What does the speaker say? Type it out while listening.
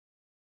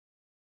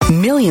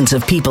Millions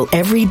of people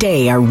every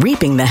day are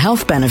reaping the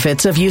health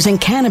benefits of using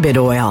cannabis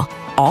oil,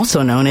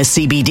 also known as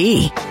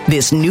CBD.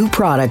 This new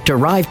product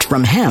derived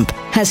from hemp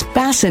has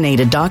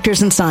fascinated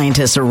doctors and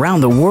scientists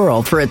around the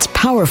world for its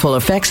powerful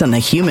effects on the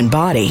human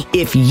body.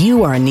 If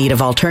you are in need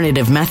of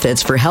alternative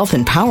methods for health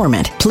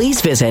empowerment, please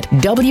visit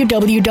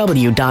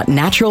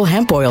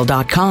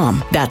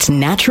www.naturalhempoil.com. That's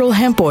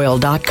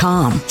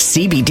naturalhempoil.com.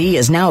 CBD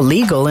is now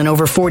legal in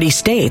over 40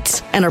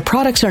 states, and our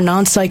products are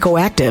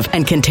non-psychoactive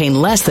and contain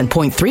less than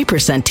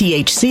 0.3%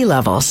 THC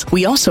levels.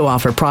 We also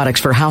offer products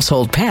for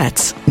household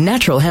pets.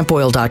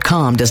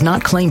 Naturalhempoil.com does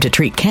not claim to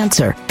treat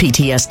cancer,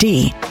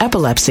 PTSD,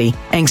 epilepsy,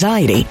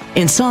 anxiety,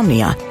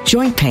 insomnia,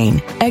 joint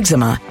pain,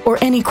 eczema, or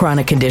any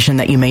chronic condition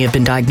that you may have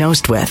been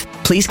diagnosed with.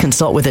 Please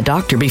consult with a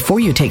doctor before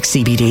you take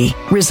CBD.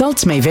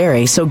 Results may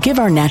vary, so give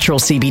our natural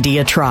CBD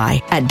a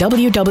try at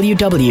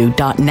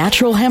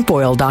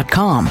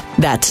www.naturalhempoil.com.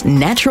 That's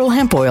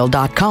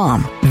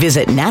naturalhempoil.com.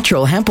 Visit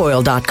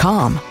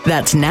naturalhempoil.com.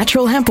 That's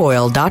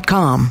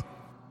naturalhempoil.com.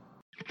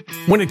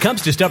 When it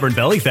comes to stubborn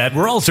belly fat,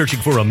 we're all searching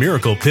for a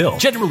miracle pill.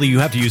 Generally, you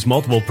have to use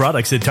multiple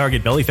products that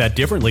target belly fat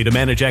differently to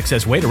manage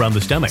excess weight around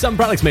the stomach. Some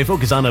products may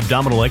focus on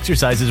abdominal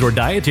exercises or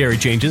dietary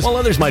changes, while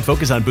others might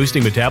focus on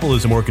boosting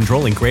metabolism or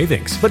controlling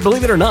cravings. But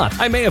believe it or not,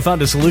 I may have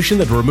found a solution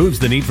that removes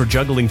the need for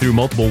juggling through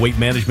multiple weight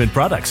management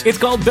products. It's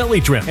called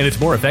Belly Trim, and it's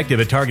more effective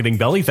at targeting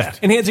belly fat,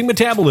 enhancing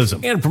metabolism,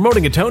 and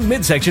promoting a toned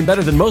midsection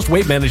better than most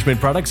weight management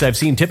products I've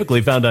seen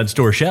typically found on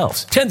store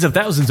shelves. Tens of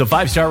thousands of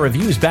 5-star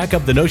reviews back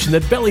up the notion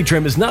that Belly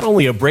Trim is not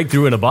only a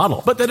breakthrough in a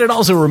bottle, but that it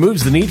also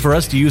removes the need for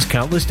us to use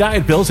countless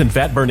diet pills and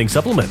fat-burning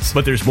supplements.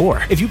 But there's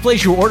more. If you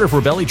place your order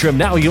for Belly Trim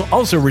now, you'll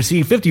also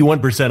receive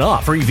 51%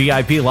 off, free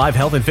VIP live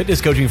health and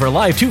fitness coaching for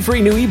life, 2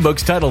 free new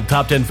ebooks titled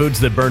Top 10 Foods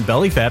That Burn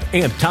Belly Fat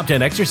and Top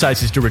 10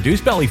 Exercises to Reduce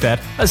Belly Fat,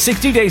 a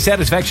 60-day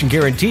satisfaction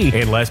guarantee,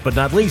 and last but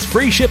not least,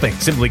 free shipping.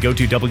 Simply go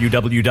to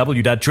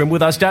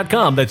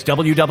www.trimwithus.com. That's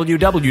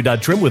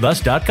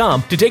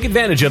www.trimwithus.com to take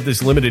advantage of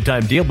this limited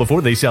time deal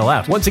before they sell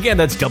out. Once again,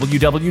 that's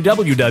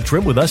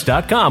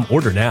www.trimwithus.com.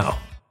 Order now.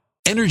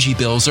 Energy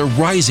bills are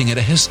rising at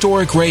a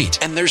historic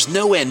rate, and there's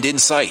no end in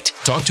sight.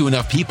 Talk to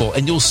enough people,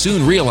 and you'll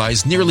soon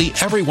realize nearly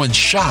everyone's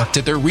shocked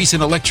at their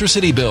recent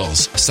electricity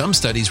bills. Some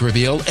studies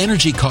reveal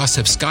energy costs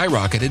have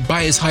skyrocketed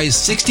by as high as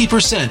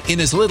 60%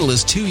 in as little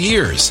as 2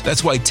 years.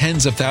 That's why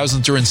tens of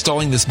thousands are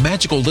installing this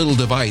magical little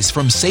device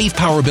from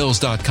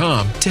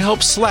SavePowerBills.com to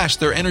help slash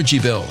their energy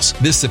bills.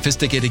 This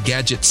sophisticated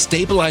gadget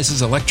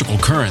stabilizes electrical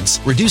currents,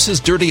 reduces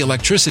dirty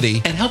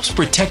electricity, and helps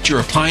protect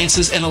your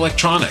appliances and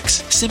electronics.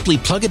 Simply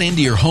plug it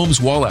into your home's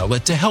wall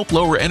outlet to help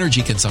lower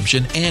energy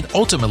consumption and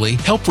ultimately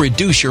help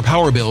reduce your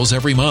power bills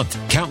every month.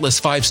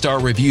 Countless 5-star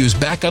reviews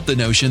back up the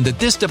notion that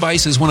this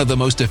device is one of the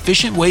most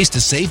efficient ways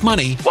to save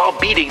money while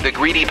beating the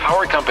greedy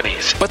power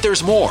companies. But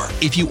there's more.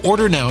 If you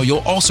order now, you'll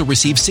also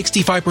receive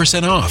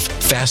 65% off,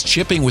 fast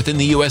shipping within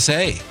the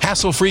USA,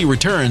 hassle-free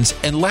returns,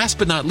 and last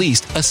but not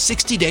least, a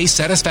 60-day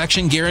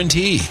satisfaction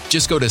guarantee.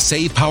 Just go to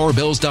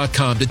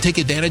SavePowerBills.com to take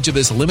advantage of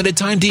this limited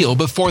time deal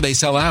before they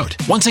sell out.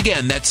 Once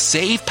again, that's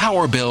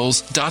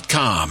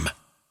SavePowerBills.com.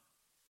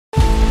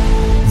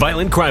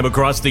 Violent crime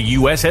across the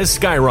U.S. has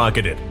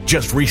skyrocketed.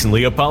 Just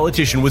recently, a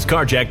politician was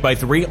carjacked by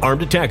 3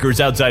 armed attackers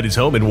outside his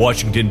home in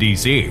Washington,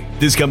 D.C.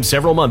 This comes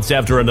several months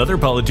after another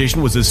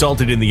politician was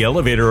assaulted in the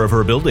elevator of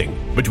her building.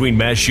 Between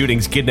mass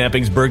shootings,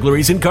 kidnappings,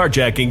 burglaries, and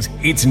carjackings,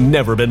 it's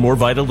never been more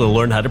vital to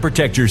learn how to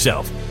protect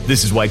yourself.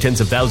 This is why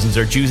tens of thousands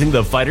are choosing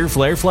the Fighter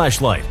Flare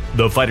flashlight.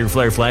 The Fighter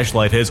Flare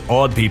flashlight has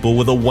awed people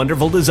with a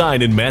wonderful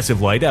design and massive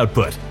light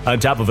output. On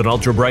top of an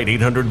ultra-bright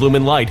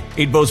 800-lumen light,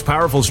 it boasts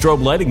powerful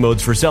strobe lighting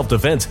modes for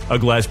self-defense, a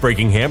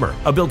glass-breaking hammer,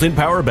 a built-in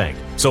power bank,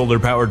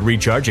 solar-powered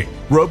recharging,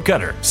 rope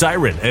cutter,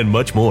 siren, and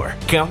much more.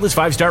 Countless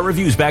 5-star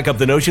reviews back up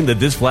the notion that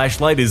this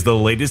flashlight is the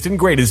latest and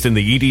greatest in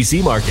the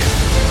EDC market.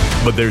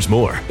 But there's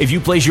more. If you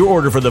place your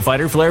order for the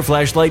Fighter Flare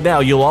flashlight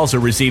now, you'll also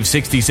receive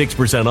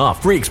 66%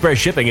 off, free express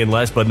shipping, and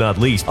last but not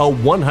least, a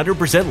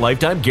 100%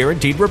 lifetime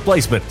guaranteed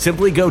replacement.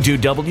 Simply go to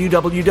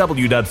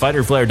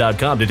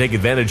www.fighterflare.com to take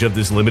advantage of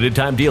this limited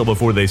time deal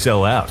before they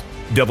sell out.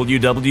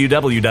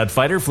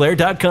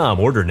 www.fighterflare.com.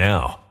 Order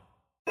now.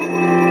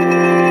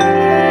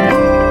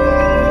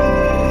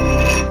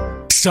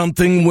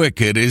 Something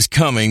wicked is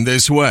coming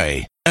this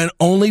way, and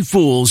only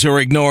fools are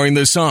ignoring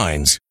the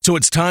signs. So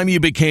it's time you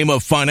became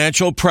a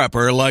financial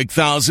prepper like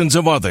thousands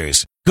of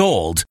others.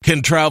 Gold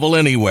can travel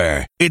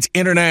anywhere. It's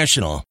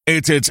international.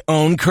 It's its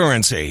own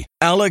currency.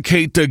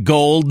 Allocate to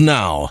gold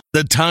now,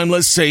 the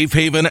timeless safe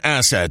haven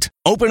asset.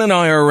 Open an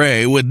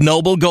IRA with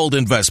Noble Gold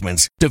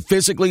Investments to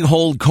physically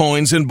hold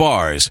coins and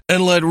bars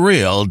and let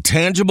real,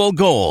 tangible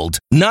gold,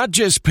 not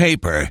just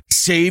paper,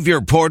 Save your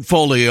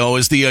portfolio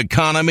as the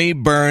economy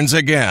burns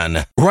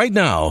again. Right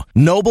now,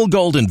 Noble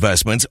Gold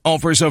Investments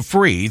offers a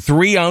free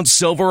 3-ounce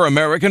silver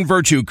American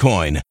Virtue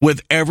coin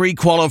with every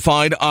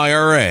qualified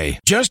IRA.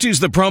 Just use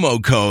the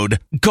promo code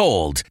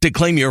GOLD to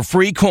claim your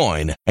free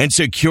coin and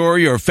secure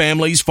your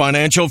family's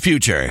financial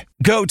future.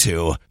 Go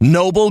to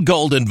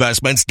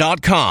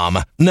noblegoldinvestments.com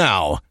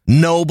now.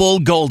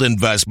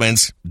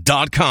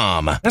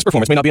 noblegoldinvestments.com. Past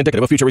performance may not be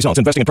indicative of future results.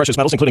 Investing in precious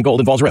metals, including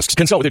gold, involves risks.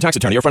 Consult with your tax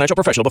attorney or financial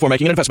professional before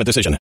making an investment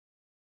decision.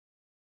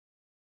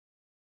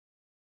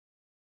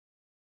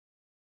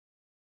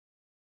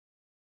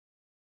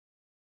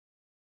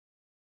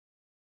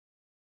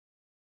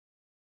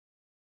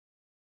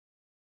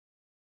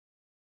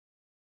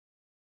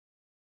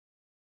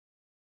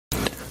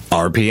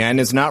 RPN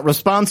is not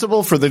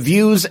responsible for the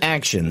views,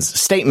 actions,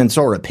 statements,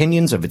 or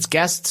opinions of its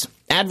guests,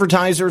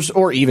 advertisers,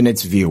 or even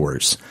its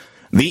viewers.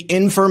 The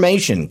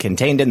information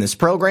contained in this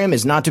program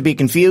is not to be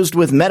confused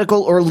with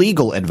medical or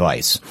legal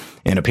advice.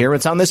 An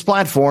appearance on this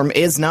platform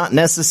is not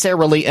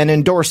necessarily an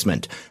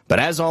endorsement,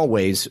 but as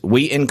always,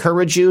 we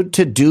encourage you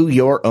to do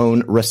your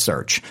own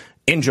research.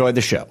 Enjoy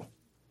the show.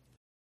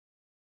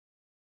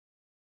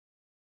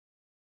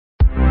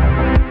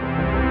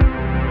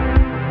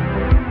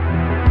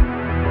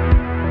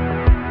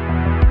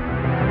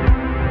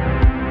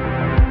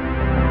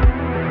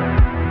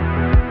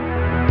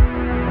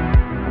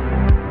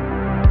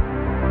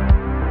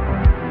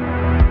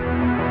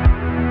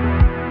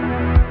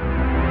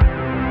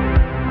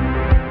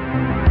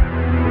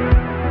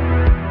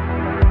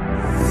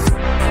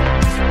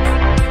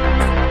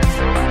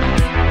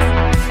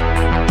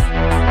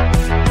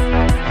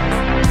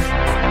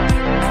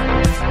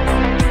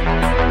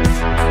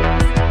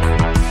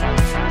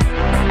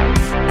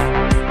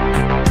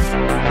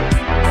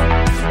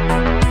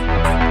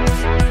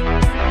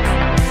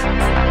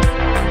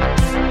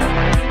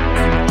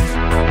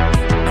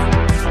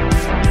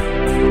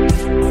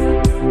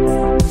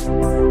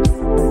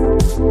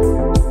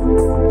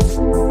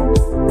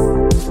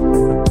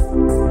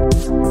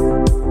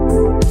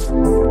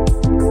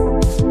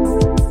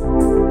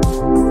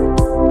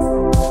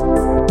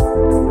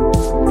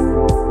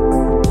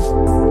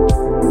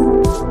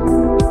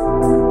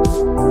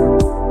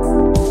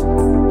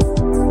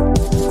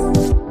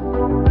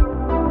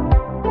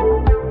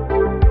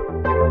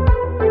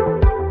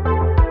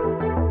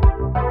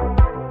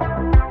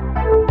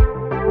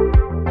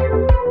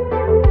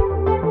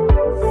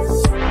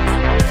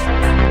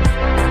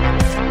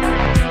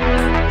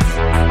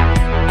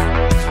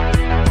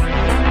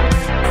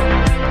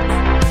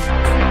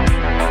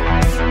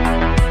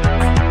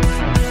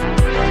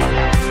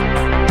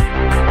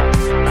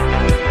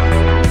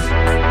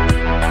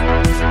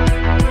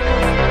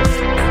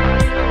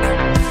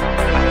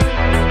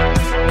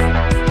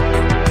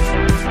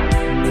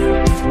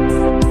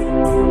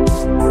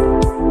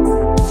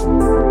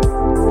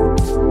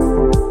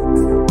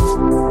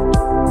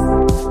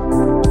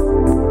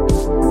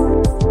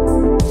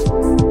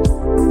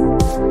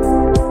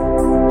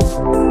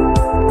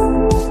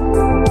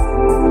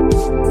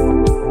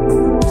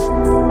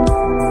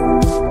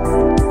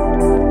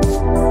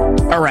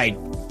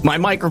 My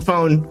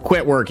microphone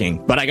quit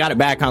working, but I got it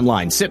back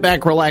online. Sit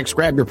back, relax,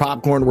 grab your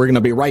popcorn. We're going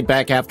to be right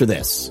back after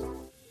this.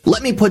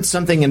 Let me put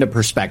something into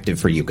perspective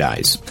for you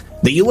guys.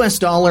 The U.S.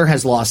 dollar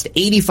has lost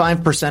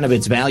 85% of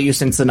its value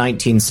since the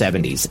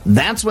 1970s.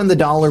 That's when the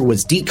dollar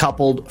was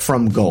decoupled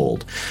from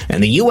gold.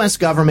 And the U.S.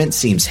 government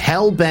seems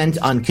hell-bent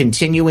on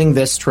continuing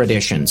this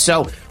tradition.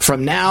 So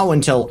from now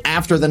until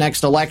after the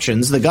next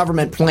elections, the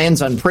government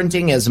plans on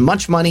printing as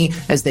much money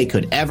as they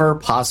could ever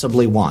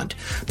possibly want.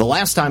 The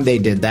last time they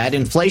did that,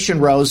 inflation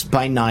rose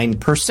by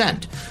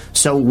 9%.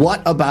 So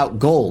what about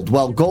gold?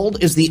 Well,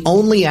 gold is the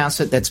only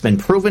asset that's been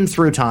proven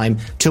through time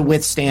to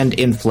withstand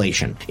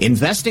inflation.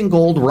 Invest in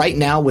gold right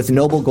now with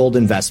Noble Gold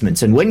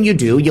Investments. And when you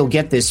do, you'll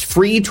get this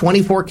free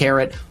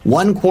 24-karat,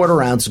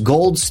 1/4 ounce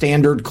gold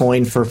standard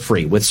coin for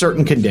free with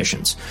certain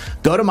conditions.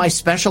 Go to my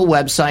special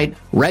website,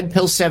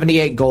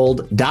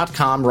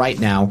 redpill78gold.com right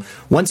now.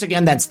 Once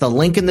again, that's the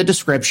link in the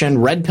description,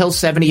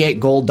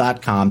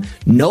 redpill78gold.com.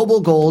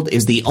 Noble Gold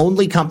is the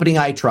only company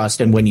I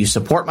trust. And when you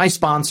support my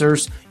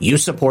sponsors, you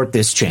support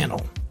this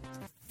channel.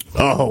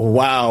 Oh,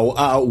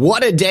 wow.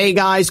 What a day,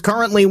 guys.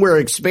 Currently, we're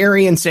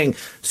experiencing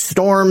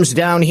storms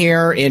down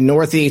here in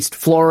Northeast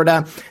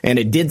Florida, and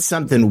it did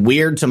something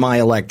weird to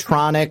my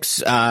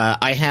electronics.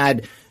 I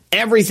had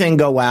everything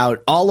go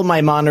out. All of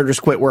my monitors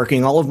quit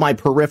working. All of my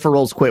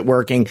peripherals quit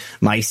working.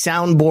 My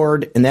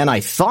soundboard. And then I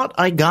thought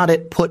I got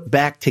it put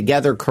back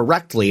together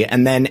correctly.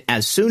 And then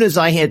as soon as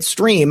I hit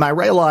stream, I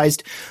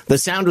realized the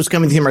sound was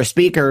coming through my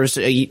speakers.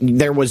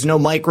 There was no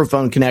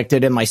microphone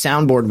connected and my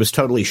soundboard was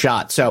totally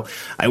shot. So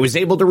I was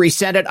able to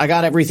reset it. I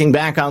got everything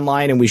back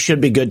online and we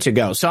should be good to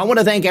go. So I want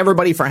to thank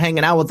everybody for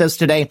hanging out with us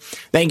today.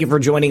 Thank you for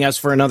joining us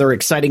for another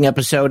exciting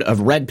episode of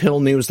Red Pill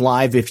News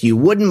Live. If you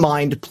wouldn't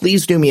mind,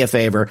 please do me a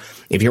favor.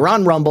 If you're you're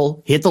on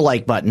Rumble, hit the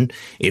like button.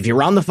 If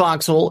you're on the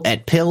foxhole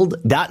at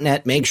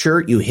pilled.net, make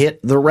sure you hit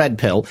the red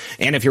pill.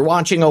 And if you're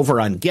watching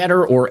over on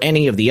Getter or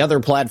any of the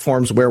other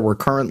platforms where we're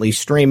currently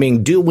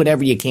streaming, do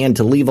whatever you can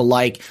to leave a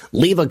like,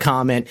 leave a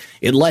comment.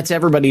 It lets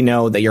everybody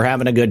know that you're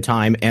having a good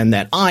time and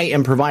that I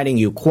am providing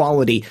you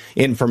quality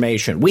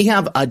information. We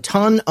have a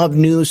ton of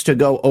news to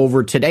go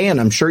over today, and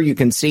I'm sure you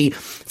can see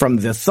from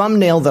the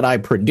thumbnail that I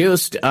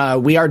produced,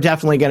 we are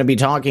definitely going to be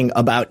talking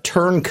about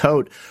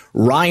turncoat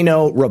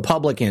rhino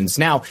Republicans.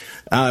 Now,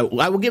 I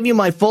will give you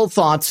my full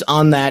thoughts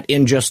on that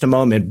in just a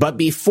moment. But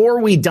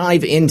before we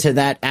dive into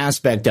that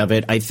aspect of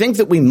it, I think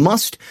that we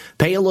must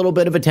pay a little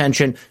bit of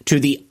attention to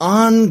the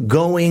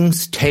ongoing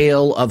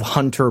tale of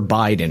Hunter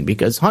Biden,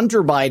 because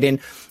Hunter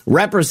Biden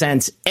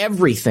represents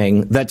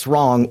everything that's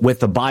wrong with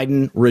the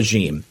Biden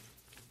regime.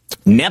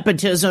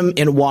 Nepotism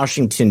in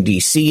Washington,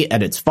 D.C.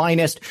 at its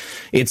finest.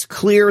 It's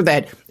clear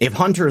that if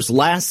Hunter's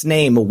last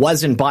name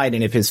wasn't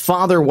Biden, if his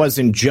father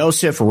wasn't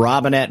Joseph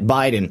Robinette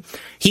Biden,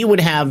 he would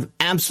have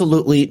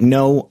absolutely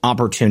no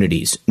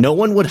opportunities. No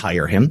one would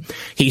hire him.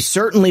 He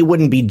certainly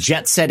wouldn't be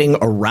jet-setting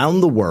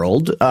around the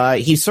world.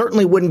 He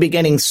certainly wouldn't be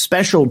getting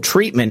special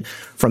treatment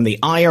from the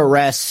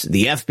IRS,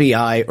 the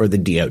FBI, or the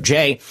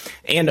DOJ.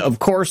 And, of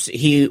course,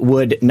 he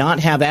would not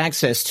have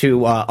access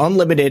to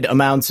unlimited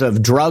amounts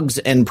of drugs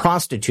and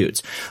prostitutes.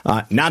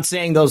 Not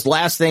saying those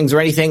last things or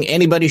anything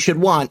anybody should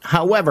want.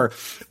 However,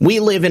 we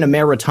live in a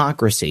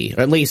meritocracy,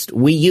 or at least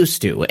we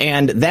used to,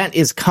 and that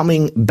is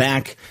coming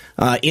back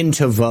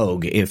into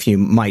vogue, if you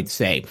might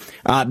say,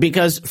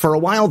 because for a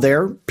while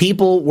there,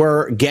 people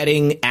were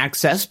getting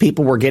access,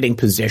 people were getting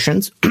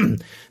positions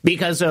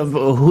because of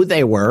who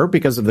they were,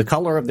 because of the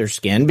color of their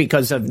skin,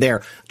 because of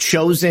their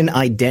chosen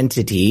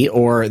identity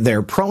or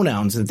their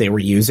pronouns that they were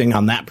using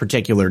on that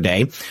particular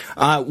day,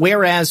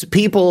 whereas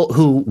people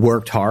who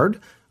worked hard,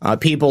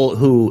 people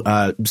who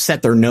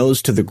set their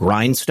nose to the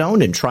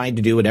grindstone and tried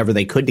to do whatever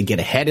they could to get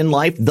ahead in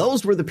life,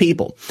 those were the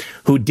people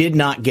who did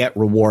not get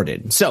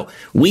rewarded. So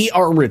we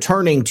are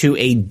returning to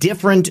a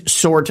different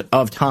sort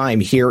of time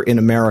here in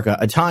America,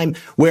 a time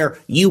where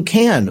you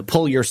can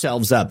pull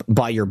yourselves up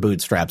by your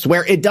bootstraps,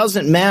 where it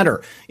doesn't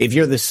matter if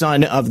you're the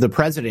son of the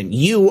president.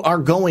 You are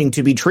going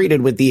to be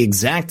treated with the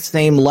exact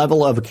same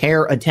level of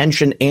care,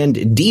 attention,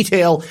 and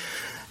detail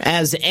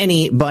as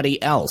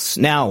anybody else.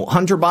 Now,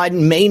 Hunter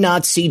Biden may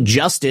not see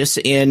justice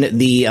in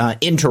the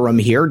interim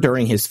here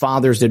during his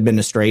father's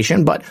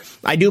administration, but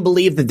I do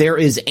believe that there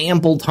is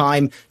ample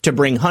time to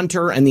bring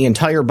Hunter and the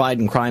entire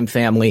Biden crime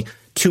family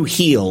to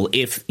heel,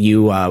 if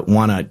you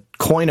want to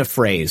coin a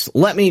phrase.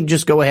 Let me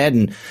just go ahead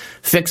and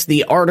fix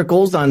the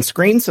articles on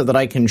screen so that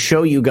I can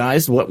show you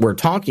guys what we're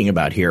talking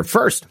about here.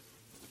 First,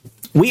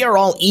 we are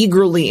all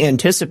eagerly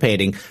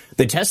anticipating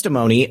the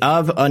testimony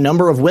of a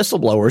number of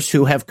whistleblowers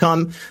who have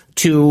come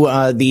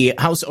to the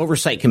House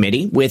Oversight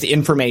Committee with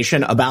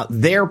information about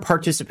their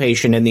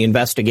participation in the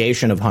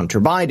investigation of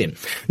Hunter Biden.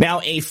 Now,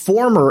 a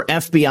former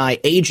FBI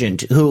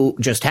agent who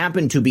just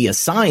happened to be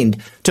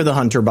assigned to the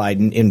Hunter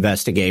Biden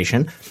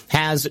investigation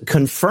has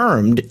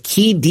confirmed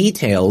key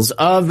details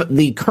of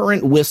the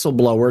current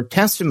whistleblower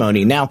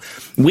testimony. Now,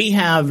 we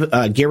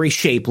have Gary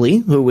Shapley,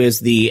 who is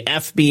the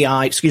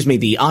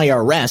the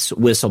IRS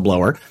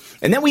whistleblower.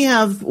 And then we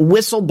have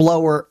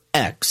Whistleblower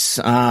X.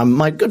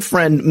 My good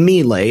friend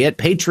Milay at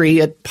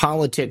Patriot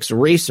Politics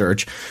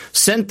Research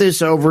sent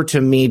this over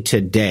to me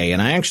today,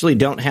 and I actually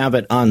don't have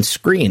it on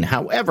screen.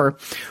 However,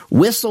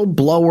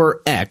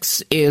 Whistleblower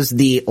X is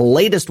the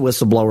latest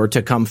whistleblower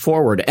to come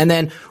forward. And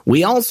then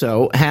we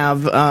also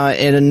have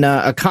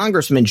a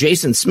Congressman,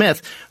 Jason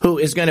Smith, who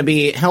is going to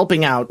be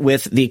helping out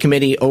with the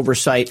committee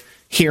oversight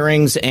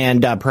hearings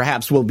and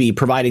perhaps will be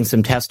providing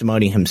some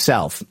testimony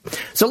himself.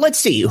 So let's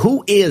see,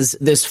 who is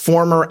this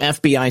former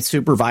FBI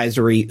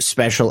supervisory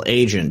special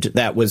agent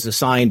that was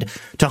assigned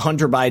to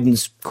Hunter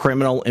Biden's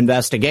criminal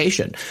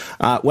investigation?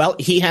 Well,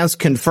 he has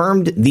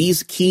confirmed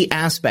these key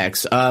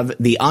aspects of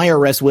the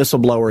IRS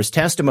whistleblower's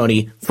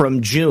testimony from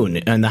June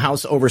in the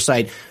House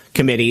Oversight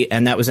Committee,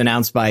 and that was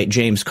announced by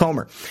James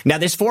Comer. Now,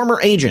 this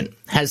former agent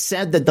has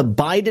said that the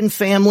Biden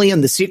family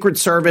and the Secret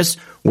Service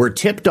were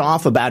tipped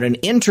off about an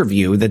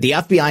interview that the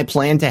FBI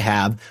planned to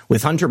have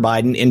with Hunter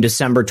Biden in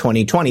December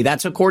 2020.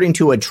 That's according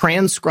to a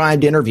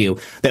transcribed interview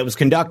that was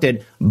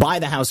conducted by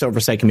the House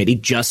Oversight Committee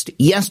just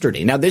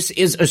yesterday. Now, this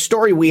is a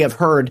story we have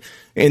heard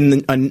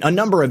in a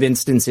number of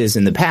instances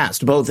in the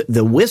past. Both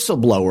the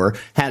whistleblower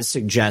has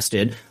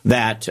suggested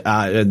that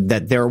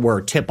there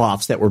were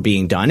tip-offs that were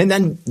being done, and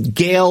then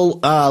Gal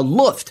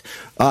Luft,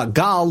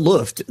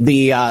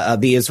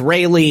 the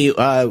Israeli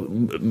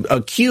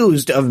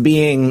accused of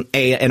being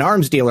an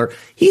arms dealer,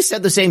 he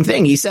said the same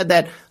thing. He said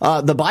that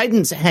the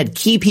Bidens had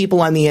key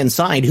people on the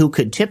inside who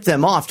could tip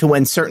them off to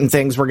when certain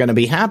things were going to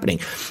be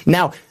happening.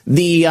 Now,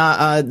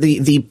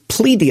 the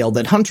plea deal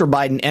that Hunter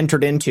Biden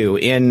entered into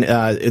in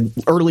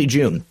early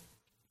June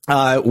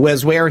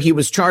was where he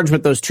was charged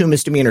with those 2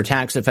 misdemeanor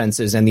tax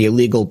offenses and the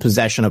illegal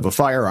possession of a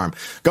firearm.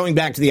 Going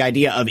back to the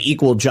idea of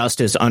equal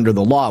justice under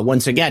the law,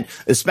 once again,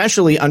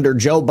 especially under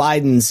Joe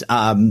Biden's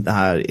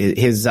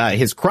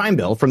his crime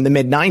bill from the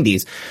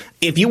mid-90s,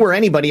 if you were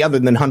anybody other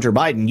than Hunter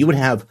Biden, you would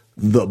have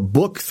the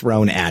book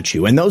thrown at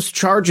you. And those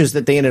charges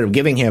that they ended up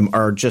giving him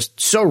are just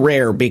so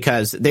rare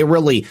because they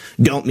really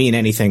don't mean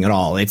anything at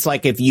all. It's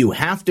like if you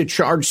have to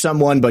charge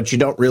someone, but you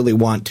don't really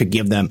want to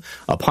give them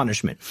a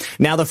punishment.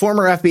 Now, the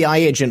former FBI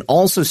agent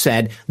also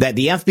said that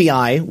the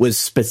FBI was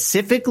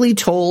specifically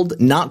told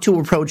not to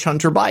approach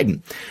Hunter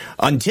Biden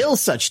until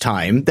such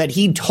time that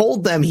he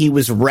told them he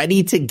was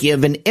ready to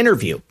give an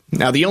interview.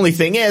 Now, the only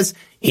thing is,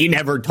 he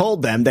never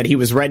told them that he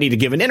was ready to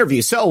give an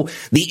interview, so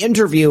the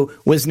interview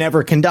was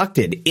never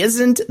conducted.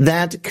 Isn't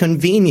that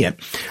convenient?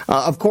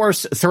 Of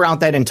course,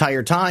 throughout that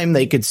entire time,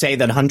 they could say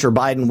that Hunter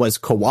Biden was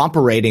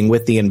cooperating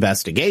with the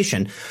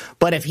investigation,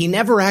 but if he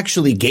never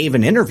actually gave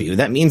an interview,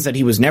 that means that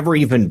he was never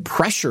even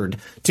pressured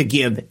to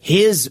give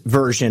his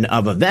version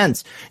of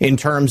events in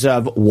terms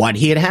of what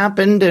he had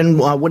happened and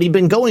what he'd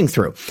been going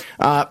through.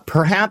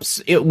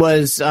 Perhaps it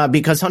was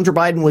because Hunter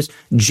Biden was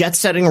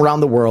jet-setting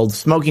around the world,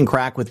 smoking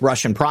crack with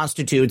Russian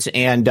prostitutes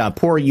and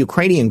poor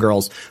Ukrainian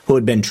girls who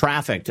had been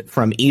trafficked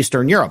from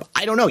Eastern Europe.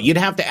 I don't know. You'd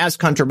have to ask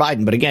Hunter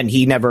Biden. But again,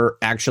 he never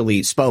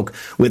actually spoke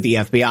with the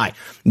FBI.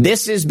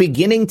 This is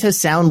beginning to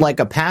sound like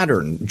a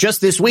pattern.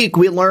 Just this week,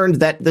 we learned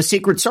that the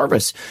Secret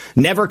Service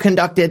never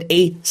conducted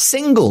a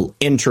single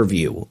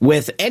interview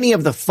with any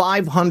of the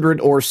 500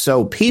 or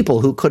so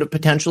people who could have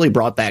potentially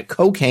brought that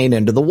cocaine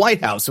into the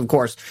White House. Of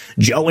course,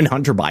 Joe and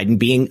Hunter Biden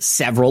being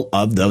several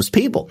of those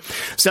people.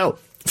 So,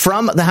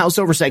 from the House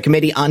Oversight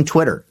Committee on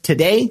Twitter,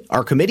 today,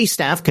 our committee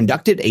staff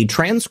conducted a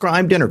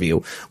transcribed interview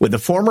with the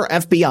former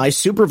FBI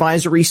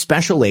supervisory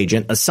special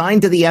agent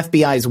assigned to the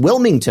FBI's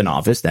Wilmington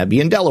office, that'd be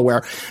in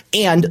Delaware,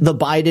 and the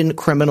Biden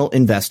criminal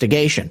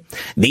investigation.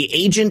 The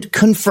agent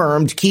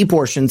confirmed key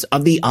portions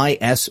of the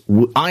IRS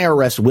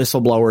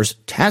whistleblower's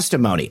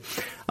testimony.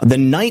 The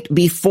night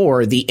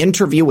before the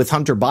interview with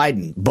Hunter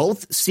Biden,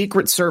 both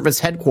Secret Service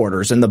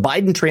headquarters and the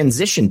Biden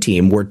transition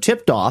team were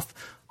tipped off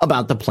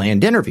about the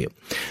planned interview.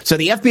 So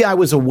the FBI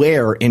was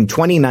aware in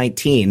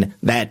 2019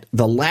 that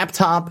the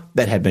laptop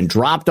that had been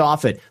dropped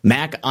off at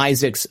Mac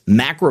Isaac's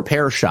Mac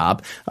repair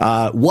shop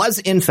was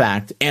in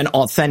fact an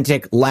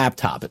authentic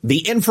laptop.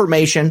 The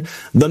information,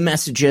 the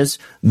messages,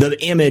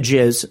 the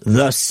images,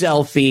 the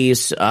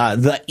selfies,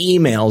 the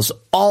emails,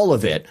 all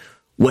of it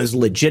was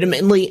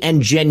legitimately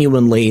and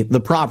genuinely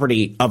the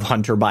property of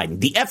Hunter Biden.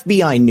 The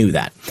FBI knew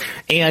that.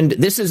 And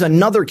this is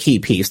another key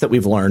piece that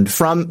we've learned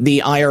from the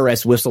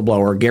IRS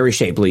whistleblower, Gary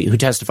Shapley, who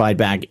testified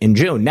back in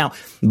June. Now,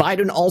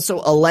 Biden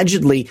also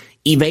allegedly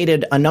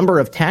evaded a number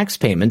of tax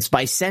payments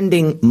by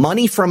sending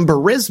money from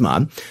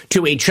Burisma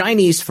to a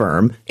Chinese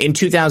firm in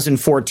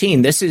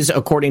 2014. This is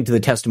according to the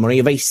testimony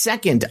of a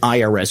second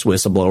IRS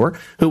whistleblower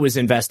who was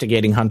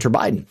investigating Hunter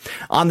Biden.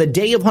 On the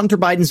day of Hunter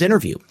Biden's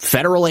interview,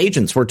 federal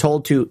agents were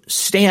told to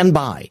stand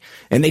by,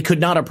 and they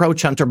could not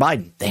approach Hunter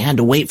Biden. They had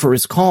to wait for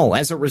his call.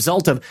 As a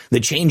result of the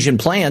change in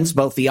plans,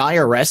 both the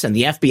IRS and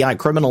the FBI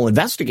criminal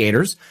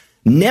investigators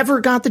never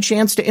got the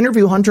chance to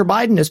interview Hunter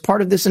Biden as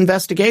part of this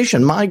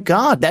investigation. My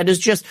God, that is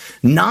just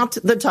not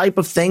the type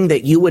of thing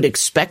that you would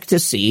expect to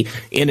see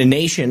in a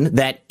nation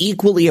that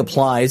equally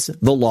applies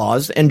the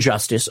laws and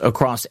justice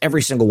across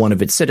every single one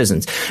of its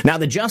citizens. Now,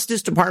 the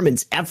Justice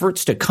Department's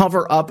efforts to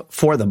cover up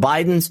for the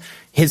Bidens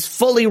has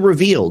fully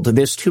revealed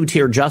this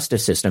two-tier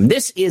justice system.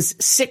 This is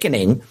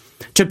sickening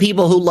to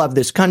people who love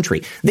this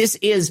country. This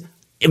is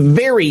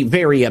very,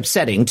 very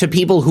upsetting to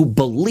people who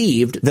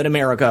believed that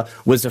America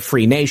was a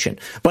free nation.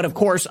 But of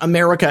course,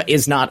 America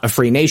is not a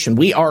free nation.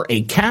 We are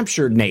a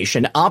captured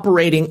nation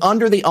operating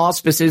under the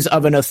auspices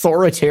of an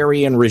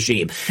authoritarian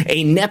regime,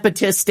 a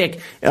nepotistic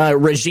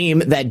regime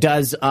that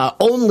does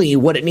only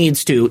what it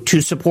needs to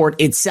support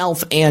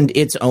itself and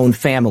its own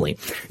family.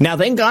 Now,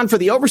 thank God for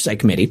the Oversight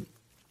Committee.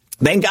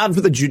 Thank God for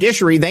the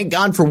judiciary. Thank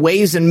God for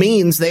Ways and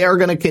Means. They are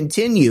going to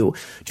continue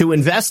to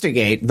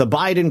investigate the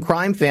Biden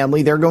crime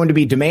family. They're going to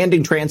be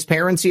demanding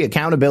transparency,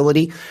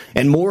 accountability,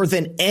 and more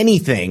than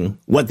anything,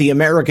 what the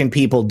American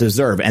people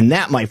deserve. And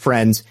that, my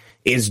friends,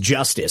 is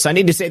justice. I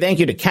need to say thank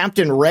you to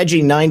Captain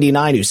Reggie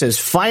 99, who says,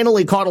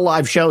 finally caught a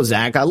live show,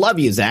 Zach. I love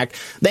you, Zach.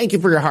 Thank you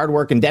for your hard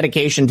work and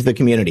dedication to the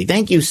community.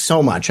 Thank you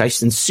so much. I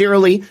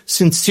sincerely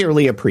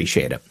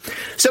appreciate it.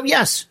 So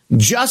yes,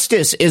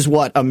 justice is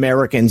what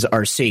Americans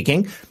are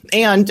seeking.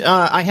 And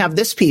I have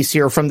this piece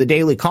here from the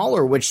Daily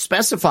Caller, which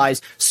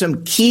specifies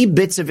some key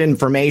bits of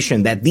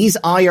information that these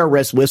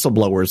IRS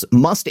whistleblowers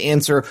must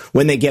answer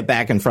when they get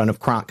back in front of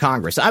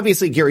Congress.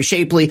 Obviously, Gary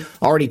Shapley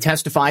already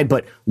testified,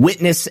 but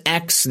Witness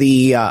X, the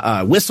the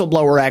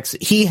whistleblower X,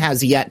 he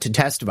has yet to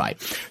testify.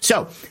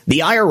 So the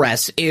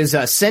IRS is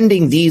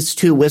sending these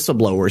two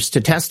whistleblowers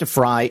to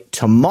testify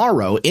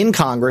tomorrow in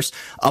Congress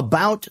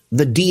about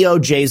the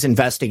DOJ's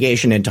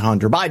investigation into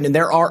Hunter Biden. And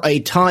there are a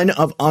ton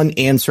of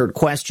unanswered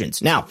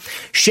questions. Now,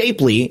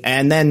 Shapley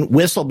and then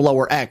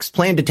whistleblower X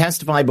plan to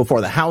testify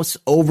before the House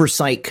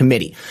Oversight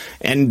Committee,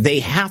 and they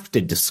have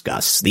to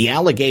discuss the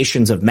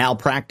allegations of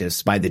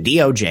malpractice by the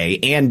DOJ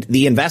and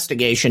the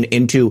investigation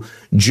into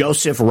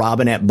Joseph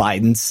Robinette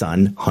Biden's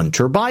son,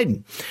 Hunter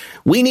Biden.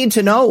 We need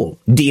to know,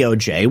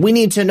 DOJ, we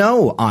need to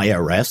know,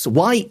 IRS,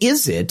 why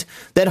is it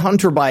that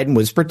Hunter Biden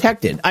was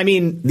protected? I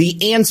mean,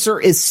 the answer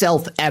is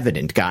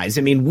self-evident, guys.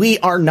 I mean, we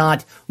are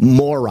not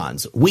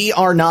morons. We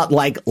are not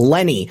like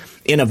Lenny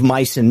in Of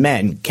Mice and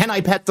Men. Can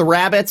I pet the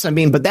rabbits? I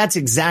mean, but that's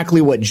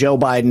exactly what Joe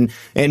Biden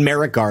and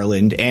Merrick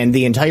Garland and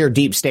the entire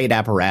deep state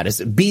apparatus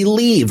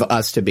believe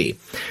us to be.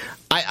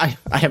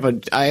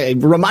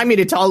 Remind me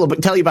to tell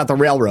you about the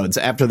railroads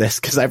after this,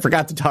 because I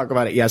forgot to talk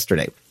about it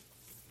yesterday.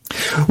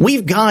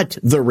 We've got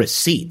the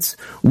receipts.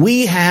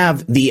 We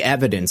have the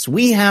evidence.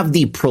 We have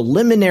the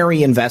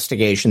preliminary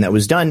investigation that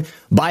was done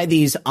by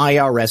these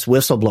IRS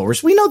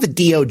whistleblowers. We know the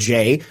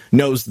DOJ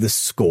knows the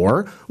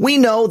score. We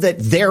know that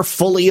they're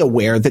fully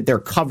aware that they're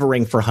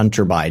covering for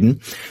Hunter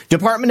Biden.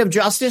 Department of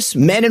Justice,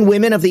 men and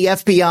women of the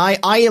FBI,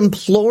 I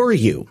implore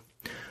you,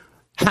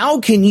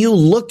 how can you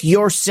look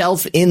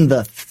yourself in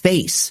the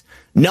face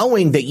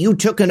knowing that you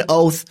took an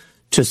oath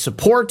to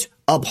support,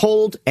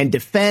 uphold, and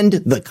defend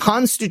the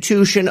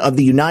Constitution of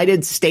the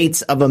United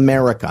States of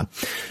America,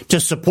 to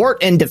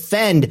support and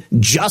defend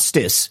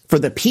justice for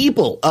the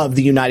people of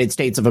the United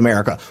States of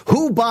America,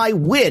 who by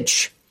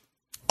which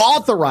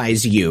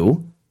authorize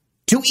you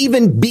to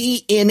even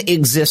be in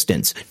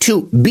existence,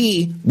 to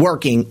be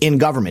working in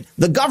government?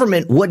 The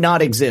government would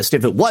not exist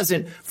if it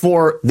wasn't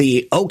for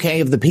the okay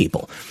of the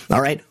people.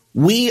 All right.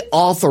 We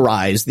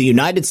authorize the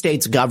United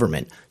States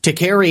government to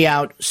carry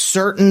out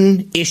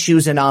certain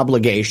issues and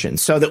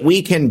obligations so that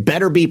we can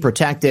better be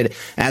protected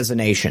as a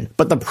nation.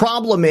 But the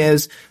problem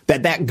is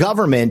that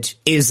government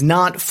is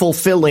not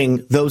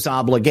fulfilling those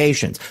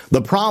obligations.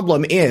 The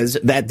problem is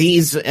that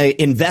these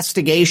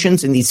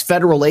investigations in these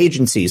federal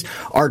agencies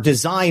are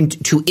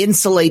designed to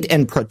insulate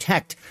and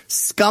protect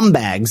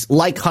scumbags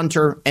like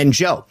Hunter and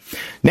Joe.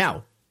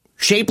 Now,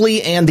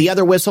 Shapley and the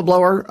other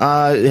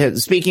whistleblower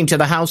speaking to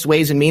the House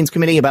Ways and Means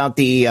Committee about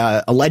the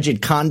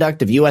alleged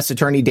conduct of U.S.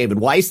 Attorney David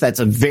Weiss.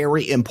 That's a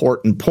very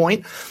important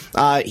point.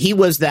 He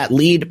was that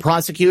lead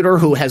prosecutor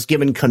who has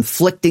given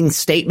conflicting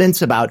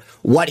statements about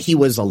what he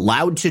was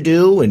allowed to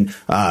do and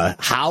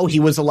how he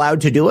was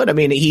allowed to do it. I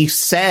mean, he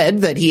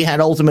said that he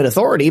had ultimate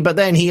authority, but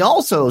then he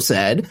also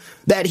said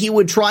that he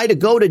would try to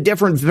go to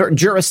different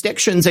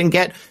jurisdictions and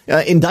get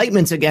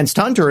indictments against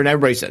Hunter. And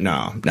everybody said,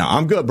 no,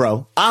 I'm good,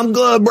 bro. I'm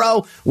good,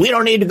 bro. We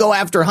don't need to go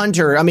after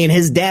Hunter. I mean,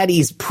 his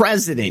daddy's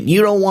president.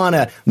 You don't want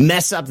to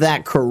mess up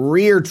that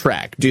career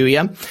track, do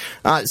you?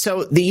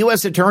 So the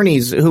U.S.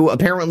 attorneys who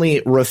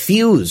apparently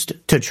refused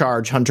to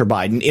charge Hunter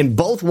Biden in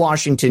both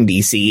Washington,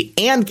 D.C.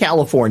 and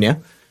California.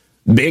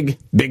 Big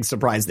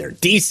surprise there.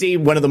 D.C.,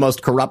 one of the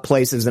most corrupt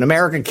places in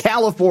America.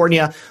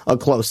 California, a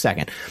close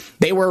second.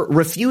 They were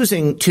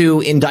refusing to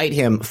indict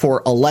him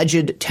for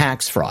alleged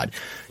tax fraud.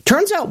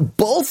 Turns out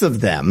both of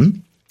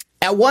them,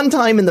 at one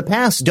time in the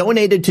past,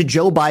 donated to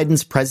Joe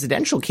Biden's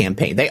presidential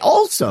campaign. They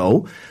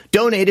also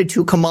donated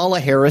to Kamala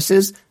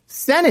Harris's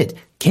Senate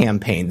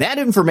campaign. That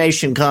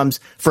information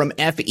comes from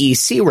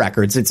FEC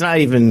records. It's not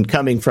even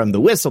coming from the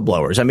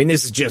whistleblowers. I mean,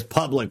 this is just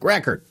public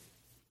record.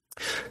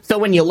 So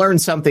when you learn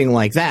something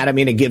like that, I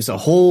mean, it gives a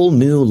whole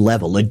new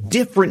level, a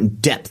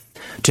different depth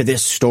to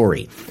this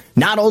story.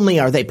 Not only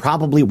are they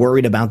probably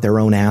worried about their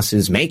own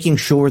asses, making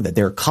sure that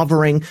they're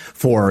covering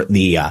for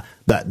the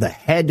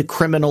head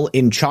criminal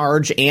in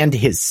charge and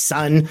his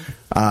son,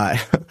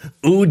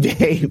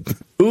 Uday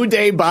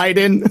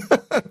Biden,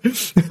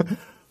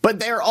 but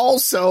they're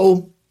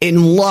also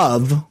in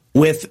love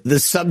with the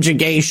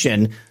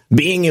subjugation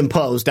being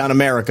imposed on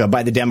America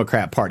by the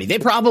Democrat Party. They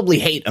probably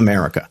hate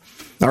America.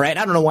 All right.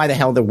 I don't know why the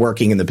hell they're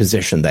working in the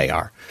position they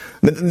are.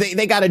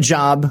 They got a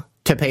job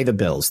to pay the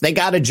bills. They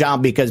got a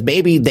job because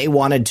maybe they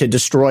wanted to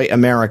destroy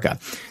America.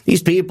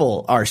 These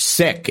people are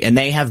sick, and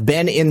they have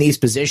been in these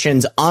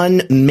positions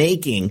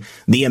unmaking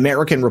the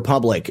American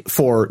Republic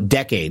for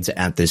decades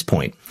at this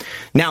point.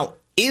 Now,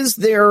 is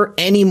there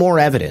any more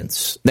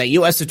evidence that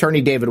U.S.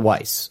 Attorney David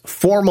Weiss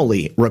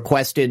formally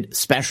requested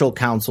special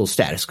counsel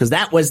status? Because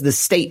that was the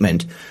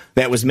statement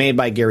that was made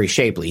by Gary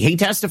Shapley. He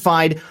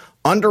testified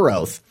under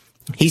oath.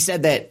 He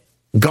said that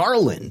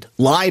Garland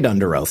lied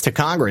under oath to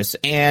Congress,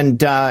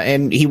 and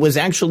he was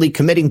actually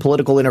committing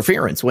political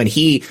interference when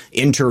he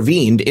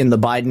intervened in the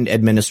Biden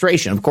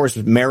administration. Of course,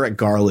 Merrick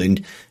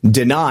Garland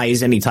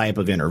denies any type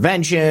of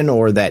intervention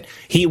or that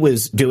he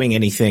was doing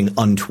anything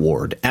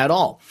untoward at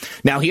all.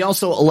 Now, he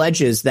also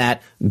alleges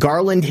that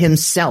Garland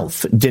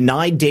himself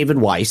denied David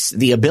Weiss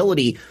the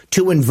ability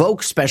to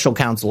invoke special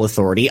counsel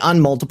authority on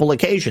multiple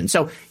occasions.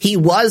 So he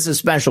was a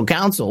special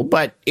counsel,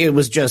 but it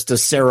was just a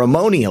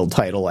ceremonial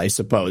title, I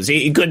suppose.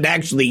 He couldn't actually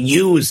actually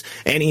use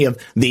any of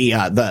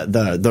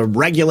the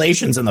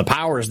regulations and the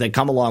powers that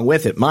come along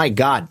with it. My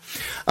God.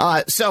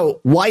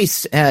 So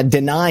Weiss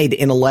denied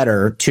in a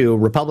letter to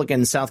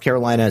Republican South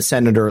Carolina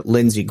Senator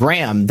Lindsey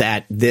Graham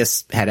that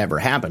this had ever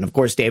happened. Of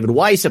course, David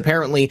Weiss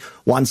apparently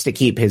wants to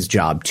keep his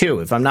job too.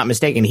 If I'm not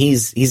mistaken,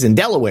 he's in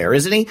Delaware,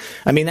 isn't he?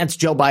 I mean, that's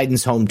Joe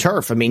Biden's home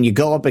turf. I mean, you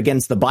go up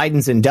against the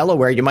Bidens in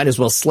Delaware, you might as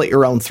well slit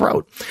your own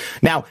throat.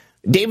 Now,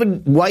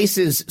 David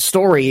Weiss's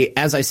story,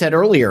 as I said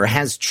earlier,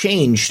 has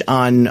changed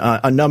on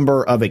a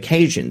number of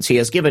occasions. He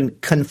has given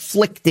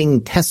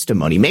conflicting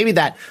testimony. Maybe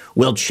that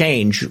will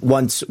change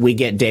once we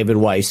get David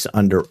Weiss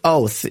under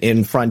oath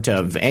in front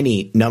of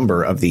any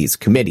number of these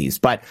committees.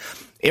 But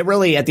it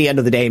really, at the end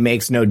of the day,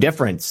 makes no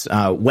difference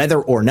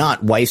whether or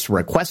not Weiss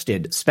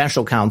requested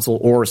special counsel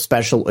or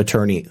special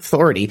attorney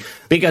authority,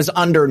 because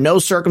under no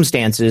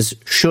circumstances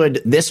should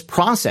this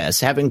process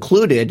have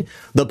included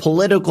the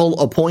political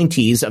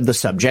appointees of the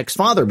subject's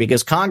father,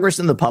 because Congress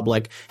and the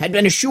public had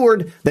been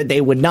assured that they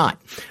would not.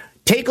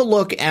 Take a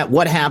look at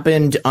what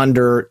happened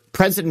under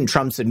President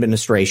Trump's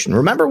administration.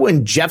 Remember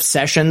when Jeff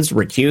Sessions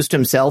recused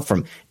himself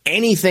from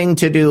anything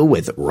to do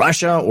with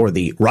Russia or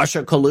the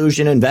Russia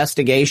collusion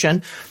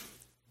investigation?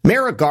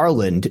 Merrick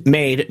Garland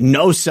made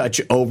no such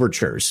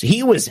overtures.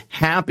 He was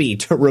happy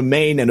to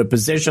remain in a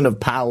position of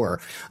power,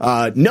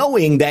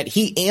 knowing that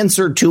he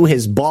answered to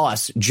his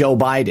boss, Joe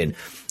Biden.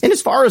 And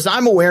as far as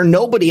I'm aware,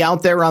 nobody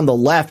out there on the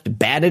left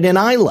batted an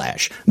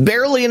eyelash.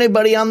 Barely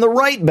anybody on the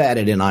right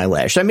batted an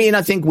eyelash. I mean,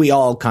 I think we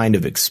all kind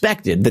of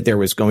expected that there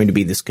was going to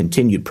be this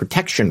continued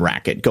protection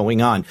racket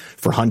going on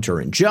for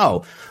Hunter and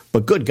Joe.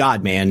 But good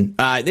God, man,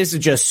 this is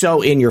just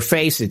so in your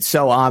face. It's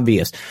so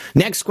obvious.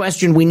 Next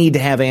question we need to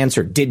have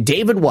answered. Did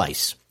David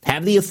Weiss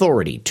have the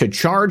authority to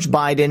charge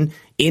Biden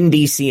in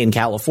D.C. and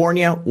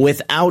California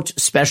without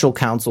special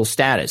counsel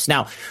status?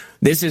 Now,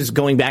 this is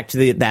going back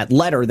to that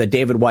letter that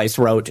David Weiss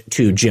wrote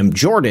to Jim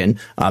Jordan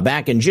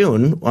back in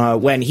June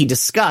when he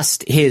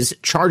discussed his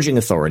charging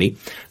authority,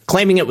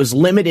 claiming it was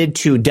limited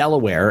to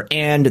Delaware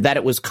and that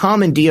it was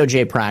common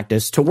DOJ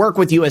practice to work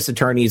with U.S.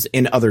 attorneys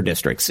in other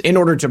districts in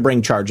order to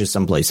bring charges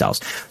someplace else.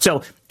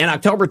 So an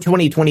October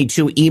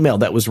 2022 email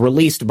that was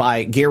released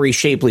by Gary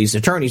Shapley's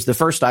attorneys, the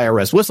first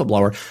IRS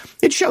whistleblower,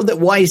 it showed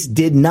that Weiss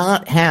did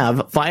not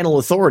have final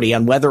authority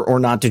on whether or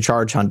not to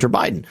charge Hunter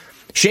Biden.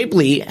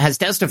 Shapley has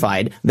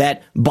testified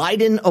that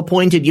Biden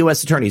appointed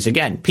U.S. attorneys,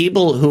 again,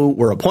 people who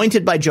were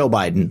appointed by Joe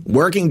Biden,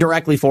 working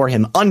directly for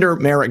him under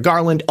Merrick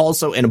Garland,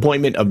 also an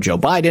appointment of Joe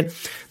Biden.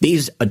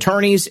 These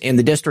attorneys in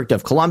the District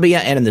of Columbia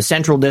and in the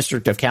Central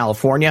District of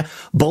California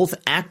both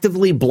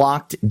actively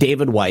blocked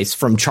David Weiss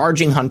from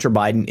charging Hunter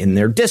Biden in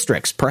their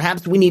districts.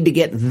 Perhaps we need to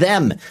get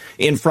them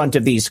in front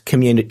of these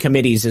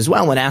committees as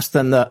well and ask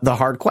them the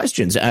hard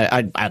questions.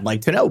 I'd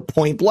like to know,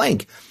 point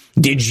blank,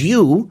 did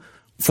you,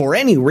 for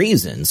any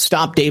reason,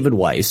 stop David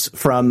Weiss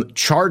from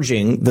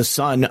charging the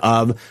son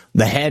of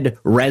the head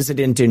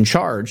resident in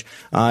charge,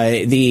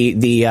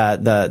 the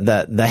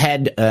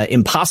head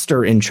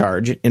imposter in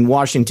charge in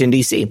Washington,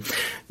 D.C.?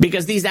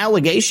 Because these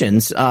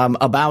allegations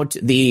about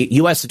the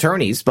U.S.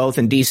 attorneys, both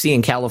in D.C.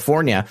 and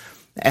California,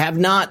 have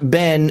not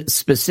been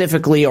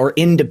specifically or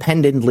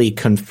independently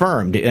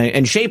confirmed.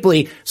 And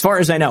Shapley, as far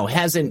as I know,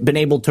 hasn't been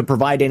able to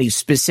provide any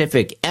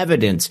specific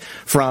evidence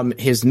from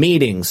his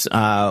meetings,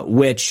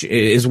 which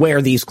is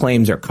where these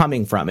claims are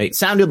coming from. It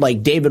sounded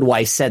like David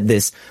Weiss said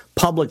this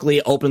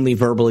publicly, openly,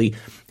 verbally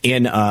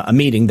in a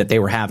meeting that they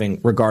were having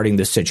regarding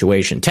this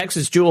situation.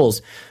 Texas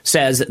Jules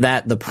says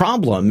that the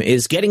problem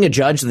is getting a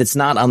judge that's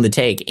not on the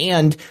take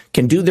and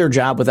can do their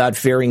job without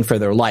fearing for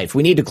their life.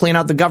 We need to clean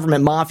out the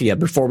government mafia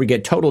before we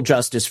get total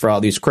justice for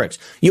all these crooks.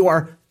 You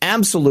are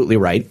absolutely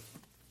right.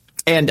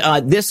 And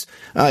this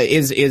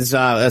is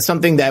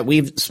something that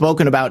we've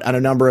spoken about on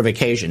a number of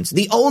occasions.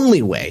 The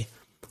only way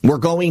we're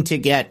going to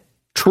get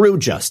true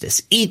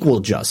justice, equal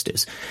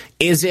justice,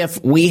 is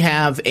if we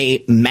have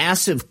a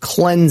massive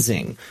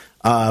cleansing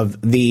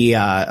of the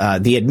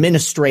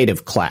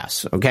administrative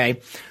class.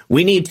 Okay,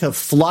 we need to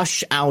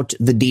flush out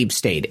the deep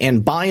state,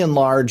 and by and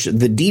large,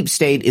 the deep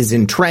state is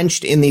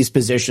entrenched in these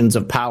positions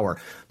of power,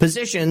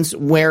 positions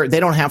where they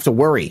don't have to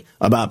worry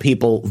about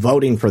people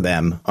voting for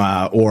them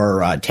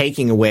or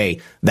taking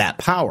away that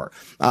power.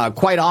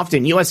 Quite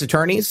often, U.S.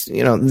 attorneys,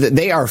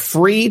 they are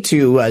free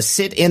to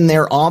sit in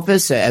their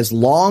office as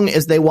long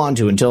as they want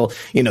to until,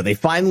 they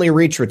finally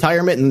reach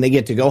retirement and they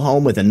get to go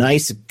home with a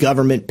nice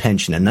government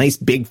pension, a nice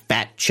big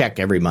fat check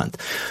every month.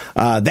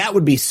 That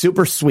would be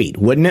super sweet,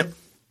 wouldn't it?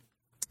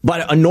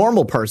 But a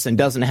normal person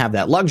doesn't have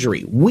that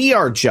luxury. We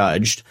are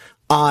judged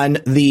on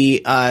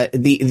the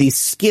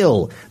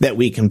skill that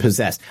we can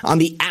possess, on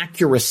the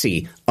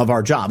accuracy of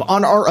our job,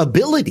 on our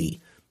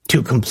ability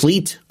to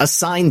complete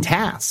assigned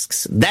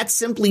tasks. That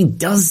simply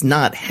does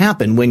not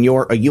happen when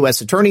you're a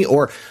U.S. attorney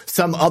or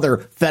some other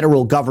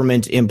federal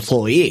government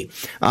employee.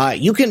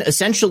 You can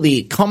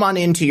essentially come on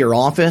into your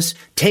office,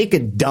 take a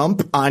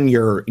dump on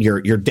your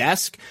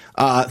desk,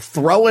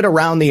 throw it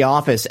around the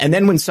office, and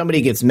then when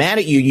somebody gets mad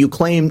at you, you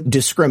claim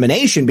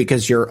discrimination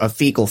because you're a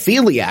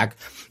fecal-philiac,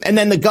 And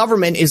then the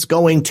government is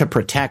going to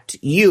protect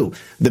you.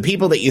 The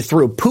people that you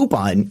threw poop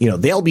on,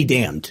 they'll be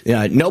damned.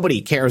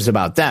 Nobody cares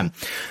about them.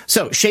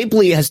 So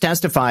Shapley has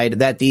testified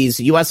that these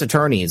U.S.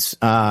 attorneys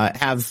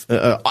have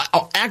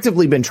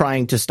actively been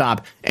trying to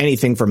stop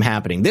anything from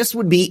happening. This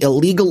would be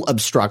illegal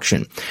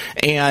obstruction,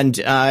 and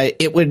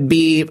it would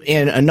be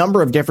in a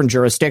number of different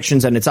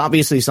jurisdictions, and it's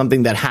obviously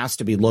something that has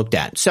to be looked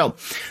at. So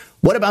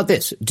what about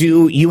this?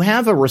 Do you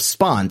have a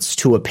response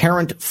to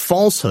apparent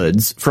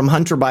falsehoods from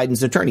Hunter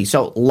Biden's attorney?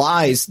 So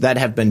lies that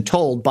have been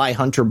told by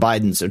Hunter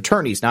Biden's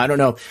attorneys. Now, I don't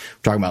know if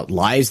we're talking about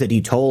lies that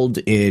he told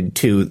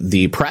to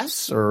the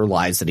press, or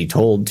lies that he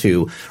told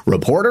to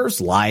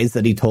reporters, lies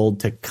that he told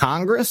to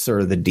Congress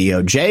or the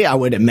DOJ. I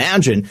would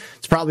imagine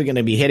it's probably going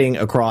to be hitting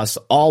across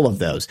all of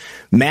those.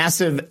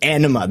 Massive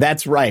enema.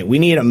 That's right. We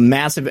need a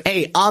massive.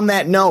 Hey, on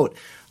that note,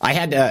 I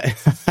had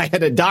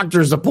a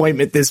doctor's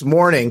appointment this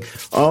morning.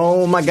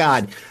 Oh my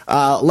God.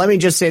 Let me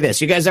just say this.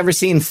 You guys ever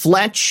seen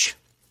Fletch?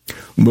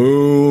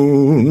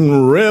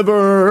 Moon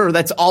River.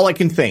 That's all I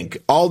can think.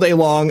 All day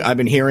long, I've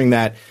been hearing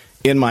that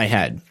in my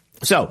head.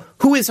 So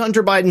who is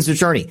Hunter Biden's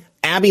attorney?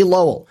 Abby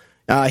Lowell.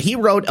 He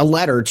wrote a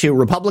letter to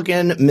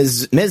Republican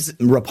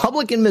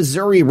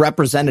Missouri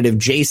Representative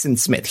Jason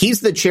Smith.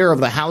 He's the chair of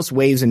the House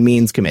Ways and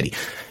Means Committee.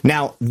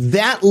 Now,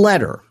 that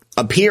letter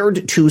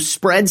appeared to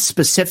spread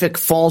specific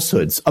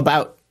falsehoods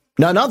about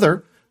none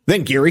other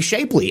than Gary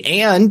Shapley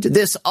and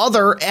this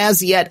other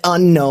as yet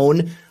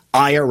unknown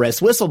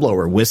IRS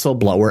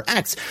whistleblower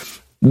X.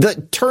 The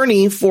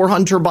attorney for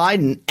Hunter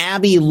Biden,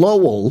 Abby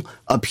Lowell,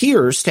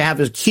 appears to have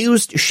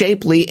accused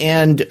Shapley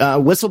and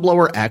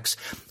whistleblower X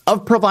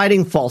of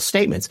providing false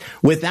statements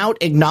without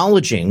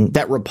acknowledging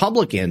that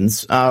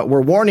Republicans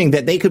were warning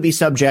that they could be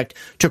subject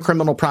to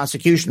criminal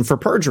prosecution for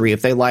perjury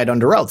if they lied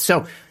under oath.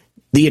 So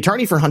the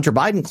attorney for Hunter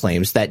Biden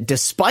claims that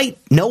despite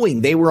knowing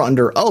they were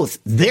under oath,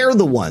 they're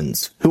the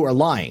ones who are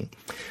lying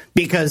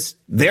because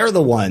they're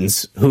the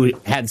ones who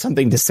had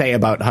something to say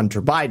about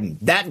Hunter Biden.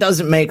 That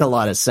doesn't make a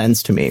lot of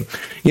sense to me.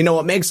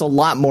 What makes a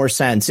lot more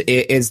sense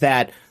is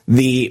that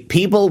the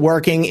people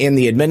working in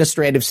the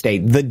administrative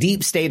state, the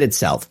deep state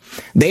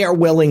itself, they are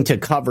willing to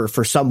cover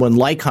for someone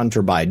like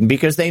Hunter Biden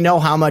because they know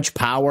how much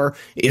power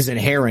is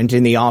inherent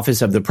in the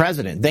office of the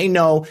president. They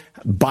know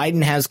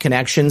Biden has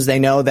connections. They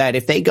know that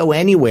if they go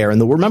anywhere in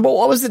the world, remember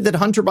what was it that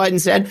Hunter Biden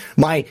said?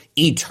 My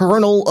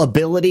eternal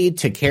ability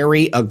to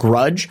carry a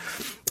grudge.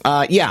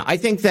 I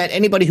think that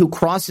anybody who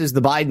crosses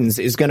the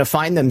Bidens is going to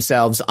find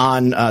themselves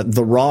on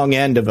the wrong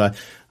end of a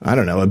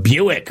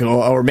Buick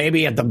or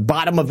maybe at the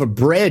bottom of a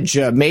bridge,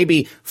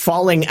 maybe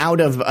falling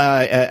out of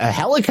a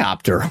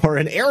helicopter or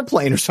an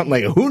airplane or something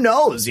like that. Who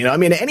knows?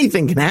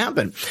 Anything can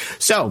happen.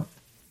 So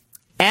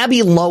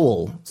Abby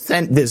Lowell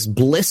sent this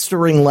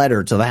blistering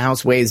letter to the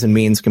House Ways and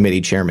Means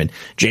Committee Chairman,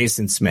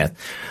 Jason Smith.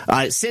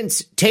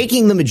 Since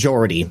taking the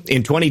majority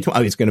in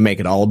 2020, he's going to make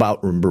it all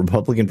about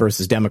Republican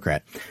versus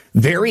Democrat.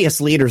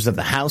 Various leaders of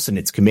the House and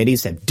its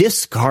committees have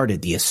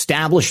discarded the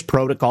established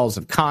protocols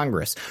of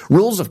Congress,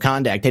 rules of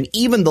conduct, and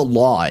even the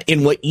law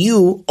in what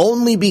you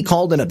only be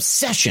called an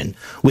obsession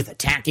with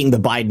attacking the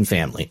Biden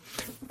family.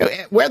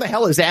 Where the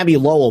hell has Abby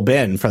Lowell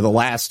been for the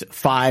last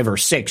 5 or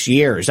 6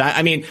 years?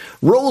 I mean,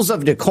 rules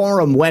of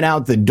decorum went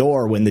out the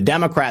door when the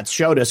Democrats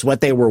showed us what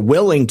they were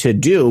willing to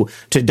do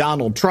to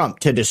Donald Trump,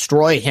 to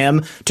destroy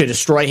him, to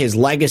destroy his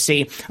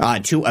legacy,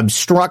 to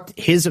obstruct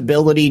his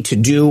ability to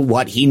do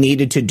what he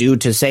needed to do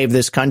to save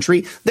this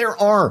country. There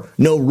are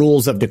no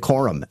rules of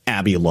decorum,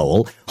 Abby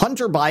Lowell.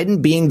 Hunter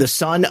Biden, being the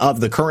son of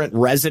the current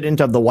resident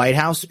of the White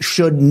House,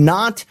 should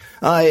not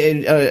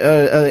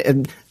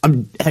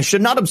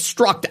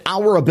obstruct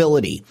our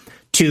ability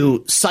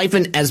to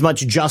siphon as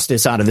much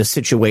justice out of this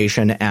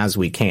situation as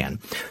we can.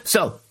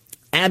 So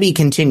Abby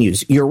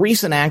continues, your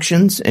recent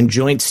actions and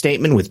joint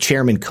statement with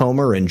Chairman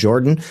Comer and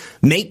Jordan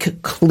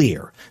make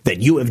clear that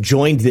you have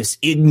joined this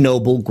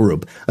ignoble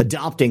group,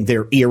 adopting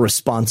their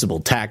irresponsible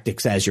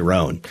tactics as your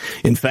own.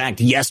 In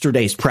fact,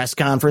 yesterday's press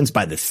conference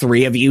by the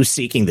three of you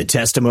seeking the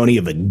testimony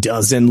of a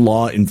dozen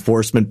law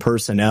enforcement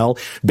personnel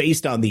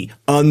based on the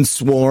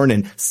unsworn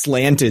and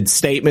slanted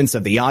statements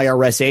of the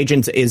IRS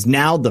agents is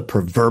now the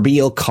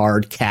proverbial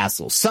card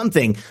castle,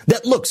 something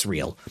that looks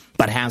real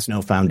but has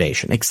no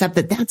foundation, except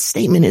that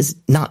statement is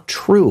not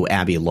true,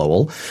 Abby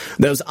Lowell.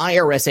 Those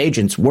IRS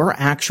agents were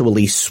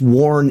actually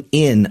sworn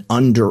in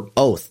under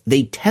oath.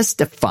 They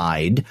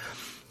testified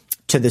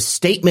to the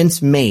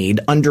statements made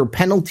under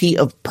penalty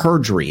of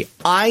perjury.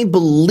 I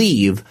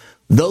believe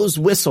those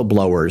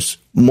whistleblowers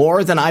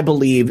more than I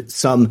believe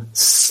some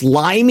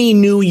slimy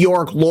New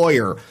York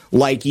lawyer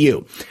like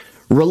you.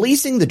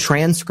 Releasing the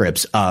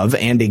transcripts of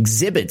and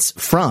exhibits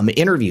from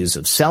interviews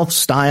of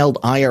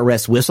self-styled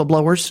IRS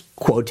whistleblowers,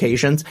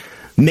 quotations,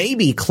 who may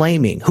be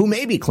claiming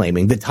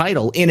the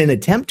title in an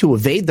attempt to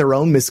evade their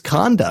own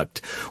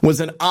misconduct was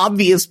an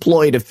obvious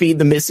ploy to feed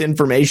the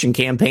misinformation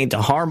campaign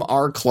to harm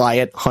our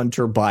client,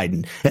 Hunter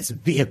Biden, as a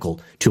vehicle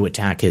to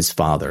attack his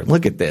father.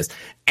 Look at this.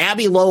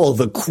 Abby Lowell,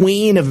 the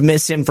queen of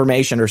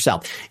misinformation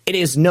herself. It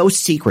is no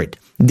secret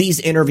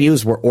these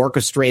interviews were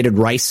orchestrated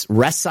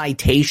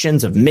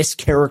recitations of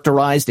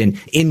mischaracterized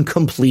and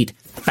incomplete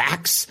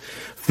facts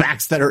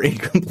that are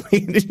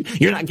incomplete.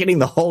 You're not getting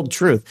the whole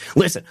truth.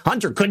 Listen,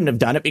 Hunter couldn't have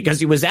done it because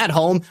he was at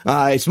home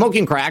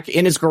smoking crack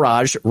in his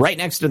garage right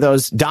next to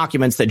those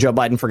documents that Joe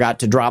Biden forgot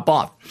to drop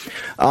off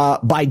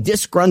by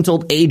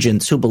disgruntled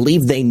agents who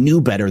believed they knew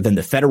better than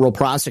the federal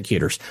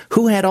prosecutors,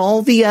 who had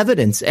all the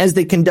evidence as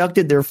they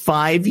conducted their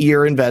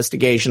 5-year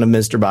investigation of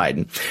Mr.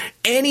 Biden.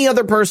 Any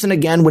other person,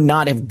 again, would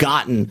not have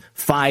gotten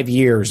 5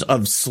 years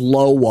of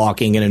slow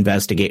walking and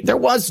investigate. There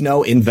was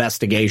no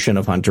investigation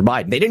of Hunter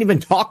Biden. They didn't even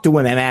talk to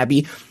him,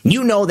 Abby.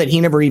 You know that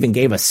he never even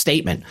gave a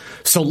statement.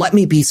 So let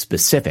me be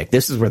specific.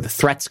 This is where the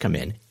threats come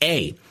in.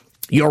 A,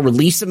 your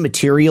release of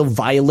material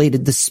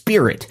violated the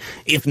spirit,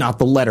 if not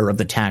the letter, of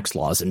the tax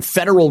laws and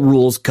federal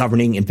rules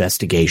governing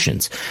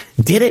investigations.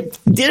 Did it?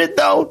 Did it,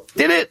 though?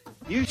 Did it?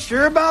 You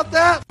sure about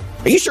that?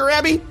 Are you sure,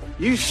 Abby?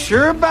 You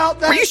sure about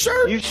that? Are you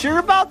sure? You sure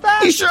about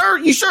that? You sure?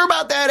 You sure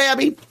about that,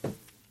 Abby?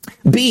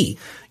 B,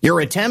 your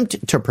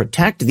attempt to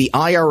protect the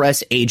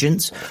IRS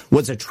agents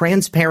was a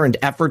transparent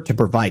effort to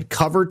provide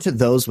cover to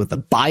those with a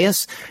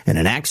bias and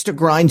an axe to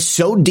grind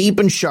so deep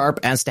and sharp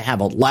as to have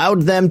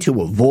allowed them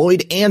to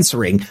avoid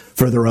answering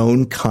for their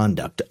own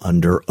conduct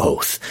under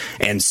oath.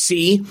 And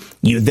C,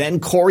 you then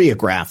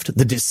choreographed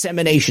the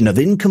dissemination of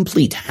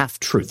incomplete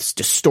half-truths,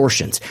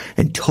 distortions,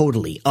 and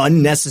totally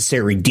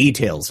unnecessary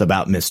details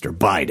about Mr.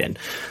 Biden.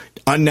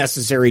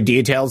 Unnecessary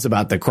details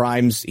about the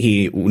crimes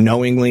he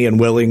knowingly and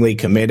willingly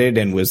committed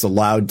and was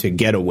allowed to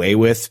get away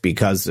with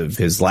because of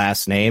his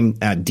last name.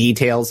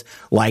 Details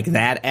like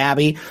that,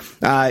 Abby.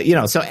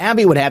 So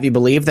Abby would have you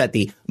believe that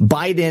the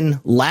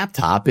Biden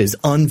laptop is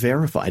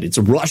unverified. It's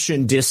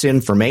Russian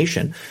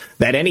disinformation.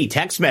 That any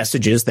text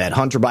messages that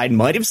Hunter Biden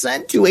might have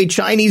sent to a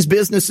Chinese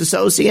business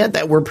associate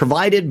that were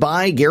provided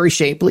by Gary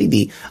Shapley,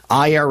 the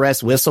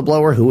IRS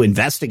whistleblower who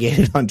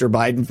investigated Hunter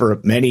Biden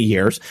for many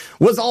years,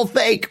 was all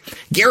fake.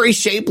 Gary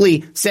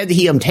Shapley said that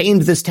he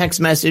obtained this text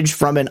message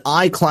from an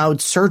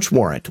iCloud search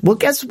warrant. Well,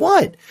 guess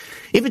what?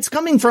 If it's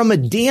coming from a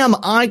damn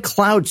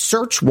iCloud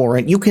search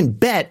warrant, you can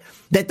bet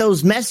that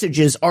those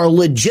messages are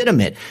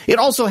legitimate. It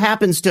also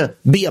happens to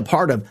be a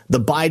part of the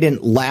Biden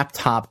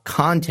laptop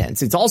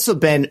contents. It's also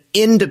been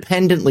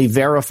independently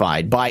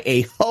verified by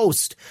a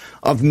host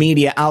of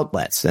media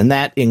outlets, and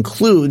that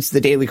includes the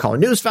Daily Caller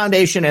News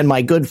Foundation and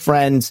my good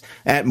friends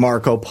at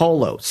Marco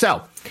Polo.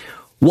 So,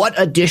 what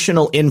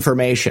additional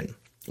information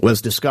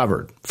was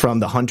discovered from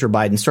the Hunter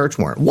Biden search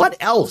warrant? What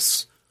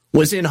else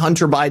was in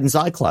Hunter Biden's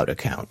iCloud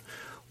account?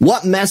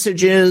 What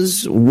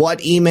messages, what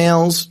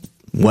emails,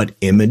 what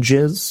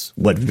images,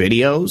 what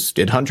videos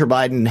did Hunter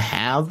Biden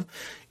have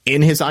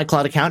in his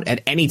iCloud account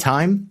at any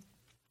time?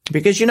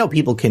 Because,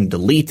 people can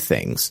delete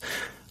things.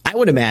 I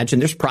would imagine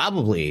there's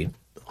probably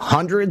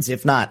hundreds,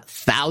 if not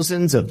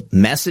thousands of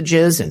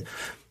messages and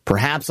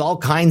perhaps all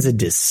kinds of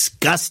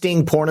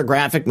disgusting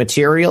pornographic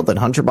material that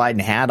Hunter Biden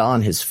had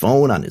on his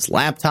phone, on his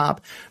laptop,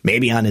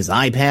 maybe on his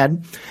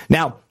iPad.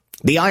 Now,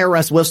 the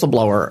IRS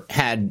whistleblower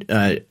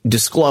had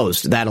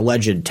disclosed that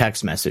alleged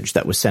text message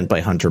that was sent by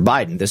Hunter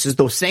Biden. This is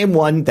the same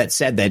one that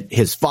said that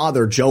his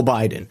father, Joe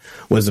Biden,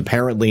 was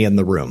apparently in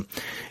the room.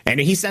 And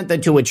he sent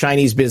that to a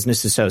Chinese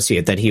business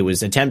associate that he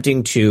was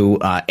attempting to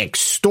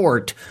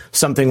extort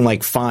something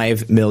like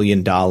 $5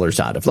 million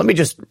out of. Let me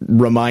just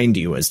remind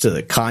you as to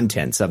the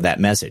contents of that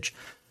message.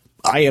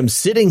 I am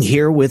sitting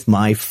here with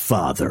my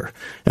father,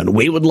 and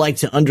we would like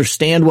to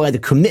understand why the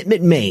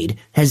commitment made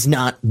has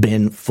not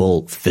been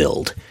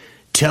fulfilled.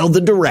 Tell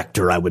the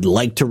director I would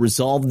like to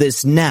resolve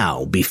this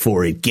now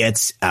before it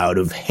gets out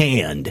of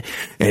hand.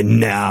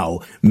 And now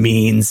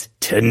means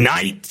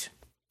tonight.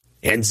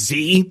 And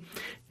see,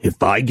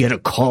 if I get a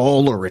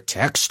call or a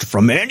text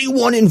from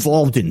anyone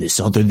involved in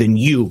this other than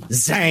you,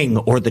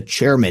 Zhang, or the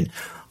chairman,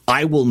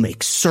 I will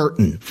make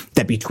certain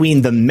that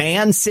between the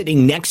man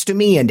sitting next to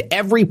me and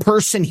every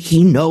person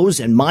he knows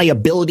and my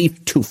ability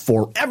to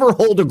forever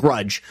hold a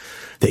grudge,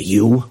 that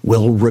you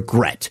will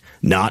regret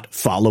not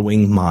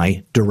following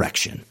my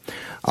direction.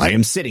 I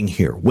am sitting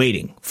here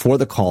waiting for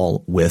the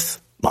call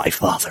with my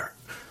father.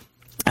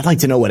 I'd like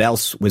to know what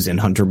else was in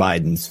Hunter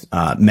Biden's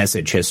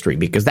message history,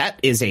 because that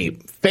is a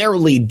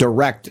fairly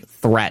direct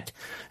threat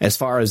as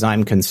far as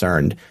I'm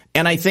concerned.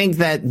 And I think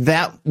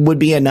that would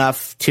be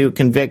enough to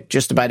convict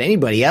just about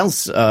anybody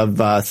else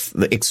of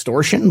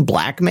extortion,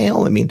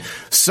 blackmail. I mean,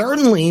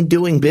 certainly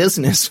doing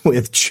business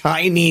with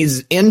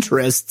Chinese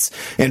interests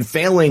and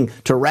failing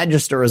to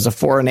register as a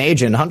foreign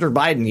agent. Hunter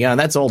Biden,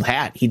 that's old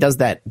hat. He does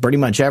that pretty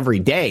much every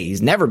day.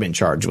 He's never been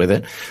charged with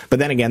it. But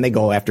then again, they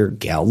go after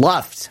Gal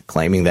Luft,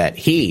 claiming that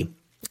he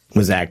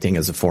was acting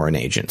as a foreign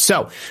agent.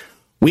 So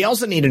We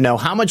also need to know,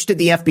 how much did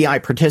the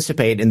FBI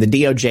participate in the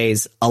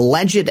DOJ's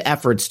alleged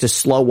efforts to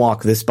slow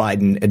walk this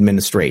Biden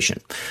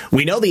administration?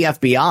 We know the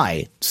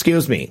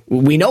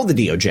we know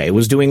the DOJ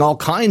was doing all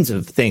kinds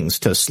of things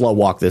to slow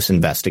walk this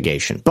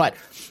investigation, but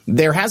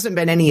there hasn't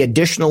been any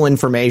additional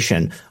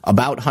information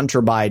about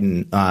Hunter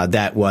Biden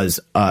that was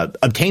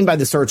obtained by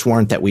the search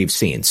warrant that we've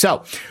seen.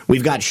 So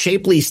we've got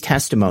Shapley's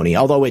testimony,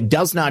 although it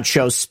does not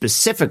show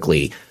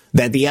specifically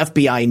that the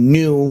FBI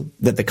knew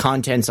that the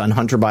contents on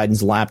Hunter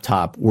Biden's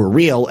laptop were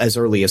real as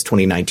early as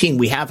 2019.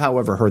 We have,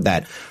 however, heard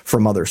that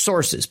from other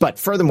sources. But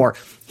furthermore,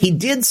 he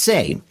did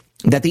say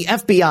that the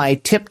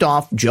FBI tipped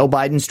off Joe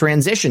Biden's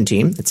transition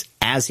team, that's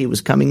as he was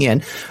coming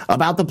in,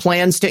 about the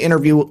plans to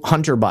interview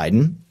Hunter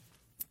Biden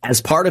as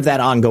part of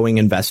that ongoing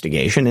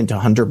investigation into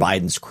Hunter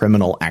Biden's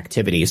criminal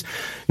activities.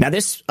 Now,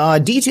 this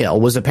detail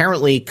was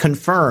apparently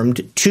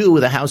confirmed to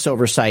the House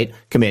Oversight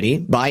Committee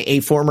by a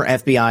former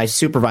FBI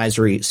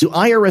supervisory to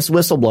IRS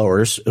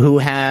whistleblowers who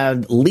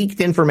had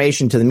leaked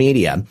information to the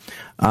media.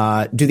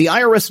 Do the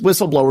IRS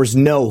whistleblowers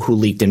know who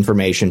leaked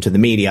information to the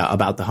media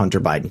about the Hunter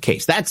Biden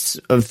case? That's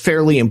a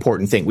fairly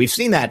important thing. We've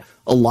seen that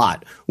a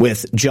lot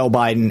with Joe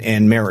Biden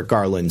and Merrick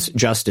Garland's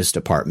Justice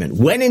Department.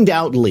 When in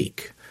doubt,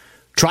 leak.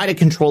 Try to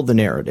control the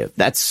narrative.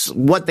 That's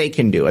what they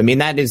can do. I mean,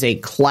 that is a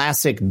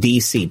classic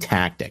DC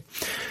tactic.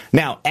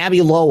 Now,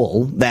 Abby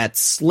Lowell, that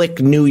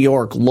slick New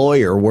York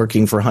lawyer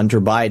working for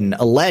Hunter Biden,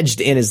 alleged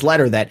in his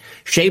letter that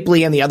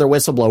Shapley and the other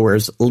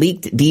whistleblowers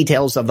leaked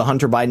details of the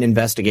Hunter Biden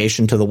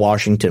investigation to the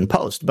Washington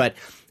Post. But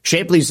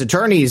Shapley's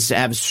attorneys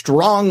have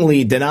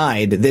strongly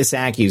denied this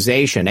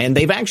accusation, and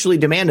they've actually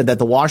demanded that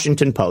the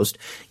Washington Post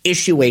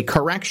issue a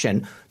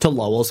correction to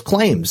Lowell's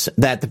claims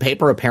that the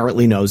paper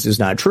apparently knows is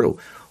not true.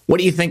 What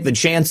do you think the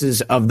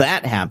chances of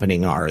that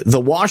happening are?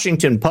 The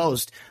Washington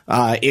Post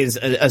is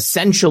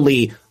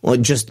essentially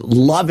just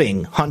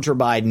loving Hunter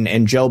Biden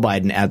and Joe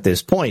Biden at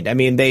this point. I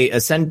mean, they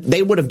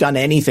would have done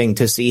anything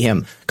to see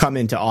him come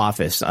into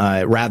office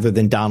rather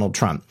than Donald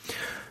Trump.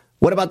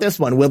 What about this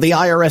one? Will the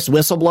IRS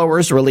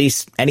whistleblowers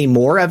release any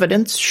more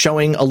evidence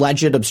showing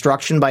alleged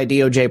obstruction by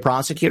DOJ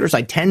prosecutors?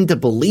 I tend to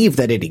believe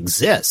that it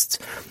exists.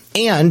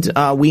 And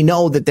we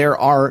know that there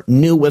are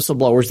new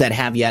whistleblowers that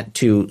have yet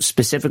to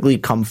specifically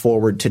come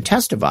forward to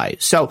testify.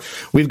 So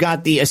we've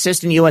got the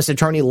Assistant U.S.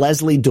 Attorney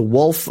Leslie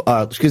Wolf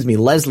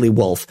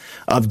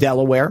of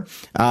Delaware.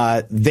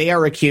 They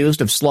are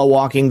accused of slow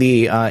walking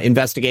the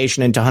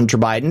investigation into Hunter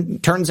Biden.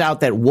 Turns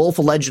out that Wolf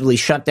allegedly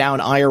shut down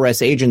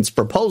IRS agents'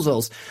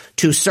 proposals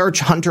to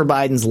search Hunter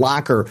Biden's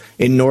locker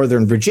in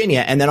Northern Virginia,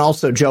 and then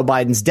also Joe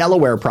Biden's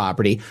Delaware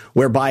property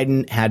where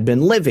Biden had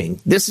been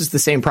living. This is the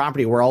same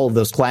property where all of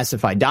those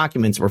classified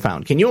documents were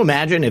found. Can you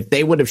imagine if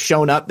they would have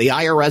shown up, the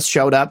IRS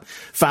showed up,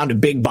 found a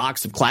big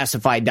box of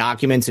classified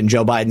documents in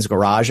Joe Biden's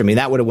garage? I mean,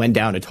 that would have went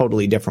down a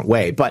totally different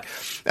way. But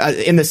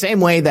in the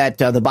same way that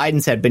the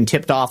Bidens had been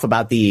tipped off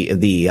about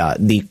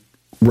the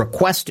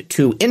request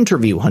to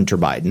interview Hunter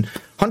Biden,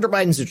 Hunter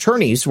Biden's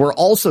attorneys were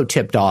also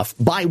tipped off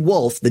by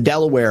Wolf, the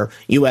Delaware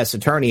U.S.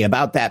 attorney,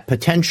 about that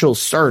potential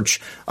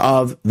search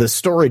of the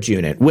storage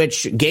unit,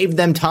 which gave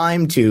them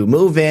time to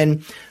move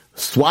in,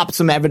 swap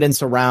some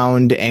evidence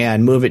around,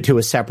 and move it to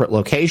a separate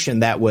location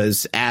that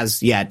was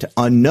as yet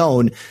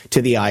unknown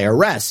to the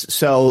IRS.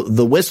 So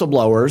the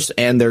whistleblowers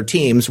and their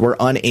teams were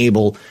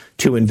unable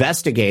to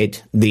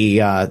investigate the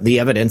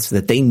evidence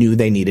that they knew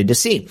they needed to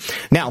see.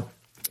 Now,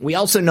 we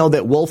also know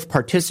that Wolf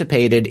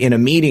participated in a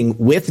meeting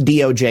with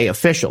DOJ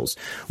officials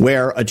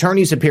where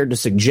attorneys appeared to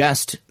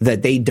suggest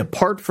that they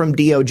depart from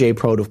DOJ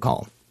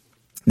protocol.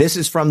 This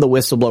is from the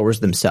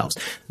whistleblowers themselves.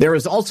 There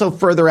is also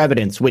further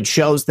evidence which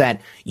shows that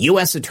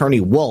U.S.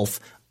 Attorney Wolf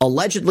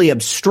allegedly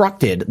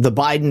obstructed the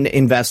Biden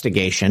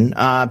investigation,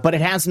 but it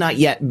has not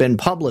yet been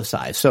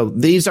publicized. So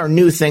these are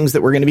new things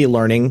that we're going to be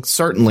learning,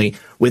 certainly,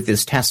 with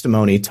this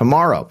testimony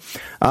tomorrow.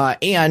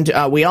 And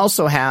we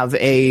also have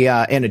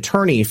an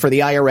attorney for the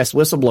IRS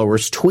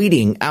whistleblowers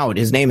tweeting out.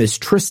 His name is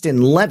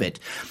Tristan Levitt.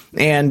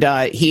 And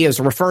he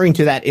is referring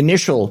to that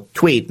initial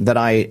tweet that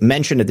I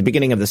mentioned at the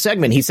beginning of the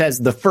segment. He says,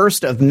 the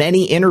first of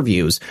many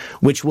interviews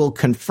which will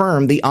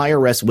confirm the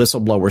IRS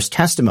whistleblower's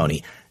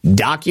testimony.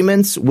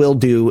 Documents will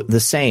do the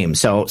same.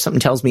 So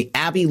something tells me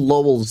Abby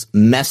Lowell's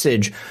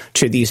message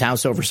to these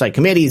House Oversight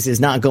Committees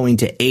is not going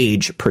to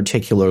age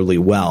particularly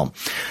well.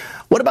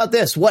 What about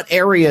this? What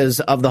areas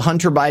of the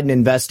Hunter Biden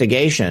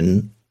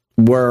investigation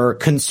were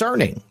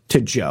concerning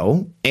to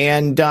Joe?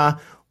 And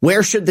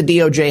where should the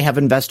DOJ have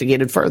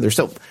investigated further?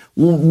 So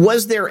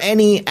was there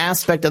any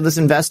aspect of this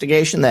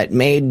investigation that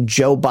made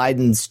Joe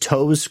Biden's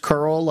toes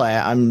curl?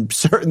 I'm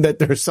certain that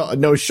there's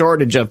no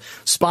shortage of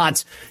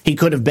spots he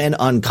could have been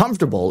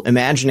uncomfortable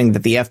imagining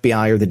that the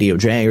FBI or the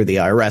DOJ or the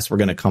IRS were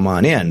going to come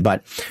on in.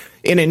 But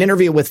in an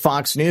interview with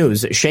Fox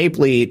News,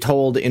 Shapley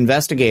told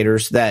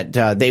investigators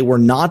that they were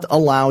not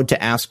allowed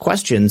to ask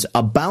questions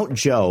about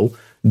Joe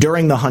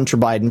during the Hunter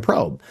Biden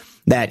probe.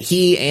 That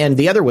he and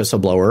the other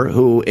whistleblower,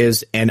 who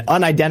is an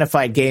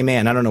unidentified gay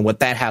man, I don't know what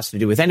that has to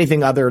do with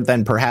anything other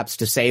than perhaps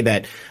to say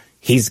that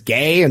he's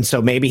gay and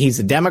so maybe he's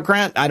a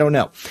Democrat. I don't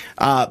know.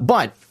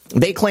 But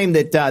They claim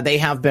that they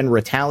have been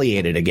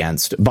retaliated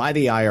against by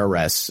the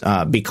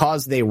IRS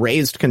because they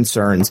raised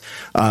concerns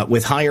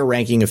with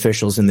higher-ranking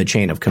officials in the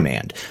chain of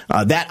command.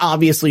 That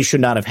obviously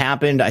should not have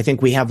happened. I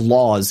think we have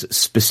laws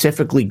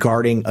specifically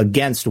guarding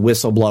against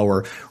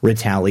whistleblower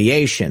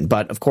retaliation.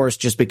 But, of course,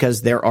 just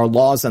because there are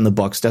laws on the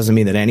books doesn't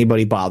mean that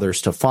anybody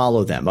bothers to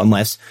follow them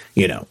unless,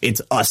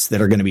 it's us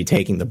that are going to be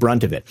taking the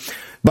brunt of it.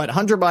 But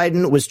Hunter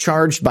Biden was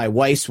charged by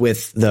Weiss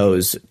with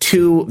those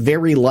 2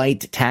 very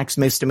light tax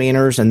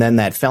misdemeanors and then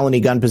that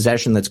felony gun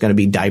possession that's going to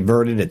be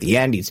diverted at the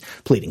end. He's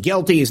pleading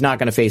guilty. He's not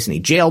going to face any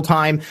jail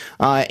time.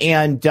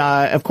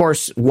 Of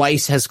course,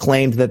 Weiss has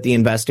claimed that the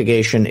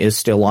investigation is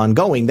still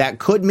ongoing. That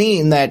could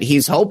mean that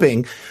he's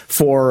hoping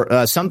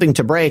for something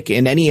to break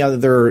in any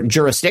other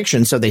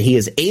jurisdiction so that he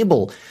is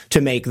able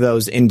to make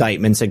those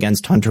indictments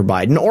against Hunter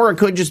Biden. Or it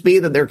could just be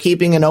that they're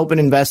keeping an open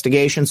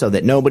investigation so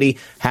that nobody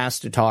has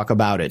to talk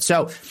about it.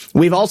 So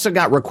we've also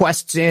got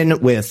requests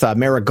in with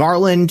Merrick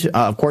Garland,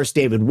 of course,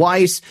 David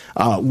Weiss,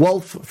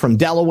 Wolf from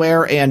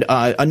Delaware, and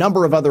a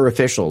number of other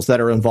officials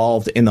that are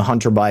involved in the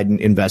Hunter Biden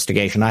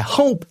investigation. I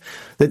hope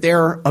that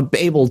they're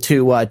able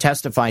to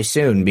testify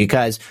soon,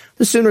 because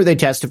the sooner they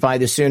testify,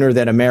 the sooner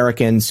that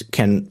Americans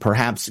can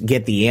perhaps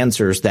get the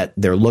answers that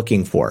they're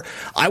looking for.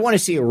 I want to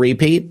see a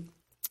repeat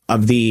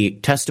of the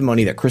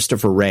testimony that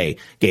Christopher Wray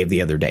gave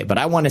the other day, but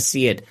I want to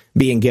see it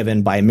being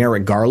given by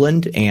Merrick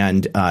Garland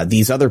and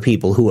these other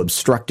people who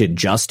obstructed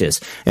justice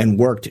and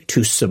worked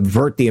to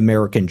subvert the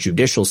American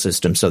judicial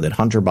system so that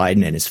Hunter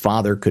Biden and his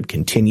father could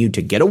continue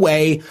to get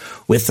away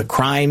with the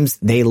crimes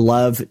they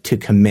love to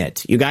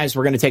commit. You guys,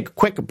 we're going to take a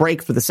quick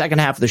break for the second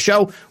half of the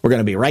show. We're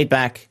going to be right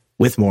back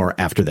with more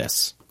after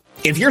this.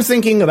 If you're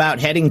thinking about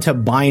heading to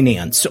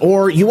Binance,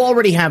 or you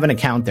already have an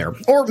account there,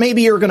 or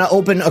maybe you're going to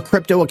open a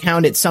crypto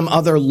account at some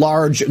other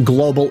large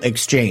global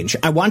exchange,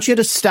 I want you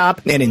to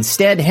stop and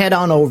instead head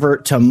on over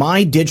to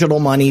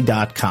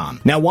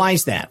mydigitalmoney.com. Now, why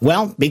is that?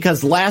 Well,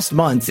 because last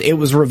month it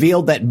was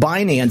revealed that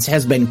Binance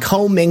has been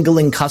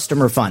commingling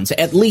customer funds,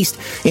 at least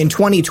in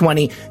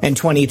 2020 and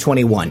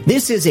 2021.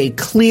 This is a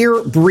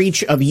clear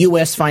breach of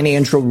U.S.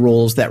 financial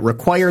rules that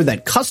require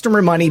that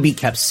customer money be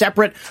kept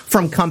separate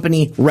from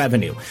company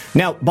revenue.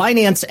 Now,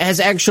 Binance has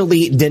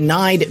actually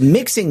denied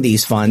mixing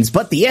these funds,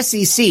 but the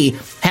SEC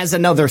has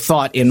another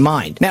thought in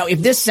mind. Now,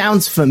 if this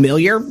sounds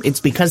familiar, it's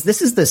because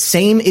this is the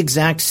same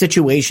exact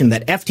situation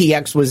that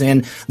FTX was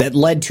in that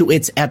led to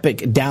its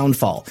epic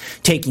downfall,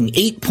 taking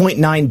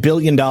 $8.9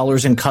 billion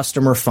in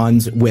customer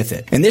funds with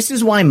it. And this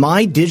is why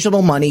My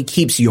Digital Money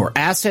keeps your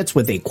assets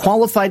with a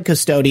qualified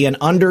custodian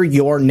under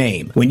your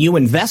name. When you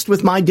invest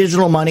with My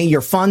Digital Money,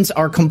 your funds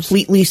are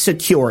completely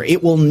secure.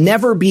 It will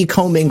never be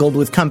commingled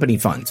with company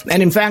funds.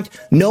 And in fact,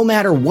 no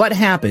matter what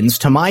happens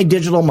to My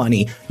Digital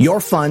Money,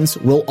 your funds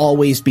will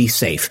always be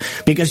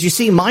safe. Because you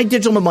see, My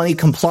Digital Money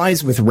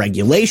complies with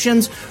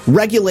regulations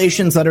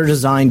that are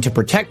designed to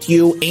protect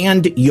you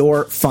and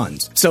your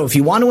funds. So if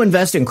you want to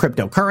invest in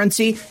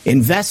cryptocurrency,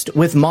 invest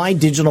with My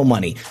Digital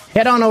Money.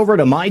 Head on over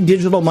to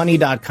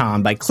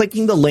mydigitalmoney.com by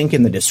clicking the link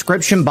in the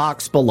description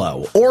box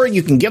below. Or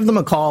you can give them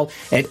a call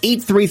at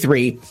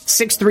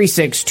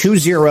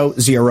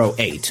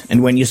 833-636-2008.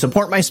 And when you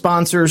support my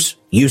sponsors,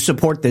 you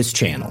support this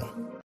channel.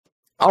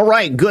 All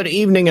right, good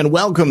evening and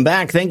welcome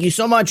back. Thank you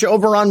so much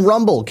over on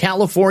Rumble.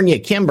 California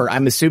Kimber,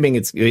 I'm assuming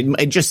it's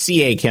just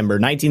CA Kimber,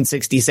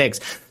 1966,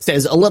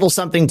 says a little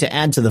something to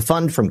add to the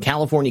fund from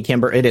California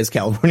Kimber. It is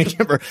California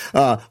Kimber,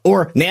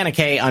 or Nana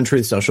K on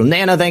Truth Social.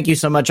 Nana, thank you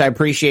so much. I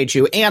appreciate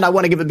you. And I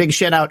want to give a big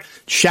shout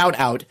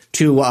out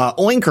to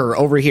Oinker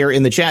over here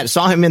in the chat.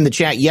 Saw him in the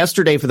chat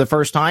yesterday for the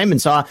first time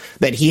and saw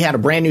that he had a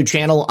brand new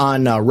channel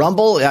on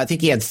Rumble. I think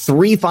he had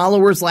 3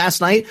 followers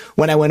last night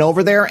when I went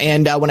over there.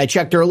 And when I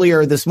checked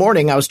earlier this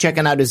morning, I was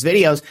checking out his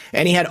videos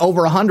and he had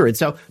over 100.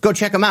 So go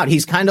check him out.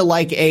 He's kind of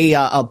like a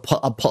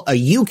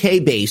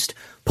UK based,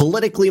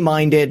 politically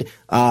minded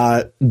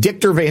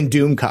Dictor Van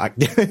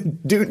Doomcock.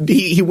 Dude,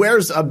 he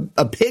wears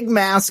a pig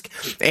mask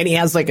and he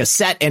has like a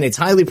set and it's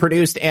highly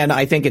produced and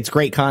I think it's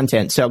great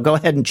content. So go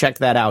ahead and check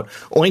that out.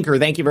 Oinker,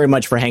 thank you very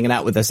much for hanging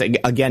out with us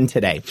again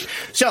today.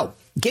 So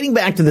getting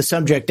back to the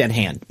subject at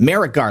hand,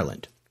 Merrick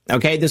Garland.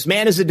 Okay, this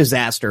man is a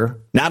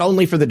disaster, not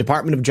only for the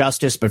Department of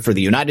Justice, but for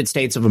the United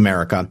States of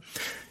America.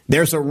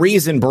 There's a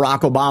reason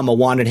Barack Obama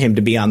wanted him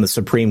to be on the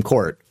Supreme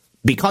Court.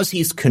 Because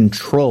he's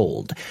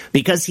controlled,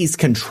 because he's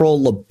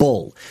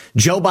controllable.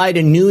 Joe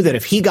Biden knew that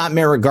if he got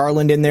Merrick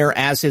Garland in there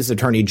as his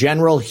attorney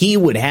general, he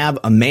would have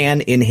a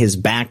man in his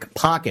back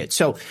pocket.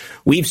 So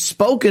we've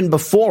spoken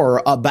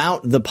before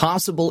about the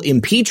possible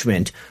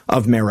impeachment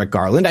of Merrick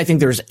Garland. I think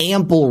there's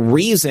ample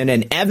reason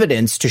and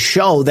evidence to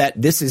show that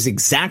this is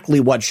exactly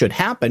what should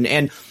happen.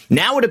 And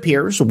now it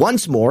appears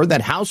once more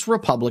that House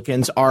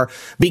Republicans are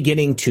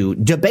beginning to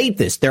debate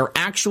this. They're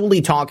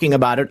actually talking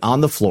about it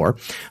on the floor.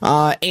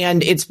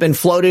 And it's been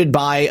floated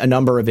by a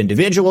number of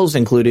individuals,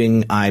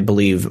 including, I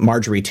believe,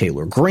 Marjorie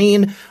Taylor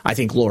Greene. I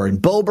think Lauren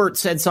Boebert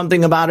said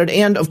something about it.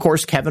 And, of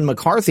course, Kevin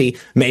McCarthy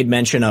made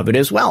mention of it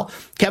as well.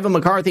 Kevin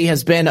McCarthy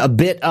has been a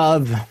bit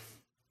of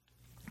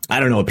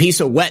a piece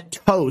of wet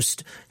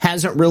toast,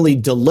 hasn't really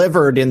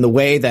delivered in the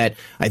way that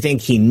I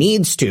think he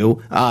needs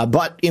to.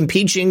 But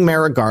impeaching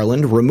Merrick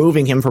Garland,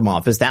 removing him from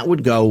office, that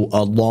would go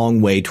a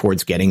long way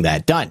towards getting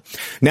that done.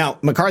 Now,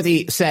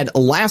 McCarthy said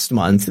last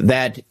month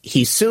that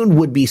he soon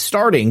would be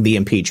starting the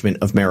impeachment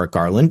of Merrick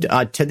Garland.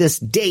 To this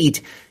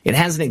date, it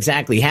hasn't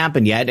exactly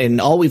happened yet, and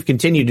all we've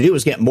continued to do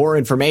is get more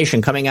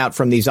information coming out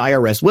from these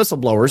IRS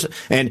whistleblowers,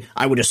 and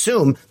I would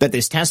assume that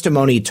this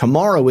testimony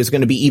tomorrow is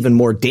going to be even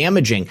more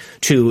damaging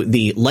to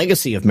the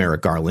legacy of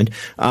Merrick Garland.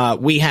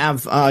 We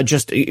have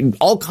just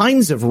all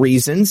kinds of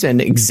reasons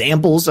and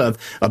examples of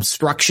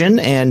obstruction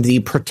and the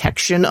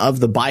protection of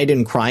the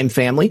Biden crime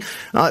family.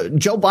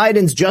 Joe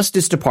Biden's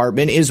Justice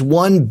Department is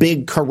one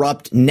big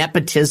corrupt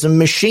nepotism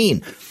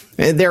machine.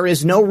 There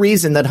is no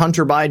reason that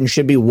Hunter Biden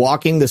should be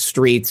walking the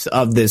streets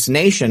of this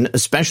nation,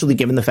 especially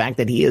given the fact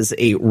that he is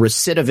a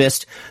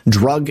recidivist,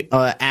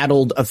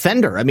 drug-addled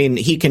offender. I mean,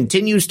 he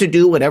continues to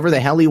do whatever the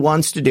hell he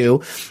wants to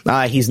do.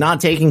 He's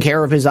not taking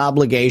care of his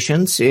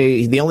obligations.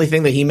 The only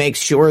thing that he makes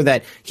sure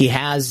that he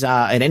has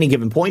at any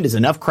given point is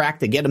enough crack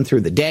to get him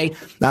through the day.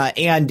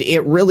 And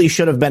it really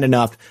should have been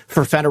enough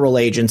for federal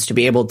agents to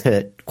be able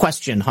to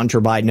question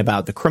Hunter Biden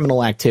about the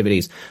criminal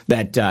activities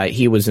that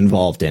he was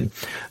involved in.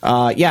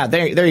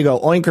 There you go.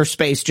 Oinker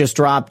Space just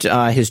dropped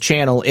his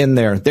channel in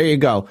there. There you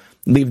go.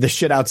 Leave the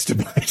shitouts to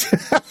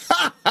Biden.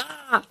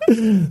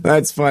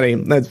 That's funny.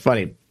 That's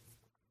funny.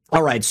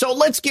 All right. So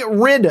let's get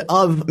rid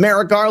of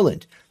Merrick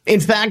Garland. In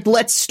fact,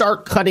 let's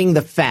start cutting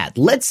the fat.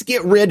 Let's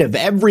get rid of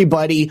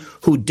everybody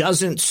who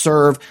doesn't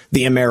serve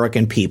the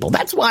American people.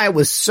 That's why I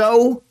was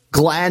so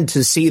glad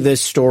to see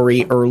this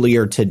story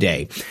earlier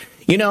today.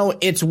 You know,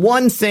 it's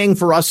one thing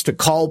for us to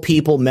call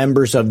people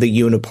members of the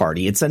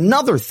Uniparty. It's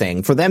another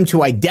thing for them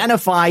to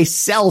identify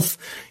self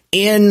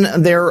in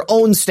their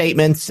own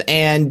statements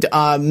and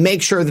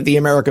make sure that the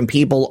American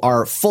people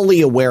are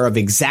fully aware of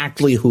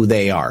exactly who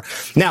they are.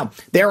 Now,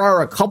 there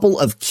are a couple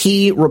of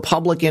key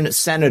Republican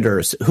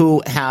senators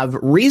who have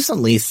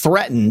recently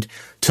threatened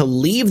to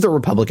leave the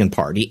Republican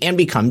Party and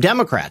become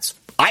Democrats.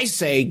 I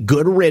say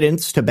good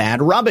riddance to bad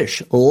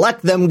rubbish.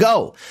 Let them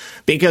go.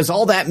 Because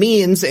all that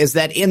means is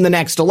that in the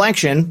next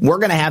election, we're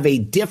going to have a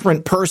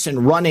different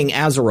person running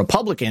as a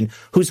Republican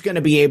who's going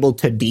to be able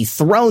to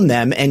dethrone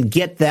them and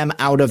get them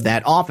out of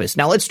that office.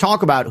 Now, let's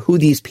talk about who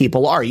these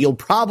people are. You'll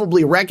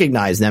probably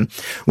recognize them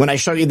when I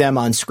show you them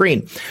on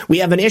screen. We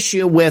have an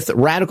issue with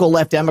radical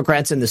left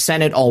Democrats in the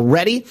Senate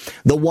already.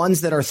 The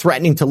ones that are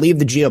threatening to leave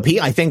the GOP,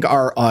 I think,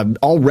 are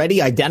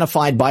already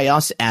identified by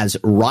us as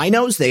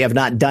rhinos. They have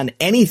not done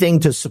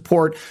anything to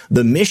support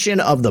the mission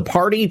of the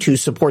party, to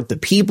support the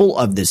people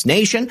of this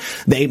nation.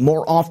 They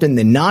more often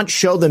than not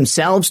show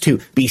themselves to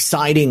be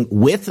siding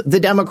with the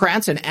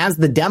Democrats. And as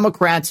the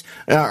Democrats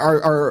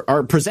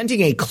are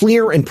presenting a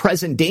clear and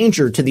present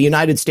danger to the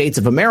United States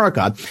of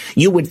America,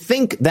 you would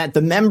think that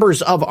the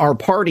members of our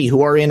party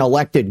who are in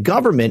elected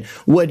government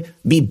would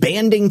be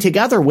banding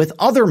together with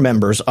other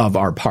members of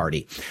our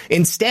party.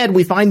 Instead,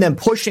 we find them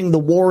pushing the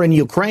war in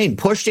Ukraine,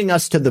 pushing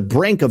us to the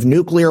brink of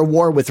nuclear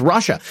war with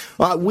Russia.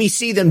 We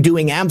see them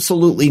doing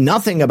absolutely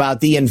nothing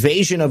about the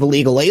invasion of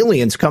illegal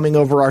aliens coming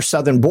over our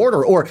southern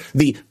border, or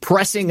the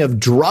pressing of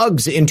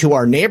drugs into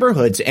our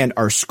neighborhoods and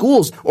our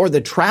schools, or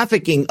the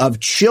trafficking of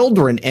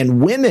children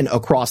and women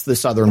across the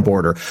southern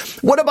border.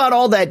 What about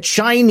all that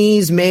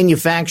Chinese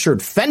manufactured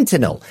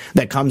fentanyl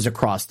that comes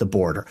across the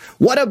border?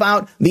 What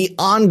about the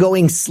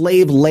ongoing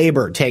slave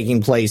labor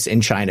taking place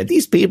in China?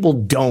 These people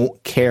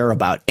don't care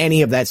about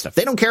any of that stuff.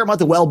 They don't care about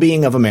the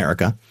well-being of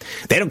America.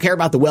 They don't care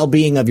about the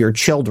well-being of your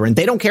children.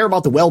 They don't care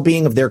about the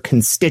well-being of their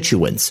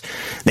constituents.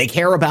 They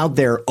care about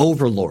their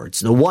overlords,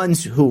 the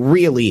ones who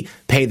really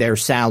pay their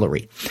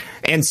salary.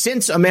 And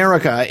since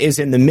America is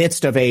in the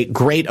midst of a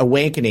great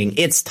awakening,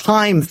 it's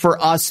time for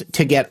us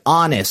to get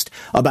honest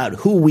about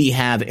who we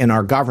have in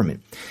our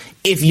government.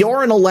 If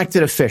you're an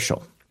elected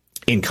official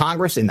in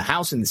Congress, in the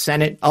House, in the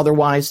Senate,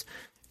 otherwise,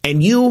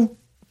 and you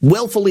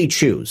willfully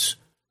choose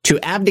to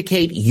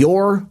abdicate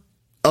your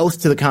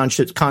oath to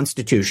the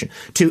Constitution,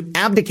 to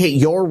abdicate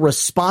your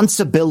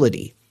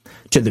responsibility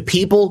to the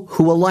people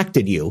who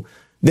elected you,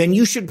 then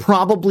you should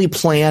probably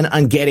plan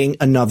on getting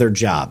another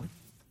job.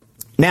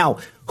 Now,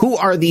 who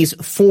are these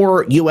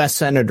 4 U.S.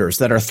 senators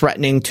that are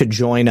threatening to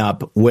join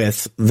up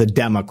with the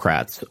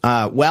Democrats?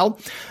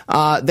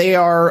 They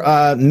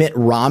are Mitt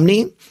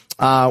Romney.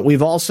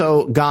 We've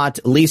also got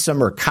Lisa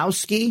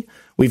Murkowski.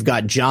 We've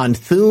got John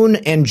Thune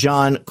and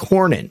John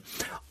Cornyn.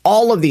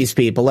 All of these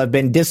people have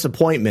been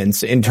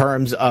disappointments in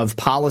terms of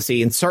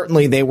policy, and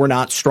certainly they were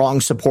not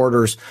strong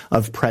supporters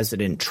of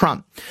President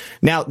Trump.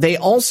 Now, they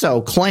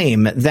also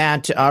claim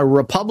that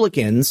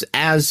Republicans,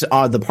 as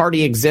the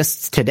party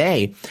exists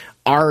today,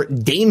 are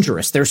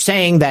dangerous. They're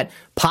saying that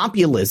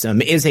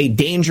populism is a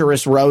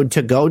dangerous road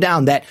to go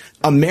down, that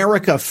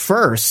America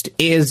first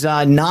is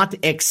not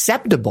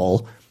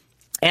acceptable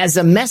as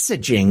a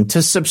messaging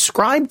to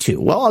subscribe to.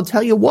 Well, I'll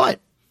tell you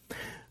what.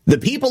 The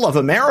people of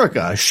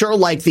America sure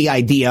like the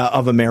idea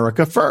of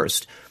America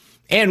first.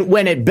 And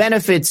when it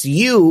benefits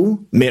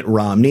you, Mitt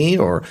Romney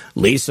or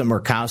Lisa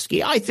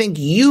Murkowski, I think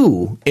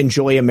you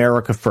enjoy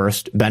America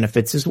First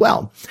benefits as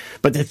well.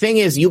 But the thing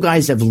is, you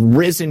guys have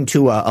risen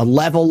to a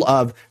level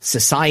of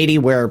society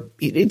where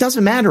it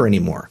doesn't matter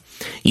anymore.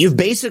 You've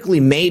basically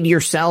made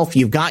yourself,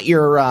 you've got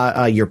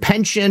your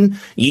pension,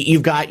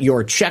 you've got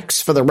your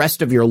checks for the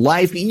rest of your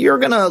life. You're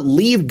going to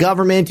leave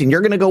government and you're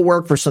going to go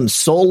work for some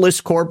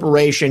soulless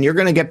corporation. You're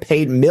going to get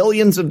paid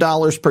millions of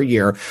dollars per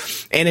year.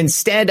 And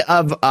instead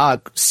of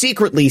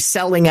secretly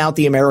selling out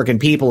the American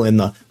people in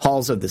the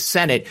halls of the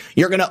Senate,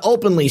 you're going to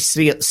openly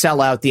sell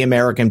out the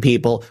American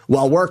people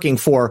while working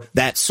for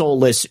that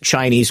soulless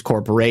Chinese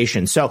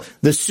corporation. So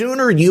the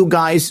sooner you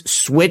guys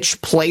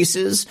switch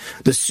places,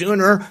 the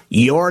sooner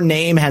your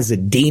name has a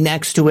D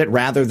next to it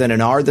rather than an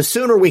R, the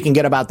sooner we can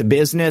get about the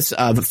business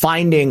of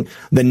finding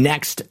the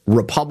next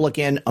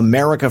Republican,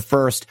 America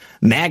First,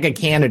 MAGA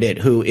candidate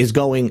who is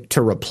going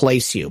to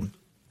replace you.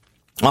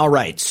 All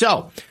right,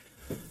 so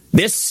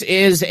this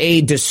is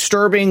a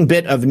disturbing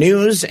bit of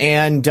news,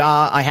 and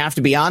I have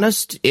to be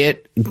honest,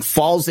 it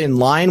falls in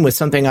line with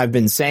something I've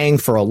been saying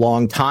for a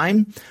long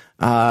time.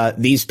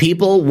 These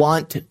people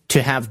want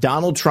to have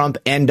Donald Trump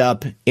end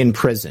up in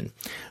prison.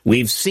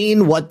 We've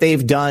seen what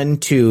they've done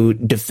to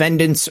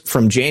defendants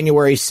from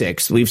January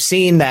 6th. We've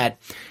seen that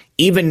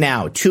even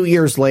now, 2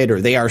 years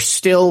later, they are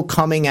still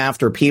coming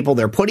after people.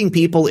 They're putting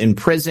people in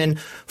prison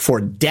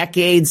for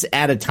decades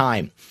at a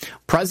time.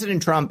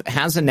 President Trump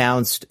has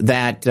announced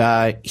that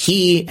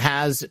he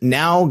has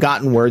now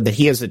gotten word that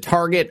he is a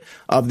target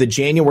of the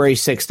January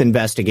 6th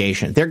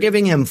investigation. They're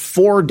giving him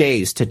 4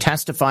 days to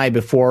testify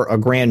before a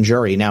grand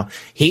jury. Now,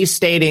 he's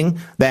stating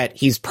that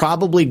he's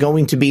probably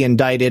going to be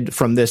indicted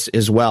from this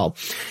as well.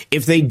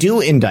 If they do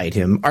indict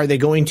him, are they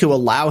going to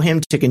allow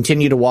him to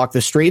continue to walk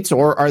the streets,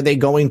 or are they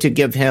going to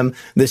give him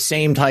the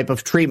same type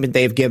of treatment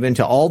they've given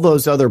to all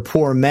those other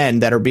poor men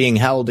that are being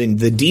held in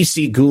the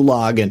D.C.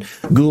 gulag and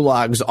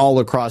gulags all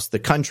across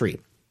the country?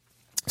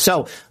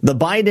 So the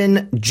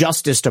Biden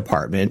Justice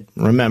Department,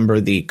 remember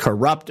the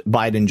corrupt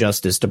Biden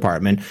Justice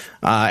Department,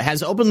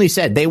 has openly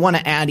said they want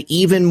to add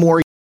even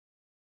more.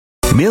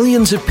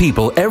 Millions of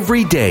people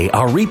every day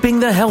are reaping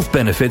the health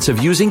benefits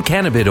of using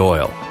cannabis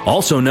oil,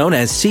 also known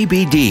as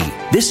CBD.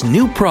 This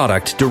new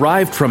product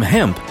derived from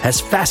hemp has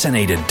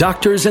fascinated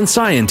doctors and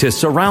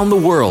scientists around the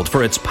world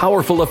for its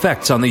powerful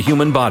effects on the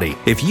human body.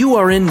 If you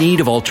are in need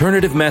of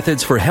alternative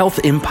methods for health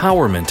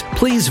empowerment,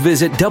 please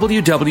visit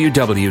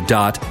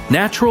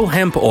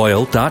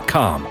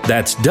www.naturalhempoil.com.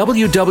 That's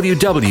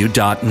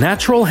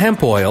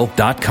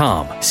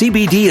www.naturalhempoil.com.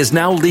 CBD is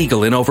now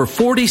legal in over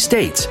 40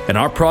 states, and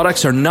our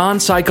products are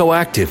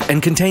non-psychoactive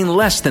and contain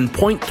less than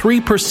 0.3%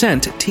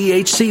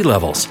 THC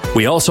levels.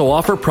 We also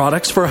offer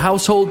products for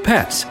household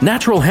pets.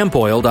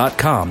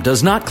 NaturalHempOil.com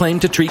does not claim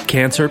to treat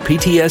cancer,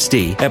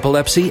 PTSD,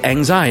 epilepsy,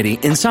 anxiety,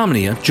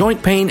 insomnia,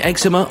 joint pain,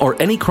 eczema, or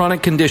any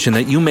chronic condition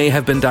that you may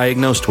have been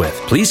diagnosed with.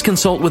 Please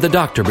consult with a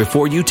doctor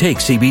before you take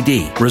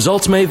CBD.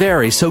 Results may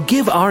vary, so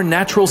give our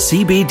natural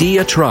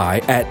CBD a try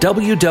at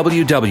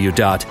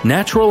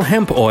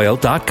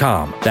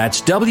www.naturalhempoil.com.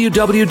 That's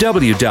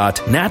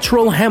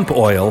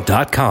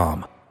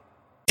www.naturalhempoil.com.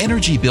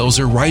 Energy bills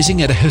are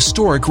rising at a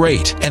historic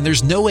rate, and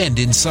there's no end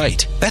in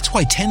sight. That's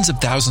why tens of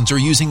thousands are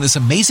using this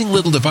amazing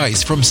little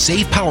device from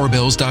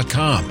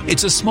SavePowerBills.com.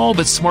 It's a small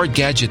but smart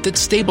gadget that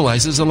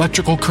stabilizes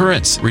electrical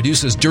currents,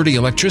 reduces dirty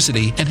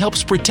electricity, and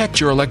helps protect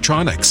your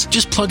electronics.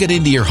 Just plug it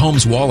into your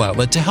home's wall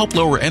outlet to help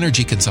lower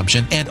energy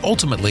consumption and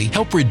ultimately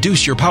help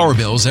reduce your power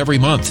bills every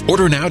month.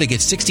 Order now to get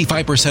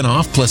 65%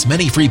 off plus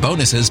many free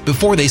bonuses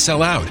before they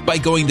sell out by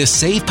going to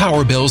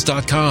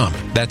SavePowerBills.com.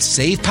 That's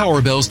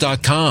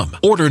SavePowerBills.com.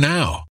 Order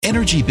now.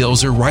 Energy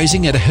bills are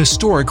rising at a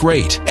historic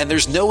rate, and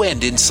there's no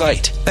end in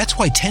sight. That's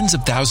why tens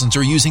of thousands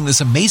are using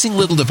this amazing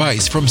little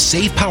device from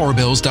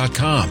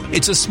SavePowerBills.com.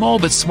 It's a small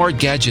but smart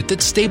gadget that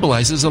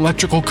stabilizes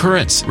electrical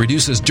currents,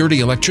 reduces dirty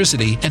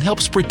electricity, and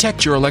helps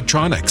protect your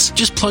electronics.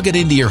 Just plug it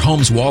into your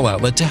home's wall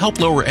outlet to help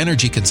lower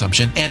energy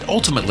consumption and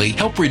ultimately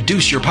help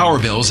reduce your power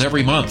bills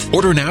every month.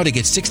 Order now to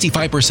get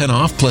 65%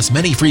 off plus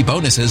many free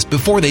bonuses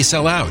before they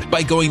sell out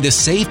by going to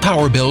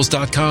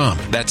SavePowerBills.com.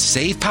 That's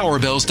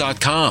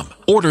SavePowerBills.com.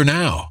 Order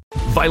now.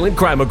 Violent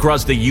crime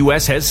across the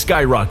U.S. has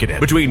skyrocketed.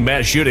 Between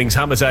mass shootings,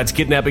 homicides,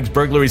 kidnappings,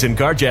 burglaries, and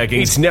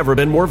carjackings, it's never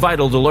been more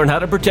vital to learn how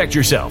to protect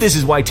yourself. This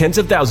is why tens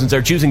of thousands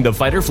are choosing the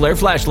Fighter Flare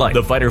flashlight.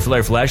 The Fighter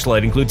Flare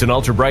flashlight includes an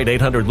ultra-bright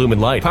 800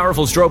 lumen light,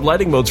 powerful strobe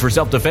lighting modes for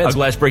self-defense, a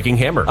glass-breaking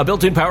hammer, a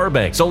built-in power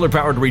bank,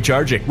 solar-powered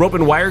recharging, rope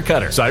and wire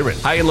cutter, siren,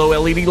 high and low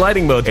LED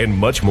lighting mode, and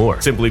much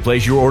more. Simply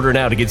place your order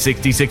now to get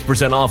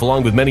 66% off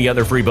along with many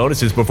other free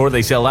bonuses before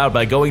they sell out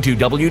by going to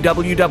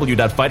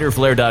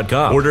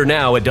www.fighterflare.com. Order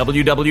now at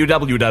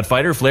www.fighterflare.com.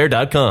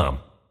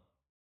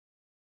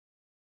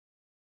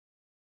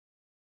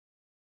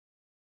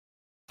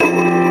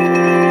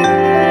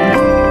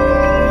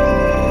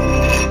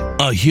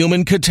 A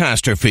human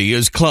catastrophe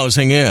is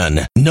closing in.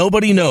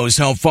 Nobody knows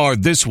how far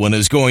this one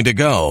is going to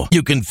go.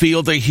 You can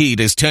feel the heat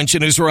as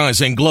tension is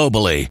rising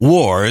globally.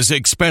 War is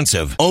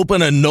expensive.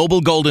 Open a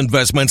Noble Gold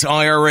Investments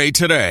IRA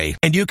today,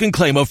 and you can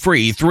claim a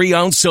free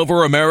 3-ounce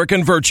silver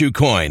American Virtue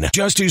coin.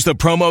 Just use the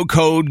promo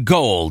code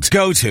GOLD.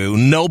 Go to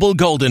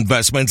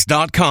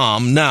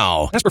noblegoldinvestments.com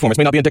now. Past performance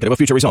may not be indicative of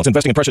future results.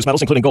 Investing in precious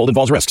metals, including gold,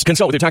 involves risks.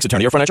 Consult with your tax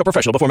attorney or financial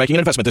professional before making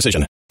an investment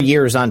decision.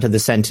 Years onto the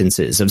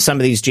sentences of some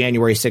of these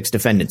January 6th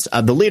defendants,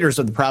 the leaders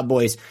of the Proud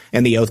Boys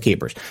and the Oath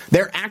Keepers.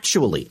 They're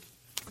actually,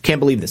 can't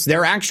believe this,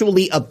 they're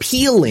actually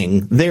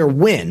appealing their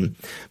win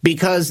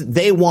because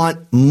they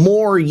want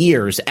more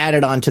years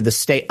added onto the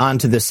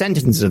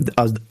sentences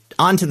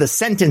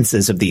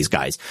of these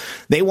guys.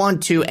 They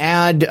want to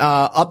add they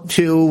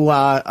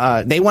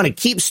want to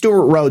keep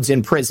Stuart Rhodes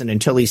in prison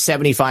until he's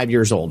 75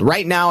 years old.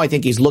 Right now, I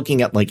think he's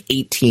looking at like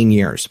 18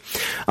 years.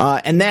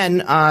 And then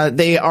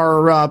they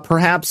are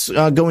perhaps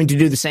going to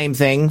do the same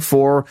thing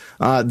for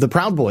the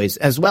Proud Boys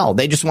as well.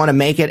 They just want to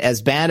make it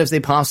as bad as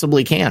they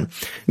possibly can.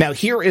 Now,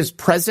 here is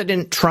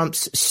President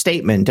Trump's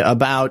statement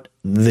about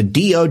the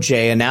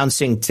DOJ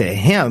announcing to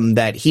him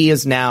that he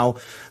is now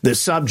the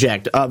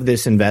subject of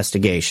this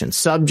investigation.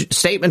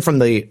 Statement from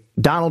the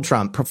Donald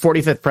Trump,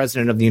 45th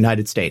President of the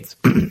United States.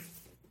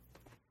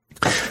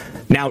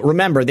 Now,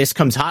 remember, this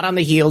comes hot on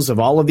the heels of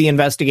all of the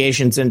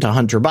investigations into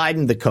Hunter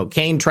Biden, the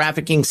cocaine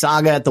trafficking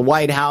saga at the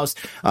White House,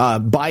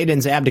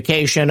 Biden's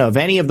abdication of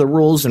any of the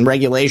rules and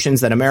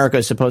regulations that America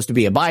is supposed to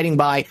be abiding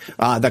by,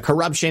 the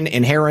corruption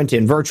inherent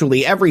in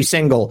virtually every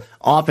single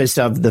office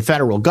of the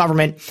federal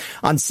government.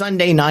 On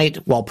Sunday night,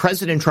 while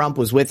President Trump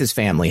was with his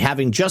family,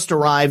 having just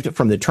arrived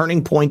from the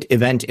Turning Point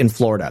event in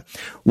Florida,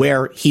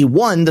 where he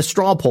won the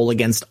straw poll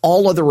against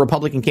all other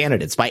Republican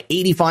candidates by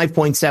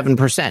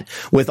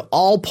 85.7%, with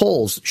all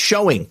polls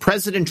showing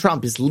President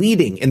Trump is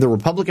leading in the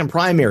Republican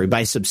primary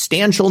by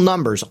substantial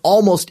numbers,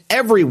 almost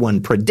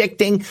everyone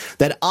predicting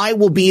that I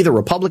will be the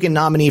Republican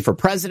nominee for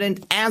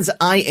president, as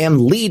I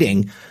am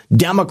leading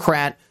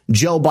Democrat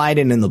Joe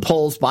Biden in the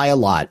polls by a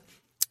lot.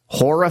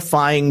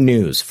 Horrifying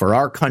news for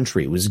our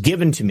country was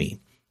given to me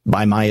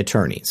by my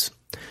attorneys.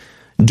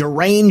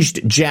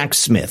 Deranged Jack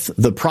Smith,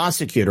 the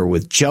prosecutor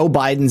with Joe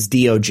Biden's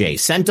DOJ,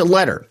 sent a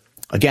letter.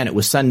 Again, it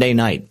was Sunday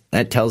night.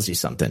 That tells you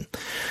something.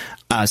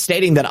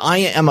 Stating that I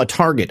am a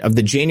target of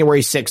the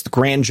January 6th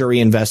grand jury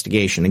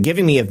investigation and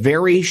giving me a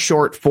very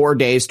short 4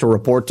 days to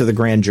report to the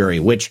grand jury,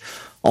 which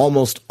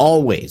almost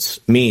always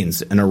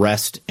means an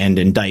arrest and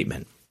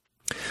indictment.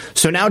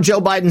 So now Joe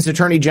Biden's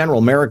Attorney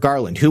General, Merrick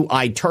Garland, who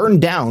I turned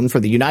down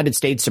for the United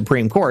States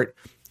Supreme Court,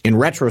 in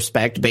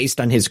retrospect, based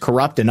on his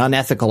corrupt and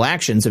unethical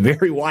actions, a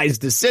very wise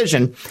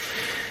decision,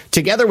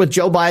 together with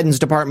Joe Biden's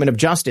Department of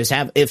Justice,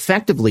 have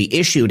effectively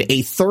issued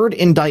a third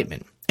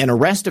indictment, an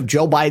arrest of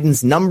Joe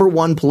Biden's number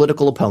one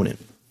political opponent,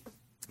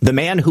 the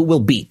man who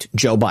will beat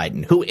Joe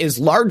Biden, who is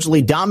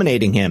largely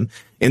dominating him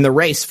in the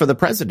race for the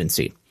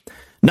presidency.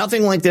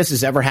 Nothing like this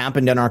has ever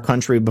happened in our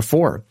country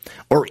before,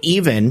 or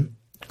even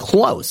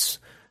close.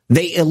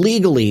 They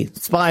illegally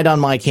spied on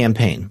my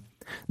campaign.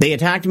 They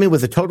attacked me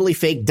with a totally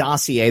fake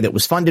dossier that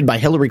was funded by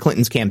Hillary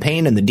Clinton's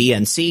campaign and the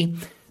DNC.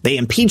 They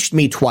impeached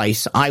me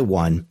twice. I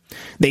won.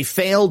 They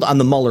failed on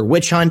the Mueller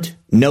witch hunt.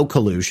 No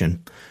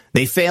collusion.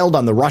 They failed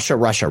on the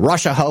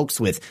Russia hoax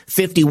with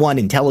 51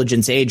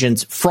 intelligence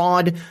agents,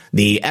 fraud,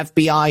 the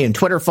FBI and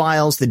Twitter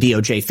files, the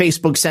DOJ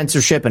Facebook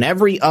censorship, and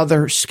every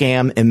other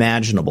scam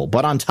imaginable.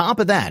 But on top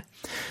of that,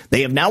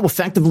 they have now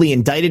effectively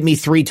indicted me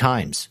 3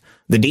 times.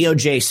 The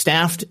DOJ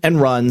staffed and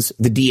runs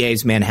the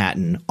DA's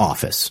Manhattan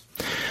office,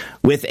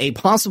 with a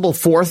possible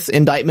 4th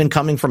indictment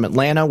coming from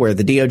Atlanta, where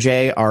the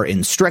DOJ are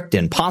in strict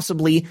and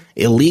possibly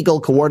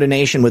illegal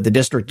coordination with the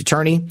district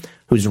attorney,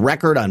 whose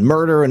record on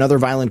murder and other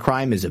violent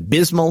crime is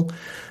abysmal.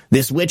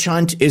 This witch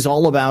hunt is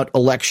all about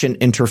election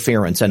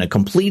interference and a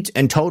complete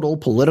and total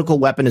political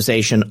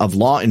weaponization of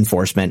law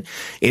enforcement.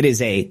 It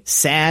is a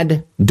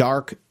sad,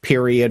 dark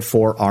period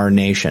for our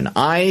nation.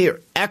 I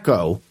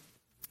echo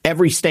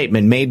every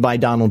statement made by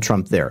Donald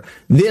Trump there.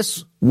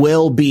 This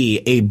will be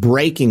a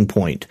breaking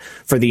point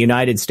for the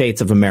United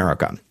States of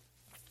America.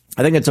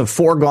 I think it's a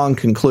foregone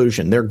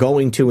conclusion. They're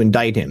going to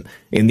indict him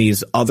in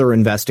these other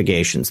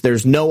investigations.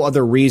 There's no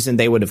other reason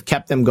they would have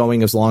kept them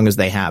going as long as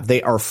they have.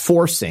 They are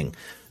forcing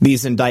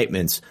these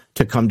indictments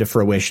to come to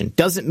fruition.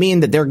 Doesn't mean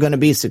that they're going to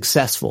be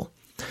successful,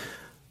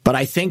 but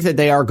I think that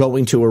they are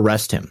going to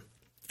arrest him,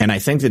 and I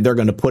think that they're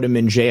going to put him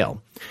in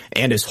jail.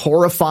 And as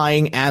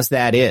horrifying as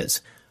that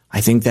is, I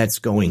think that's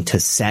going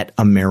to set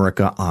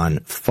America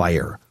on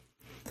fire.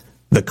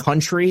 The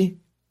country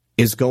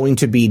is going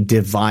to be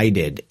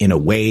divided in a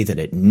way that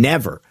it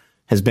never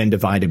has been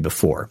divided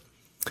before.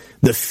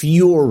 The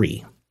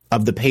fury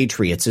of the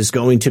patriots is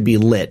going to be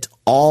lit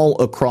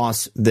all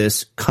across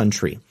this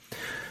country.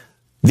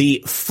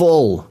 The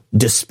full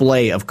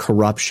display of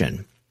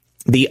corruption,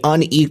 the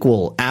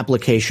unequal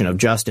application of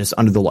justice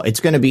under the law, it's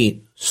going to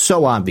be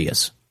so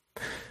obvious.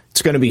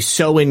 It's going to be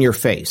so in your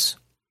face.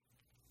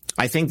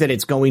 I think that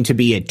it's going to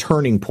be a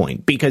turning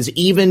point because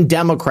even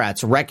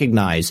Democrats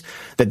recognize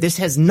that this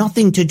has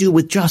nothing to do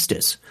with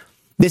justice.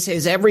 This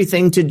has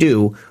everything to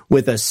do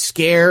with a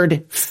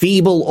scared,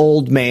 feeble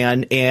old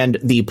man and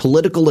the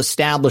political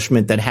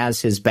establishment that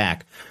has his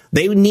back.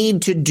 They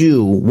need to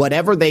do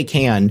whatever they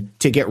can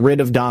to get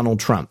rid of Donald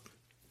Trump.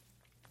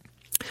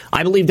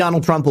 I believe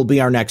Donald Trump will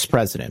be our next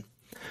president,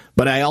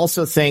 but I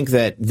also think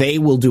that they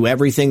will do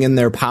everything in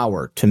their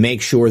power to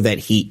make sure that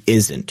he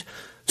isn't.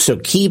 So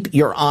keep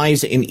your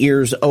eyes and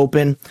ears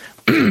open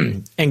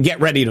and get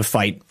ready to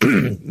fight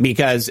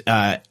because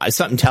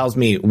something tells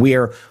me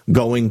we're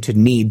going to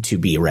need to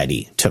be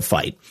ready to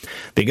fight.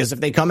 Because if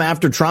they come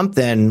after Trump,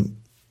 then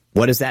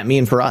what does that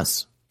mean for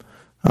us?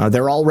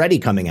 They're already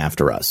coming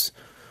after us.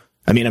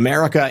 I mean,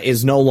 America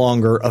is no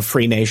longer a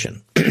free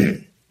nation.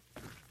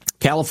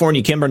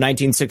 California Kimber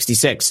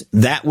 1966,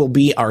 that will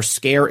be our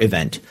scare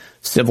event,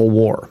 Civil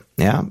War.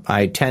 Yeah,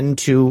 I tend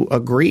to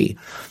agree.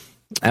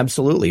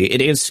 Absolutely.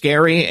 It is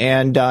scary,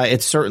 and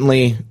it's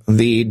certainly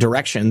the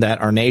direction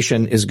that our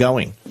nation is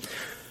going.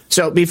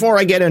 So before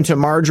I get into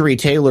Marjorie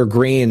Taylor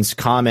Greene's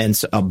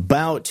comments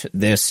about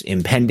this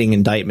impending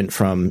indictment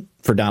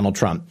for Donald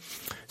Trump,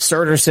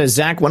 Surter says,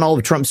 Zach, when all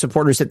of Trump's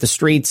supporters hit the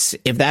streets,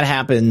 if that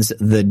happens,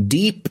 the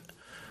deep,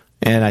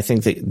 and I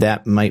think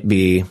that might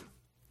be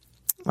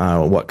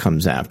what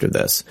comes after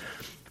this.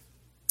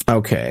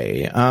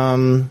 Okay.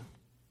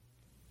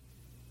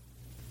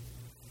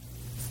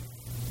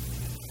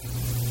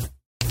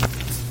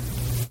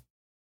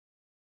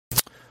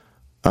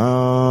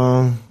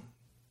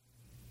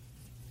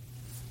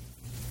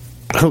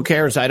 Who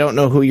cares? I don't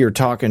know who you're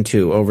talking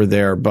to over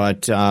there,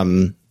 but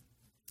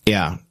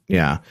yeah.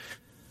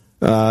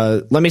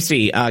 Let me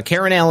see.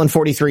 Karen Allen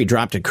 43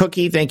 dropped a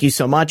cookie. Thank you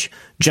so much.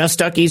 Just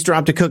Duckies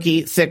dropped a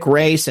cookie. Thick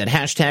Ray said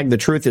hashtag the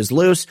truth is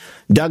loose.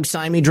 Doug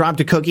Simey dropped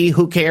a cookie.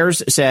 Who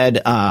cares?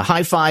 Said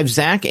high five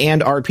Zach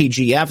and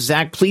RPGF.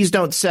 Zach, please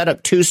don't set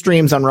up two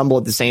streams on Rumble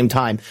at the same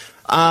time.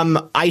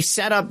 I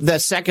set up the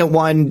second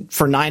one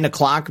for 9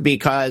 o'clock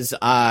because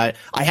I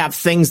have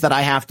things that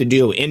I have to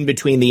do in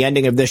between the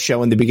ending of this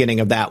show and the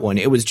beginning of that one.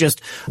 It was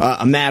just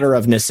a matter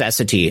of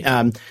necessity.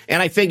 And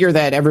I figure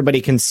that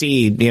everybody can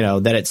see,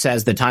 that it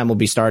says the time will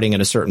be starting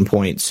at a certain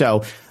point.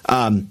 So,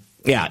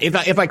 yeah,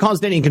 if I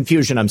caused any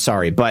confusion, I'm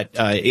sorry, but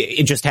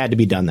it just had to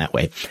be done that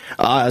way.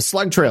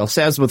 Slug Trail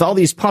says, with all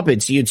these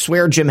puppets, you'd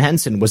swear Jim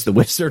Henson was the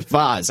Wizard of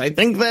Oz. I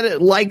think that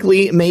it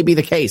likely may be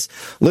the case.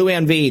 Lou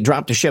Ann V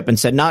dropped a ship and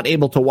said, not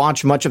able to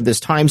watch much of this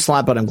time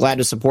slot, but I'm glad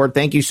to support.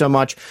 Thank you so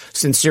much.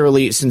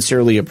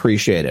 Sincerely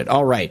appreciate it.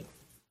 All right.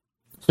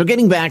 So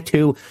getting back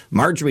to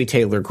Marjorie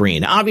Taylor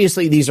Greene,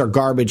 obviously these are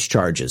garbage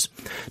charges.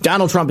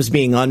 Donald Trump is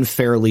being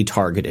unfairly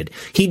targeted.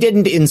 He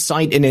didn't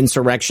incite an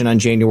insurrection on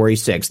January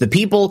 6th. The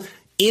people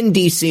in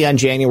D.C. on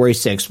January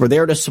 6th were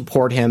there to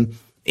support him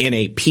in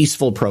a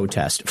peaceful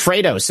protest.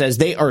 Fredo says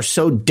they are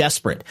so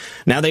desperate.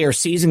 Now they are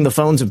seizing the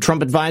phones of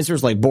Trump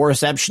advisors like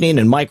Boris Epshteyn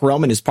and Mike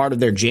Roman as part of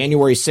their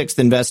January 6th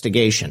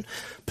investigation.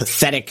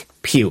 Pathetic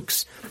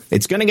pukes.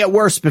 It's going to get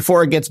worse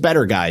before it gets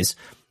better, guys.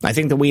 I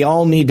think that we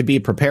all need to be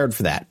prepared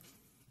for that.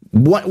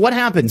 What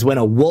happens when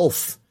a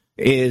wolf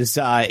is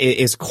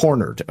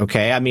cornered?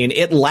 Okay. I mean,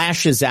 it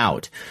lashes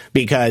out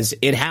because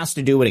it has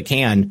to do what it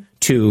can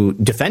to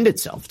defend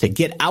itself, to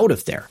get out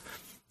of there.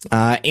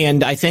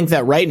 And I think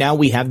that right now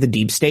we have the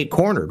deep state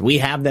cornered. We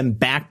have them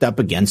backed up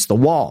against the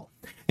wall.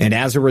 And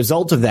as a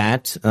result of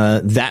that,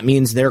 that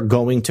means they're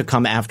going to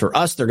come after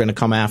us. They're going to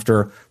come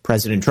after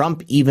President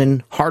Trump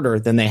even harder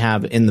than they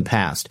have in the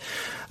past.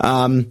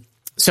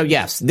 So,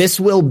 yes, this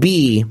will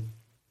be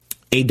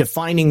a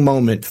defining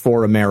moment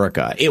for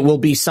America. It will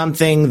be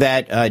something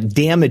that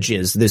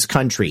damages this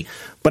country.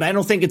 But I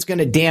don't think it's going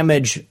to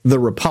damage the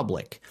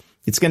republic.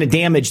 It's going to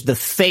damage the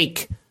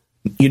fake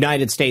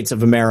United States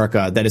of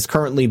America that is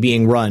currently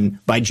being run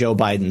by Joe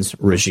Biden's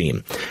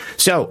regime.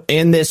 So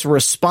in this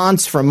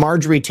response from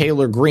Marjorie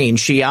Taylor Greene,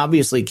 she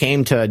obviously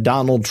came to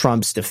Donald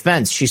Trump's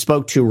defense. She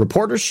spoke to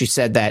reporters. She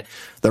said that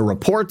the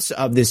reports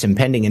of this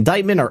impending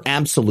indictment are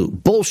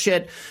absolute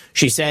bullshit.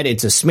 She said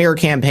it's a smear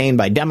campaign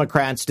by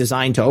Democrats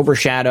designed to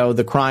overshadow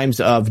the crimes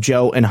of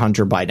Joe and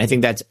Hunter Biden. I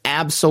think that's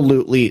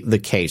absolutely the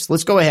case.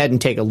 Let's go ahead and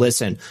take a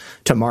listen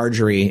to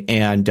Marjorie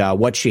and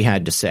what she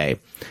had to say.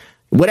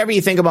 Whatever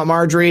you think about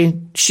Marjorie,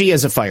 she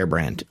is a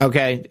firebrand,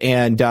 okay?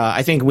 And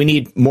I think we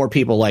need more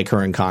people like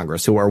her in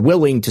Congress who are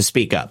willing to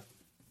speak up.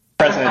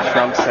 President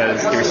Trump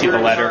says he received a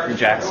letter from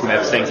Jack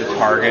Smith saying he's a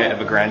target of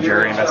a grand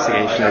jury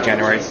investigation of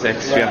January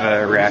 6th. Do you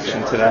have a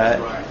reaction to that?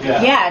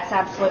 Yeah, it's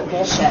absolute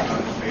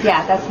bullshit.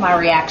 Yeah, that's my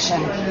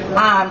reaction.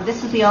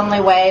 This is the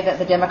only way that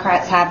the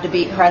Democrats have to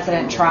beat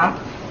President Trump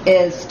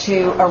is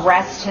to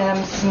arrest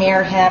him,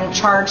 smear him,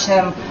 charge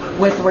him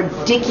with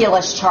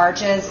ridiculous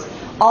charges,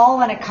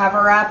 all in a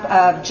cover-up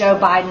of Joe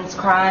Biden's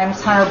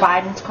crimes, Hunter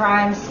Biden's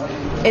crimes.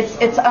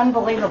 It's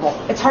unbelievable.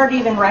 It's hard to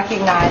even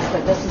recognize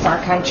that this is our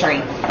country.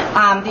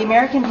 The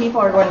American people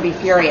are going to be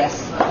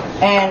furious.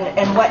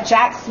 And what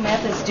Jack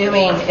Smith is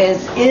doing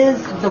is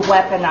the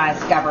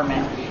weaponized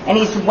government. And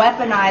he's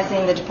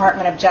weaponizing the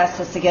Department of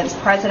Justice against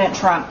President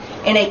Trump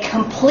in a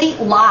complete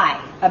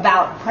lie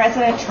about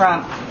President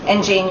Trump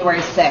and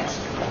January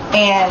 6th.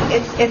 And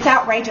it's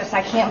outrageous.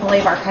 I can't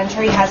believe our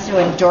country has to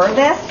endure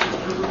this.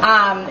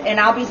 And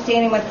I'll be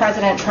standing with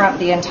President Trump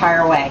the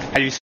entire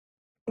way.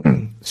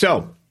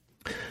 So,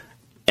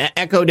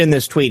 echoed in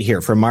this tweet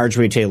here from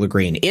Marjorie Taylor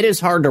Greene, it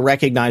is hard to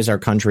recognize our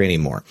country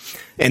anymore.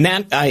 And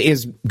that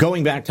is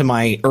going back to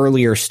my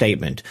earlier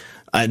statement.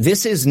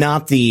 This is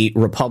not the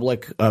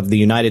Republic of the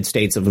United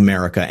States of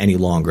America any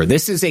longer.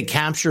 This is a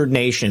captured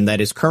nation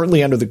that is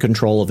currently under the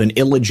control of an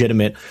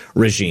illegitimate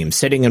regime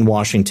sitting in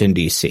Washington,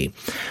 D.C.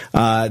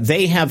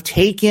 They have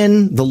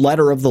taken the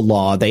letter of the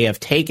law. They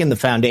have taken the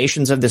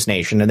foundations of this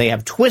nation and they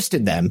have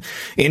twisted them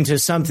into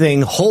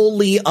something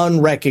wholly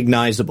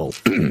unrecognizable.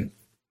 And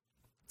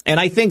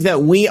I think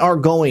that we are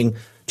going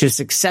to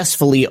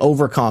successfully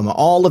overcome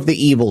all of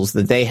the evils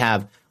that they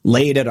have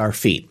laid at our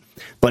feet.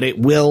 But it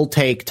will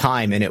take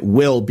time and it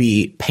will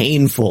be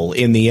painful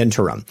in the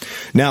interim.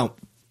 Now,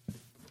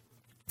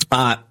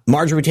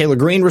 Marjorie Taylor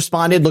Greene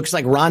responded. Looks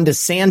like Ron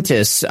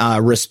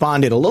DeSantis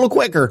responded a little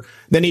quicker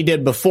than he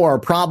did before,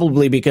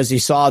 probably because he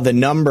saw the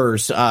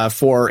numbers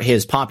for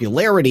his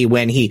popularity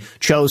when he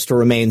chose to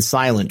remain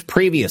silent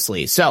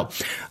previously. So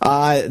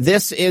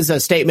this is a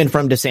statement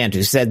from DeSantis.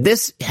 He said,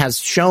 this has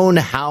shown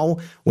how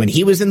when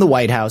he was in the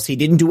White House, he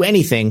didn't do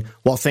anything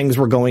while things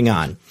were going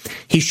on.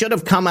 He should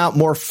have come out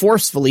more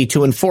forcefully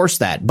to enforce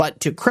that. But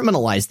to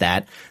criminalize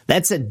that,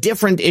 that's a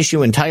different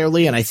issue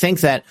entirely. And I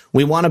think that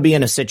we want to be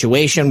in a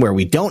situation where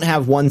we don't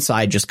have one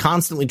side just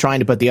constantly trying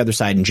to put the other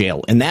side in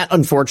jail. And that,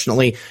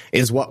 unfortunately,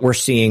 is what we're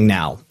seeing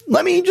now.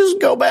 Let me just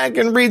go back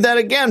and read that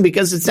again,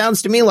 because it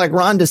sounds to me like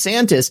Ron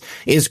DeSantis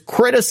is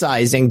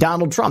criticizing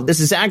Donald Trump. This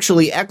is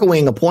actually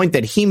echoing a point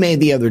that he made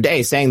the other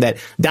day, saying that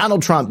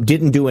Donald Trump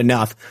didn't do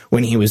enough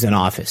when he was in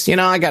office. You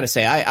know, I got to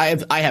say,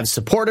 I have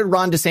supported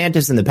Ron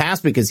DeSantis in the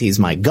past because he's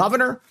my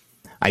governor.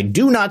 I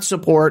do not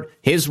support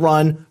his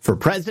run for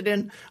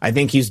president. I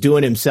think he's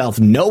doing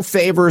himself no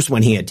favors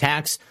when he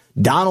attacks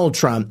Donald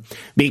Trump,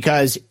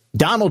 because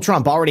Donald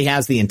Trump already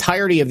has the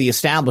entirety of the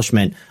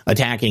establishment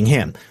attacking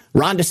him.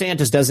 Ron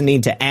DeSantis doesn't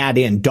need to add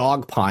in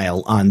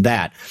dogpile on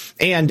that.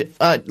 And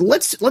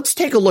let's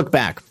take a look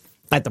back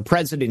at the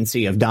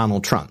presidency of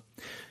Donald Trump.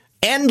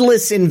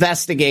 Endless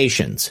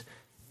investigations,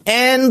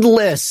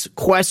 endless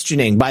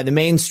questioning by the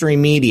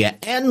mainstream media,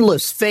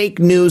 endless fake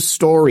news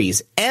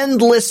stories,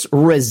 endless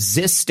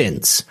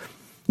resistance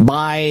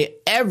by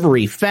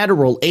every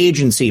federal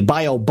agency,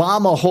 by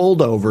Obama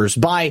holdovers,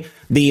 by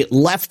the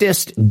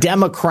leftist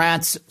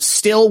Democrats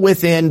still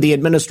within the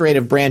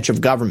administrative branch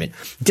of government.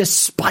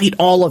 Despite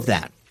all of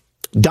that,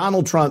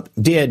 Donald Trump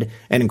did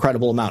an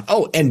incredible amount.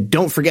 Oh, and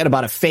don't forget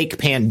about a fake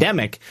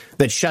pandemic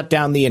that shut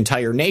down the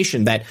entire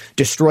nation, that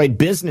destroyed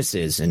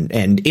businesses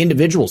and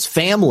individuals,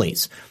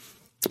 families,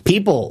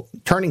 people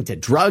turning to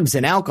drugs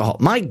and alcohol.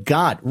 My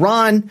God,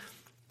 Ron,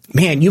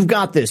 man, you've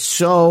got this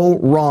so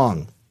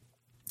wrong.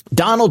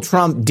 Donald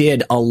Trump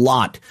did a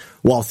lot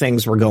while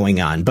things were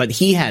going on, but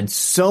he had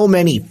so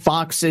many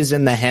foxes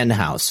in the hen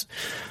house.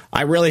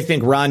 I really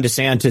think Ron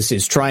DeSantis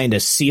is trying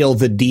to seal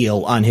the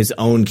deal on his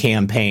own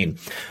campaign.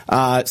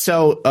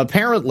 So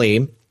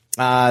apparently,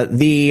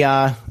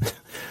 the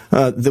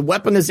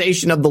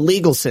weaponization of the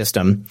legal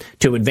system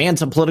to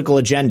advance a political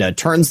agenda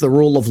turns the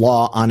rule of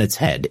law on its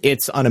head.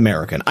 It's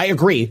un-American. I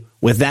agree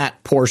with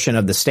that portion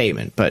of the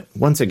statement. But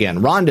once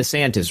again, Ron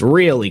DeSantis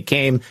really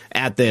came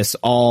at this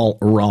all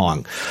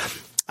wrong.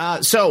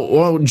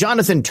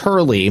 Jonathan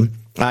Turley,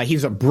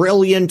 he's a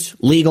brilliant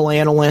legal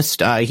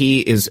analyst. He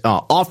is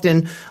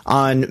often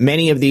on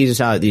many of these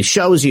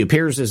shows. He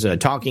appears as a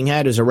talking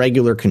head, as a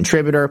regular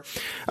contributor.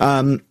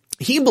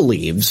 He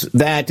believes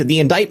that the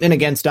indictment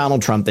against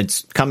Donald Trump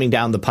that's coming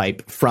down the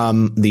pipe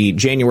from the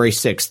January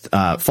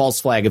 6th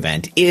false flag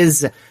event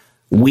is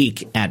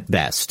weak at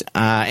best.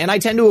 And I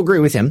tend to agree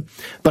with him.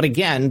 But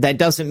again, that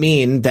doesn't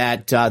mean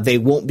that they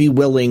won't be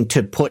willing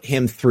to put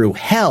him through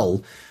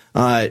hell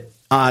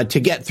to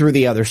get through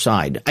the other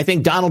side. I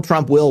think Donald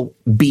Trump will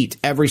beat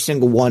every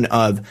single one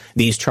of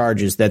these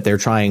charges that they're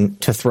trying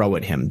to throw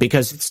at him,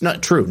 because it's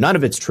not true. None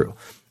of it's true.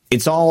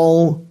 It's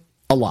all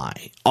a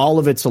lie. All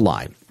of it's a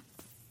lie.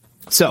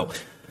 So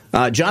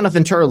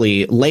Jonathan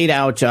Turley laid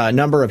out a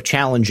number of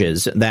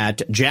challenges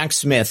that Jack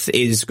Smith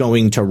is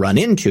going to run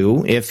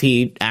into if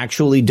he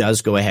actually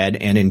does go ahead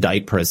and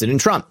indict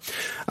President Trump.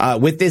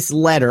 With this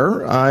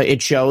letter,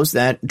 it shows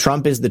that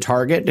Trump is the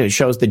target. It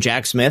shows that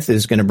Jack Smith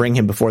is going to bring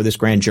him before this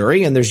grand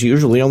jury. And there's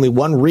usually only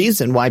one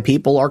reason why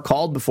people are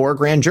called before a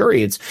grand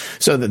jury. It's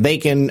so that they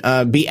can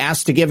be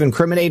asked to give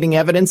incriminating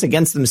evidence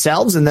against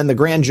themselves. And then the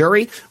grand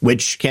jury,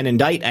 which can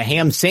indict a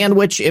ham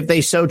sandwich if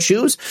they so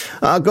choose,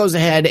 goes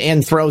ahead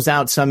and throws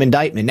out some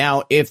indictment.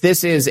 Now, if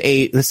this is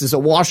a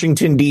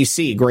Washington,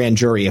 D.C. grand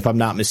jury, if I'm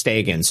not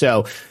mistaken.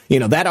 So,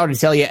 that ought to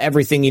tell you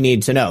everything you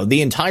need to know.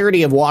 The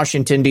entirety of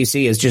Washington,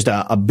 D.C. is just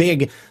a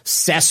big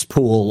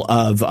cesspool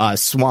of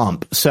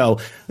swamp. So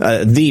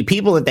the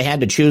people that they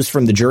had to choose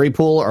from the jury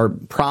pool are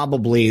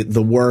probably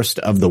the worst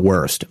of the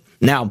worst.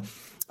 Now,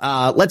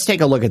 let's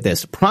take a look at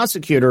this.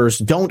 Prosecutors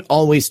don't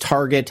always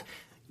target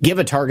give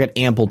a target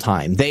ample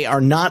time. They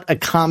are not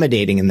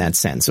accommodating in that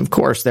sense. Of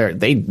course,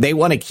 they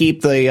want to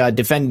keep the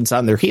defendants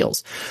on their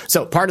heels.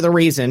 So part of the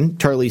reason,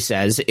 Turley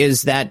says,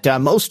 is that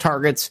most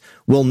targets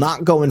will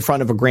not go in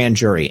front of a grand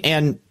jury,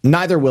 and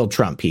neither will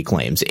Trump, he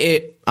claims.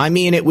 It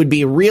would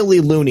be really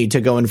loony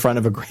to go in front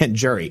of a grand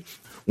jury.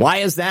 Why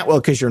is that?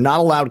 Well, because you're not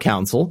allowed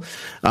counsel.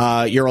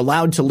 You're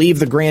allowed to leave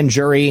the grand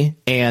jury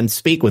and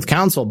speak with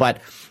counsel,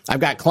 but I've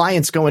got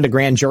clients going to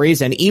grand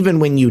juries, and even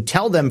when you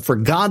tell them, for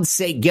God's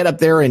sake, get up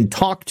there and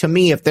talk to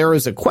me if there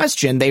is a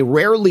question, they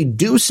rarely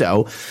do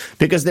so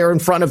because they're in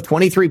front of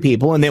 23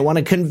 people and they want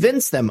to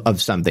convince them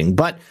of something.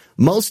 But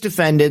most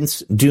defendants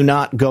do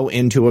not go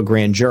into a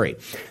grand jury.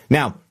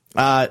 Now,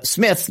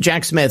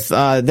 Jack Smith,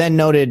 then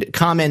noted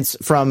comments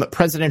from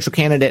presidential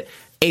candidate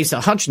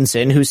Asa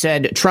Hutchinson, who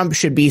said Trump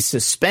should be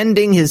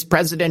suspending his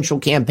presidential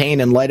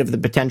campaign in light of the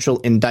potential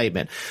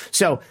indictment.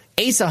 So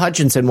Asa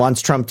Hutchinson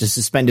wants Trump to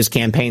suspend his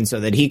campaign so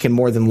that he can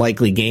more than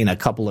likely gain a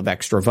couple of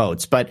extra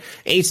votes. But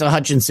Asa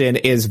Hutchinson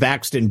is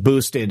vaxxed and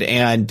boosted,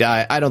 and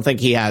I don't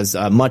think he has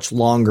much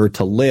longer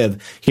to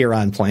live here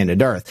on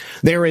planet Earth.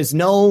 There is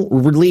no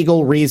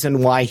legal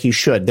reason why he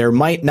should. There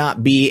might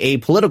not be a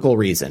political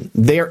reason.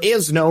 There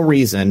is no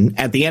reason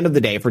at the end of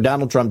the day for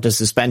Donald Trump to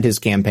suspend his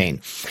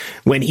campaign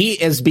when he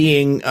is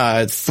being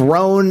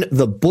thrown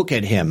the book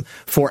at him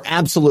for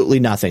absolutely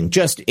nothing.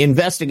 Just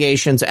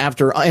investigations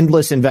after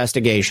endless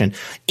investigation.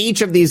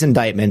 Each of these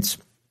indictments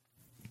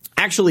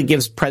actually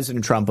gives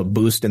President Trump a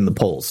boost in the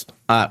polls.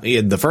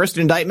 The first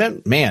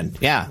indictment, man,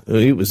 yeah,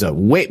 it was a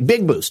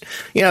big boost.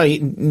 You know,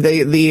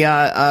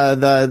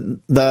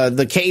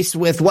 the case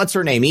with what's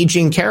her name, E.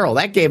 Jean Carroll,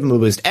 that gave him a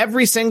boost.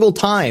 Every single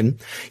time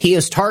he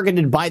is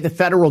targeted by the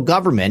federal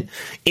government,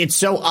 it's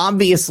so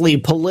obviously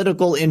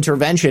political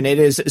intervention. It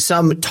is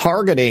some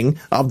targeting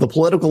of the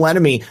political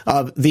enemy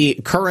of the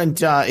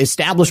current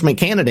establishment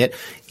candidate.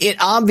 It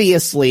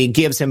obviously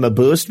gives him a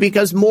boost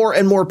because more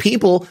and more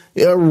people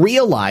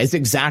realize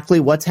exactly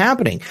what's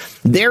happening.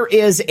 There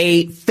is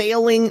a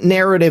failing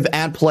narrative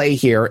at play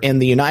here in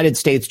the United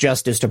States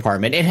Justice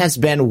Department. It has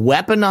been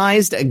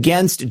weaponized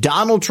against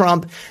Donald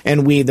Trump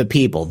and we the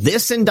people.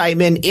 This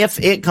indictment, if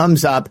it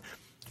comes up,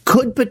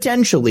 could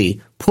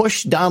potentially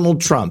push Donald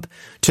Trump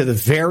to the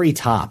very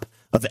top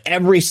of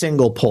every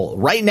single poll.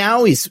 Right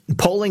now, he's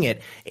polling at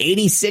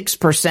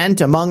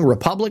 86% among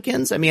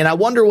Republicans. I mean, I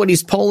wonder what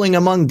he's polling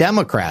among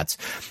Democrats.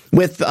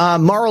 With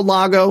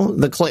Mar-a-Lago,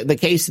 the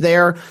case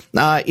there,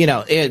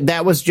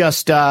 that was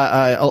just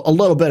a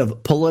little bit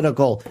of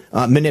political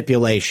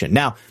manipulation.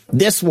 Now,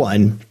 this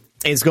one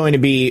is going to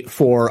be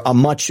for a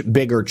much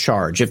bigger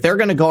charge. If they're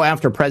going to go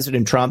after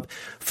President Trump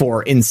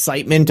for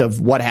incitement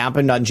of what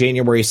happened on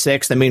January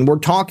 6th, I mean, we're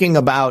talking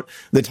about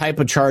the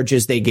type of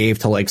charges they gave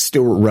to like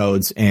Stuart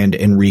Rhodes and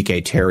Enrique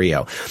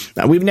Tarrio.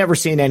 We've never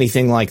seen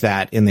anything like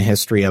that in the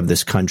history of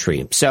this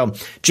country. So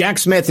Jack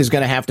Smith is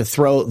going to have to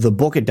throw the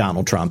book at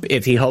Donald Trump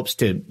if he hopes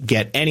to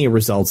get any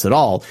results at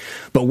all.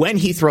 But when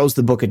he throws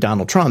the book at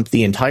Donald Trump,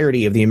 the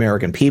entirety of the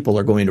American people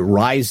are going to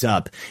rise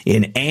up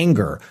in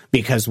anger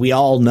because we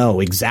all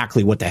know exactly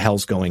what the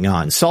hell's going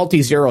on.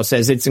 Salty Zero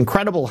says it's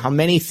incredible how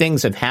many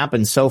things have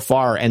happened so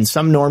far and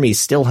some normies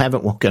still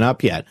haven't woken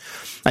up yet.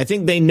 I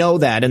think they know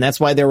that, and that's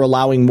why they're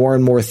allowing more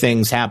and more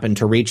things happen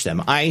to reach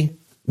them. I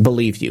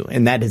believe you,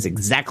 and that is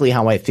exactly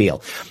how I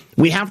feel.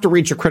 We have to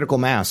reach a critical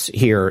mass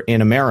here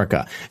in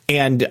America,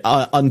 and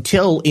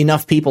until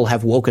enough people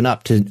have woken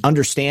up to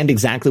understand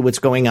exactly what's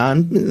going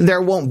on,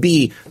 there won't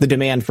be the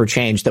demand for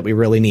change that we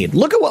really need.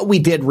 Look at what we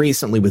did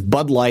recently with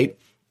Bud Light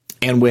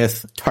and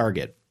with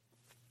Target.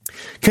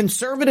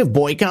 Conservative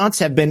boycotts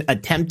have been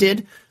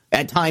attempted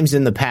at times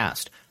in the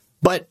past,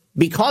 but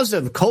because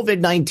of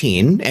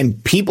COVID-19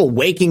 and people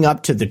waking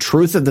up to the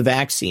truth of the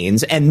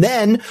vaccines and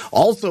then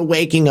also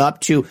waking up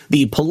to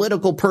the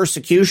political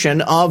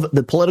persecution of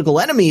the political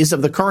enemies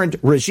of the current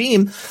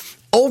regime,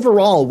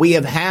 overall, we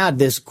have had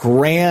this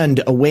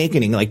grand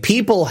awakening. Like,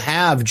 people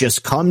have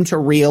just come to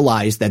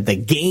realize that the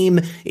game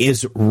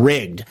is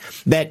rigged,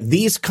 that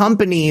these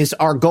companies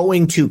are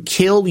going to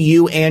kill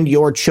you and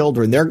your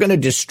children. They're going to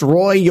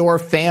destroy your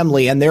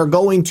family, and they're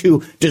going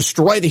to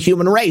destroy the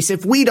human race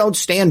if we don't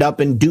stand up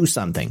and do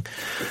something.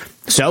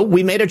 So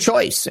we made a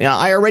choice.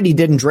 I already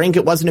didn't drink.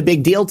 It wasn't a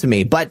big deal to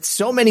me. But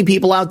so many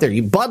people out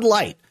there, Bud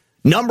Light,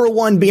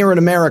 #1 beer in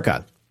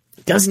America,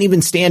 doesn't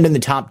even stand in the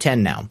top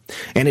 10 now.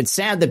 And it's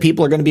sad that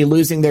people are going to be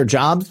losing their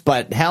jobs.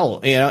 But hell,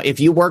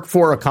 if you work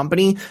for a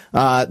company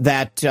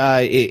that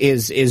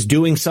is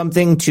doing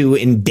something to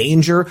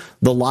endanger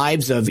the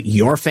lives of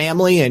your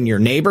family and your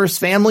neighbor's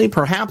family,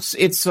 perhaps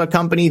it's a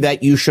company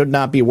that you should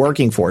not be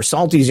working for.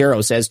 Salty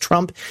Zero says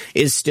Trump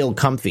is still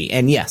comfy.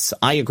 And yes,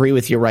 I agree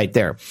with you right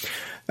there.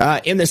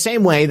 In the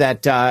same way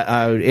that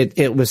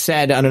it was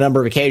said on a number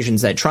of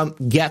occasions that Trump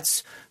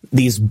gets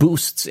these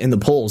boosts in the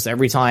polls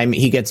every time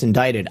he gets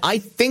indicted, I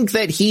think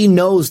that he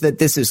knows that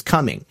this is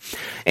coming,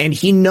 and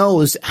he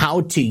knows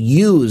how to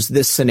use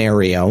this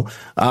scenario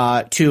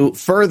to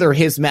further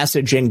his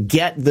message and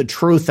get the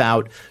truth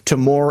out to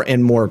more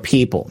and more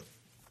people.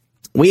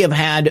 We have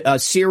had a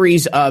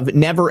series of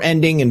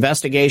never-ending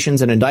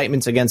investigations and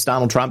indictments against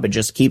Donald Trump. It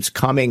just keeps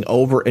coming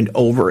over and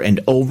over and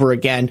over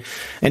again.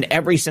 And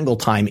every single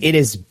time, it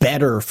is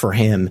better for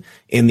him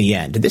in the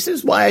end. This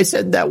is why I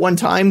said that one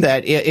time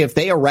that if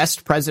they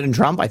arrest President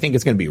Trump, I think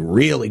it's going to be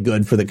really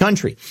good for the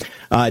country.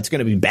 It's going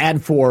to be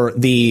bad for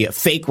the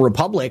fake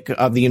republic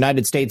of the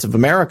United States of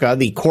America,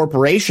 the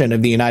corporation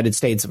of the United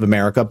States of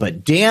America.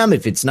 But damn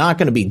if it's not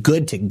going to be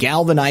good to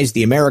galvanize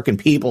the American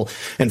people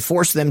and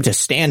force them to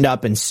stand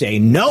up and say,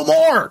 no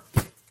more.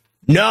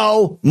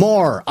 No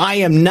more. I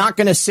am not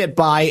going to sit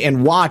by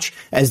and watch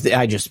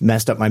I just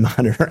messed up my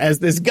monitor, as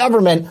this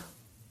government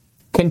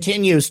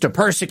continues to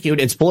persecute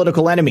its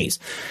political enemies.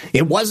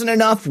 It wasn't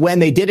enough when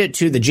they did it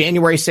to the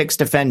January 6th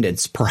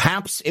defendants.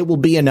 Perhaps it will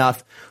be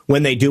enough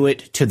when they do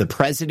it to the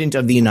President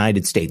of the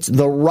United States,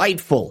 the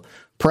rightful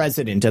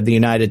President of the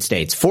United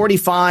States.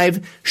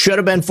 45, should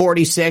have been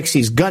 46.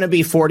 He's going to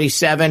be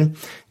 47.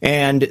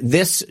 And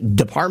this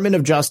Department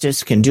of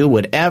Justice can do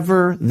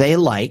whatever they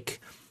like.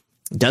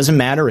 Doesn't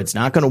matter. It's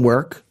not going to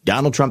work.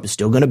 Donald Trump is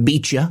still going to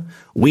beat you.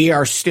 We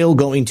are still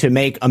going to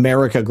make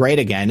America great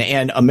again.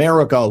 And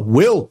America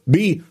will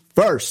be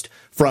first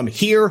from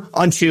here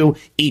unto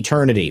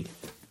eternity.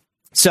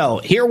 So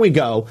here we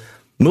go.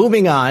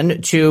 Moving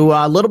on to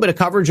a little bit of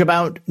coverage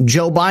about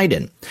Joe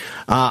Biden.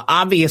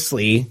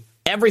 Obviously,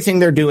 everything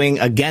they're doing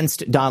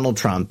against Donald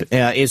Trump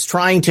is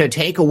trying to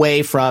take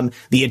away from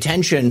the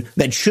attention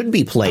that should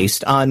be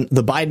placed on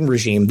the Biden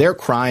regime, their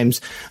crimes,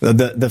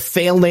 the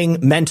failing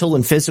mental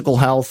and physical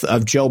health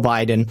of Joe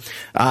Biden.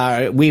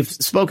 We've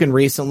spoken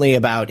recently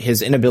about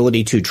his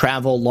inability to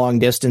travel long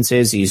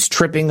distances. He's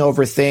tripping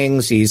over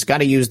things. He's got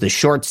to use the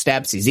short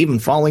steps. He's even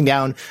falling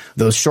down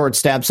those short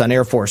steps on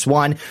Air Force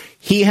One.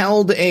 He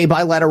held a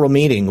bilateral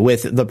meeting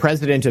with the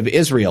president of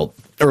Israel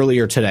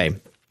earlier today.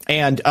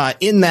 And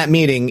in that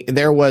meeting,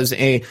 there was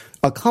a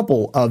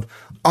couple of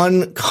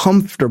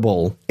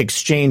uncomfortable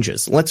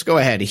exchanges. Let's go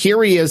ahead.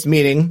 Here he is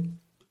meeting.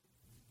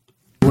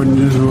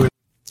 Let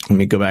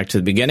me go back to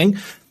the beginning.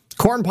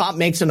 Corn Pop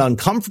makes an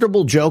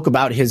uncomfortable joke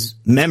about his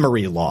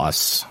memory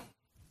loss.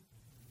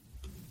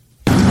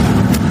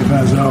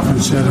 As I often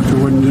said, if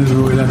there wasn't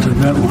Israel, we'd have to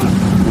invent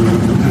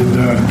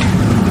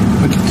one.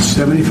 But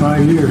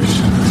 75 years.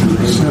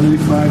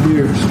 75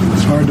 years.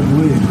 It's hard to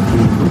believe.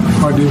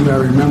 Hard to believe I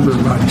remember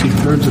about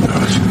 2/3 of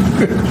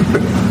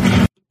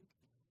those.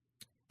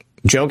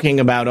 Joking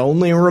about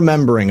only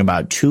remembering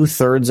about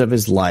 2/3 of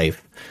his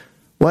life.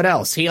 What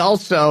else? He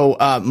also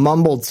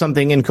mumbled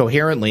something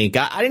incoherently.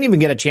 I didn't even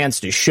get a chance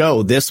to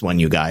show this one,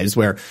 you guys,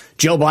 where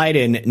Joe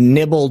Biden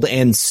nibbled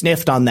and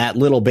sniffed on that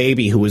little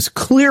baby who was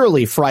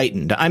clearly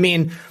frightened. I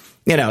mean,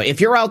 you know, if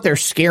you're out there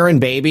scaring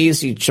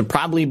babies, you should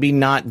probably be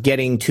not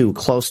getting too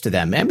close to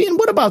them. I mean,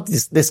 what about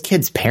this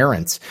kid's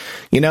parents?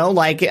 You know,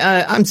 like,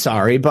 I'm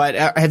sorry, but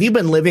have you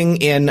been living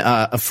in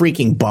a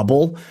freaking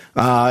bubble?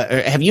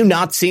 Have you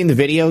not seen the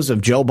videos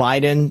of Joe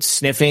Biden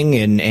sniffing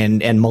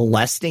and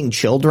molesting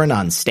children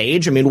on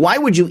stage? I mean, why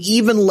would you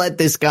even let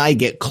this guy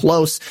get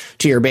close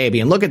to your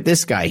baby? And look at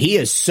this guy. He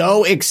is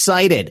so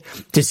excited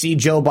to see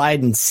Joe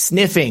Biden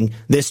sniffing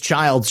this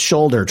child's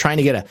shoulder, trying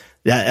to get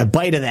a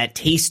bite of that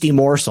tasty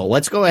morsel.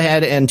 Let's go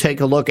ahead and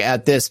take a look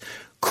at this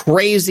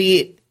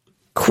crazy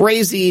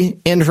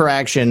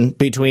interaction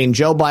between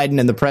Joe Biden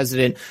and the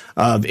president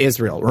of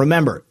Israel.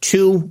 Remember,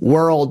 two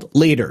world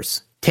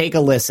leaders. Take a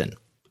listen.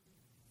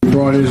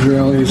 Brought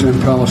Israelis and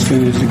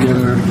Palestinians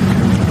together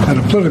at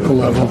a political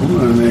level,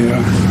 and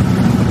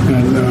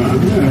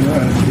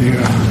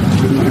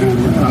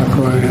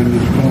Akra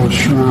and Paul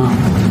Schramm.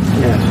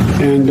 Yes.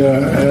 And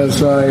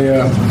as I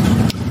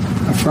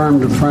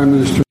affirmed the Prime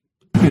Minister.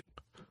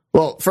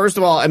 Well, first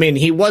of all, I mean,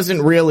 he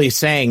wasn't really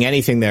saying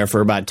anything there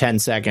for about 10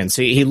 seconds.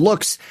 He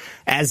looks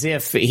as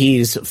if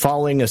he's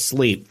falling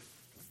asleep.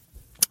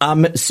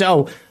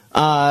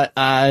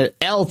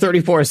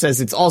 L34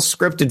 says it's all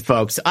scripted,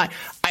 folks. I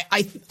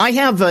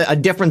have a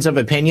difference of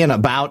opinion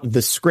about the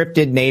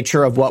scripted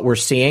nature of what we're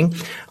seeing.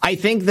 I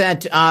think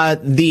that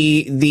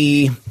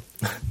the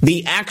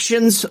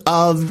actions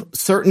of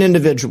certain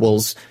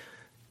individuals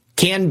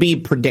can be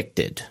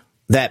predicted,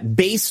 that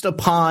based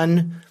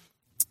upon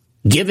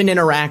given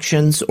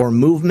interactions or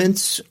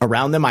movements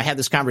around them. I had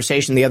this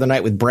conversation the other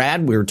night with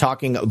Brad. We were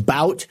talking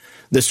about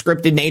the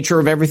scripted nature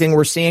of everything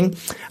we're seeing.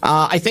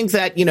 I think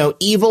that, you know,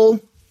 evil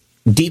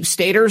deep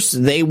staters,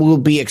 they will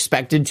be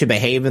expected to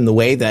behave in the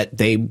way that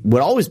they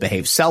would always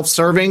behave,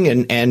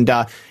 self-serving and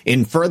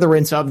in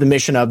furtherance of the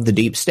mission of the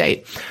deep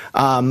state.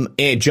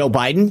 Joe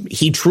Biden,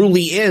 he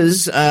truly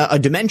is a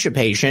dementia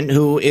patient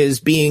who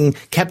is being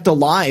kept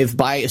alive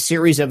by a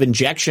series of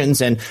injections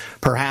and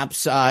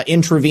perhaps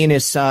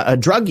intravenous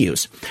drug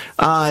use.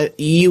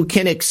 You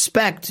can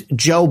expect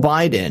Joe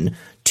Biden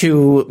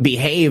to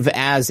behave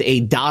as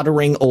a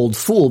doddering old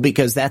fool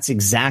because that's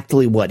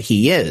exactly what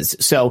he is.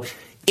 So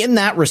in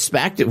that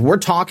respect, if we're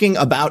talking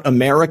about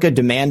America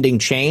demanding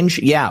change,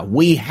 yeah,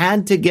 we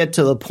had to get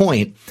to the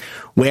point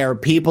where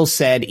people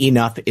said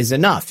enough is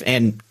enough.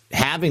 And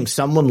having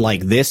someone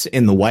like this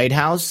in the White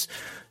House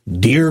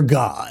Dear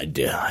God,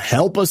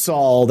 help us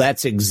all.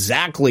 That's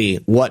exactly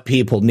what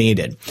people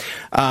needed.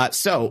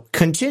 So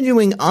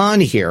continuing on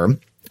here,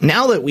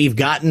 now that we've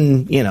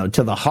gotten,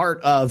 to the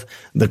heart of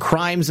the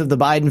crimes of the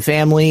Biden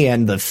family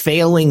and the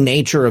failing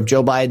nature of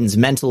Joe Biden's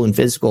mental and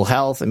physical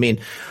health, when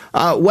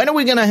are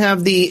we going to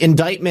have the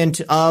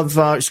impeachment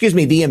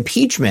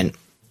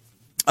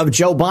of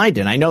Joe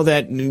Biden? I know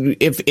that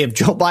if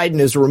Joe Biden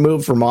is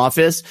removed from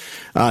office,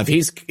 if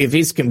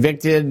he's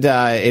convicted,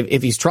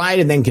 if he's tried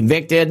and then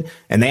convicted,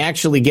 and they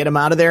actually get him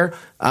out of there,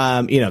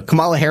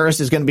 Kamala Harris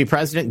is going to be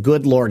president.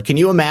 Good Lord. Can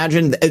you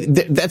imagine?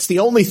 That's the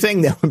only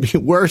thing that would be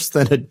worse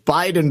than a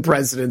Biden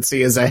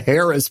presidency is a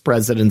Harris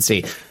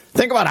presidency.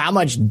 Think about how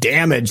much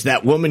damage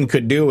that woman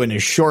could do in a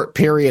short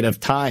period of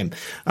time,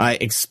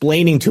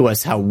 explaining to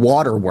us how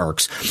water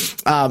works.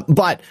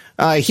 But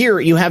here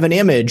you have an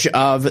image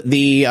of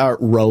the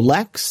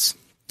Rolex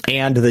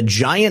and the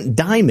giant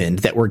diamond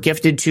that were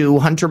gifted to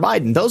Hunter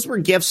Biden. Those were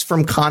gifts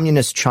from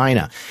communist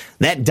China.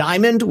 That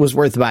diamond was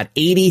worth about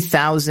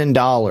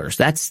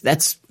 $80,000.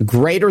 That's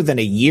greater than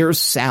a year's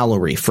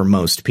salary for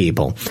most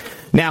people.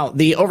 Now,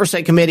 the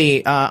Oversight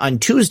Committee on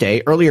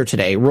Tuesday, earlier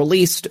today,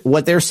 released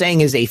what they're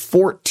saying is a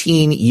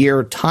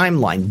 14-year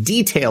timeline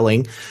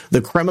detailing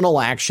the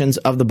criminal actions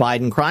of the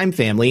Biden crime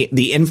family,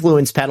 the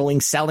influence peddling,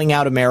 selling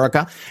out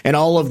America, and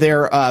all of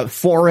their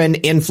foreign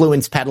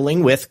influence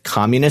peddling with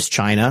communist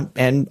China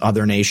and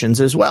other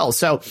nations as well.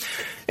 So,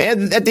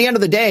 and at the end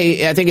of the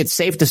day, I think it's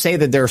safe to say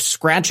that they're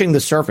scratching the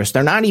surface.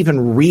 They're not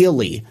even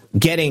really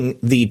getting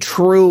the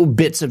true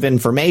bits of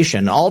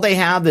information. All they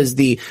have is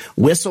the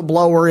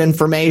whistleblower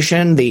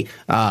information, the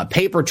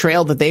paper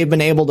trail that they've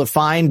been able to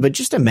find. But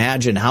just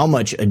imagine how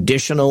much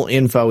additional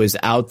info is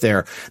out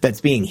there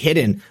that's being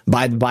hidden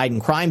by the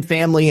Biden crime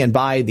family and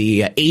by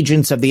the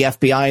agents of the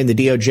FBI and the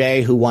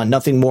DOJ who want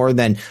nothing more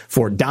than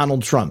for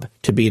Donald Trump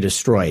to be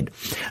destroyed.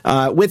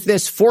 With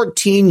this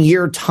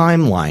 14-year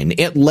timeline,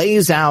 it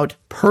lays out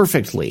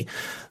perfectly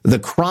the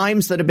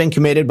crimes that have been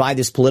committed by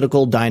this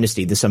political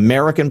dynasty, this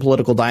American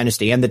political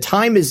dynasty. And the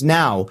time is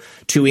now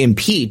to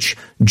impeach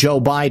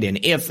Joe Biden.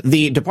 If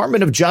the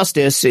Department of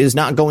Justice is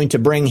not going to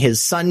bring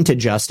his son to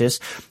justice,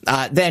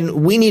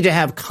 then we need to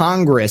have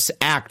Congress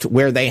act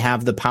where they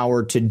have the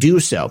power to do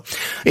so.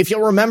 If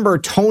you'll remember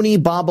Tony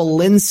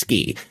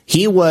Bobulinski,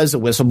 he was a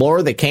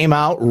whistleblower that came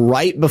out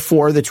right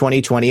before the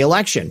 2020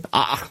 election.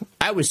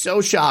 I was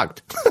so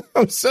shocked.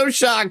 I was so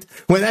shocked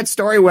when that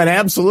story went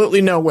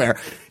absolutely nowhere.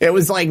 It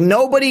was like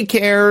nobody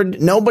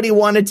cared. Nobody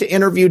wanted to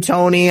interview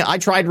Tony. I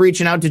tried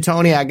reaching out to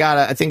Tony. I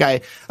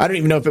don't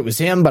even know if it was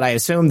him, but I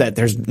assume that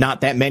there's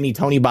not that many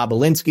Tony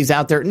Bobulinskis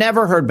out there.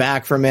 Never heard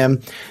back from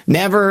him.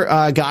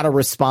 Never got a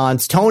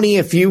response. Tony,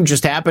 if you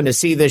just happen to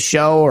see this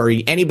show or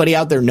anybody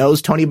out there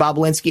knows Tony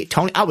Bobulinski,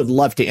 Tony, I would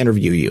love to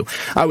interview you.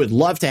 I would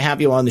love to have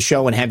you on the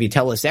show and have you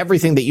tell us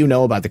everything that you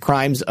know about the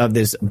crimes of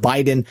this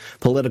Biden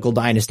political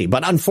dynasty.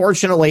 But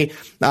unfortunately,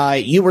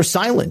 you were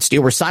silenced.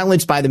 You were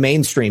silenced by the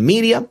mainstream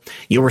media.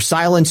 You were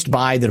silenced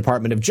by the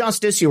Department of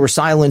Justice. You were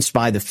silenced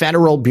by the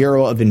Federal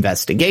Bureau of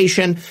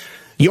Investigation.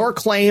 Your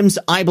claims,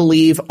 I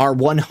believe, are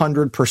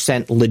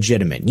 100%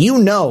 legitimate. You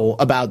know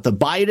about the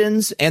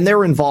Bidens and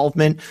their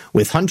involvement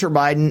with Hunter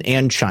Biden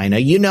and China.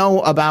 You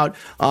know about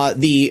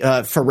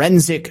the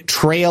forensic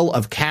trail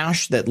of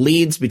cash that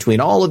leads between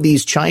all of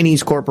these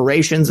Chinese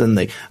corporations and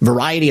the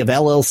variety of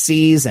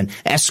LLCs and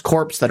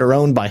S-corps that are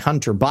owned by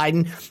Hunter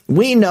Biden.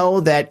 We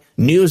know that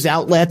news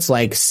outlets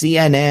like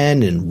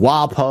CNN and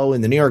WAPO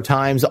and the New York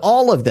Times,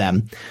 all of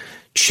them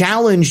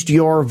challenged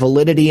your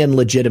validity and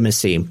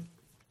legitimacy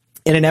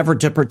in an effort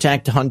to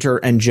protect Hunter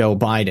and Joe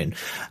Biden.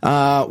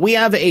 We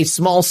have a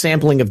small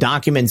sampling of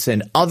documents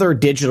and other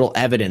digital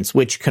evidence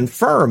which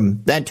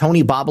confirm that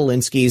Tony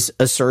Bobulinski's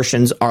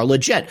assertions are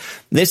legit.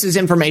 This is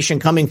information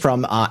coming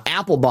from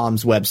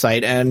Applebaum's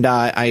website, and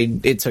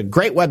it's a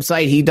great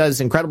website. He does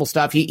incredible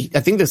stuff.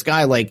 I think this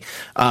guy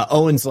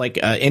owns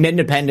an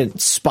independent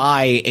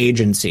spy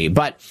agency,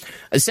 but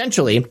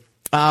essentially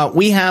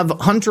we have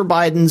Hunter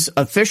Biden's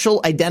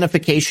official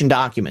identification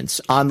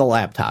documents on the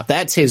laptop.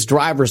 That's his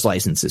driver's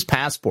license, his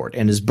passport,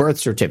 and his birth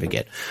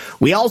certificate.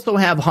 We also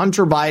have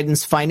Hunter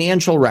Biden's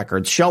financial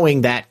records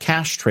showing that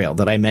cash trail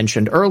that I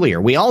mentioned earlier.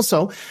 We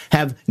also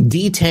have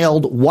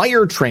detailed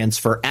wire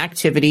transfer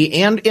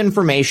activity and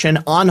information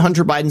on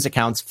Hunter Biden's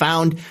accounts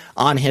found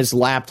on his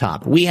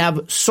laptop. We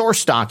have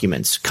source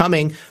documents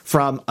coming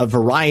from a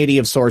variety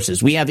of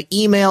sources. We have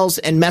emails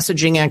and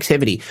messaging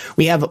activity.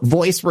 We have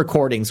voice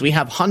recordings. We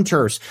have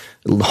Hunter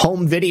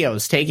home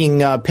videos, taking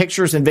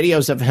pictures and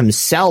videos of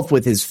himself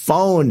with his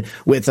phone,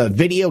 with a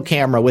video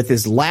camera, with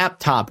his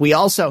laptop. We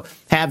also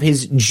have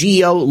his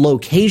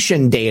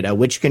geolocation data,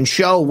 which can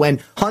show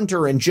when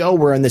Hunter and Joe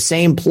were in the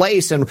same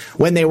place and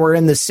when they were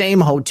in the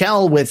same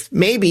hotel with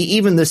maybe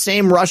even the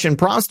same Russian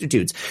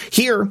prostitutes.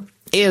 Here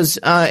is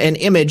an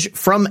image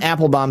from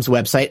Applebaum's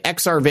website.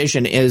 XR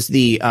Vision is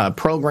the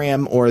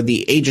program or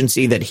the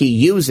agency that he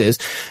uses,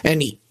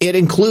 and it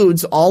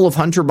includes all of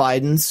Hunter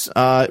Biden's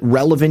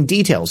relevant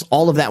details.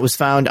 All of that was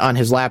found on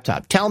his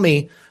laptop. Tell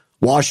me,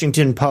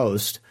 Washington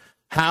Post,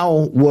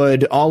 How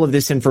would all of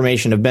this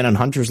information have been on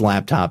Hunter's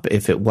laptop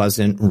if it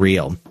wasn't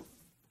real?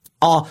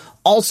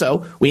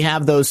 Also, we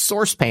have those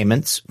source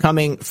payments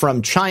coming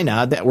from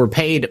China that were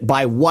paid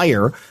by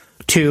wire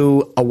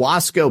to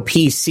Owasco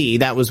PC.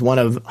 That was one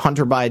of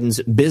Hunter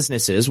Biden's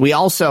businesses. We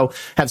also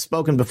have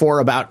spoken before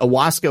about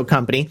Owasco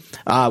Company,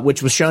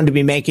 which was shown to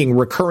be making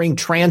recurring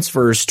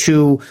transfers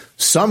to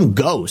some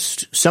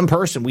ghost, some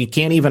person we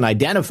can't even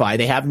identify.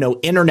 They have no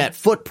internet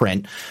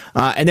footprint.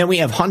 And then we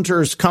have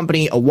Hunter's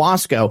company,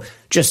 Owasco,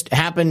 just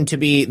happened to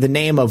be the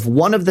name of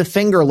one of the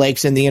Finger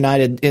Lakes in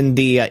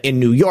in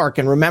New York.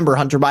 And remember,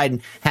 Hunter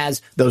Biden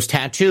has those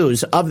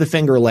tattoos of the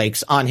Finger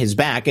Lakes on his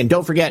back. And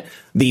don't forget,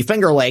 the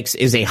Finger Lakes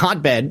is a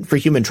hotbed for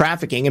human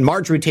trafficking. And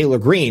Marjorie Taylor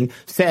Greene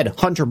said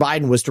Hunter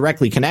Biden was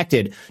directly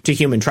connected to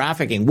human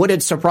trafficking. Would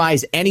it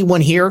surprise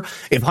anyone here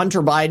if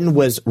Hunter Biden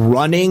was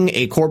running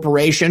a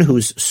corporation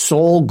whose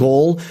sole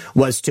goal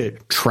was to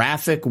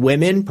traffic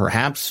women,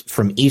 perhaps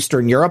from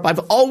Eastern Europe? I've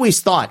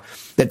always thought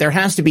that there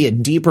has to be a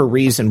deeper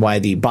reason why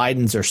the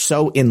Bidens are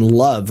so in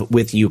love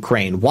with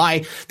Ukraine,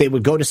 why they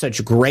would go to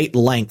such great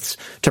lengths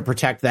to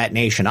protect that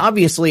nation.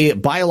 Obviously,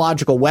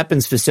 biological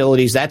weapons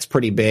facilities, that's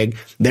pretty big.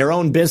 Their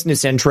own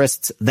business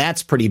interests,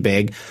 that's pretty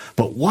big.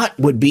 But what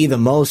would be the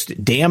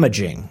most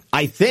damaging?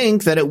 I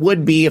think that it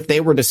would be if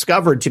they were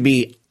discovered to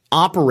be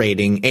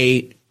operating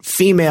a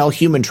female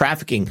human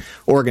trafficking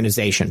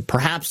organization,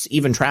 perhaps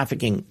even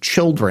trafficking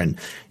children,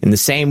 in the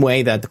same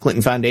way that the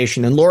Clinton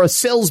Foundation and Laura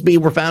Silsby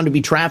were found to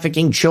be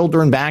trafficking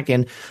children back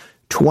in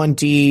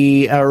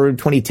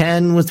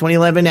 2010 was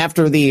 2011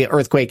 after the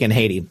earthquake in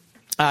Haiti.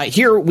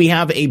 Here we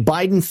have a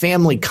Biden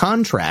family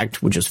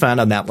contract, which is found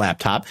on that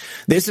laptop.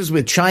 This is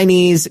with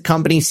Chinese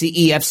company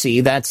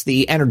CEFC. That's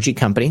the energy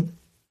company.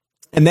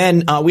 And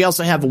then we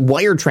also have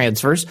wire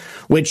transfers,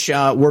 which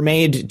were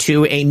made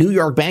to a New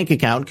York bank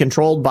account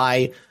controlled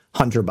by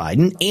Hunter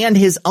Biden and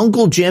his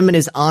Uncle Jim and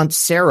his Aunt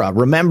Sarah.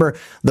 Remember,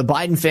 the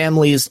Biden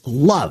families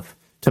love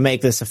to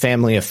make this a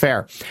family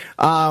affair.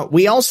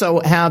 We also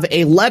have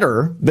a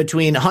letter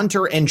between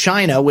Hunter and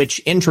China, which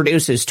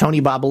introduces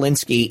Tony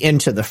Bobulinski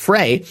into the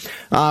fray.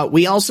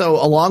 We also,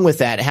 along with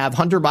that, have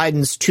Hunter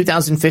Biden's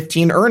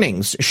 2015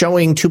 earnings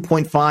showing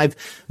 $2.5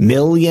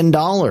 million.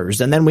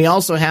 And then we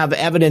also have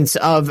evidence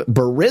of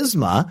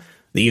Burisma,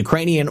 the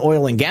Ukrainian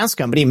oil and gas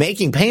company,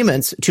 making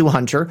payments to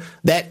Hunter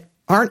that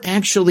aren't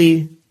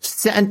actually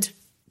sent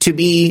to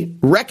be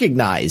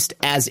recognized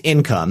as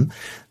income.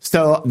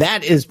 So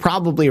that is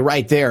probably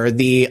right there,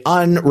 the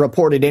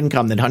unreported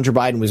income that Hunter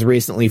Biden was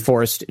recently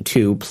forced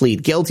to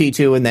plead guilty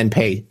to and then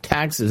pay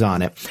taxes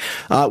on it.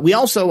 We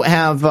also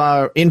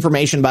have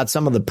information about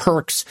some of the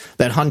perks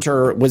that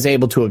Hunter was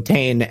able to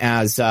obtain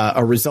as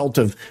a result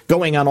of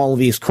going on all of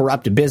these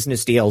corrupt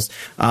business deals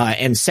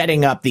and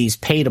setting up these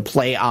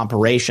pay-to-play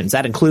operations.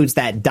 That includes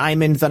that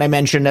diamond that I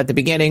mentioned at the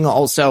beginning,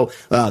 also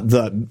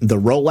the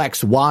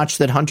Rolex watch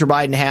that Hunter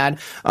Biden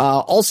had,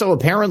 also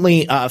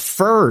apparently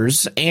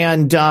furs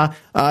and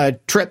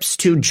trips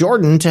to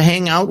Jordan to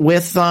hang out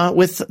with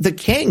the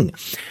king.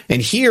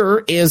 And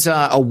here is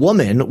a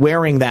woman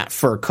wearing that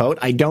fur coat.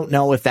 I don't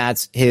know if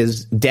that's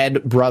his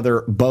dead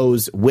brother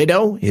Beau's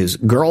widow, his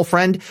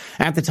girlfriend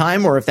at the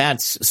time, or if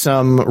that's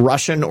some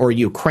Russian or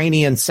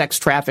Ukrainian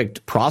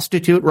sex-trafficked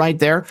prostitute right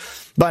there.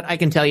 But I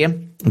can tell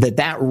you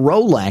that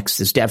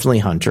Rolex is definitely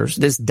Hunter's.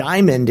 This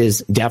diamond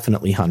is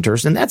definitely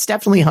Hunter's. And that's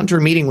definitely Hunter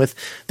meeting with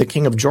the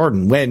King of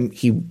Jordan when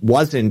he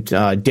wasn't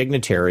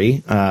dignitary,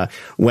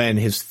 when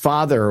his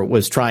father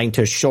was trying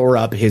to shore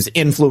up his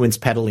influence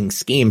peddling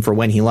scheme for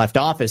when he left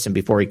office and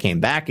before he came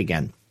back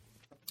again.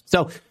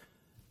 So,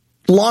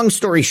 long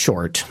story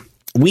short,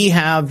 we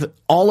have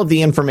all of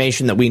the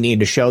information that we need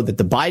to show that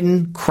the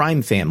Biden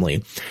crime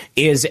family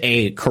is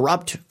a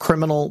corrupt,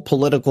 criminal,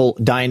 political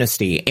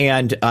dynasty.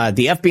 And the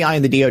FBI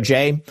and the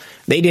DOJ,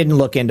 they didn't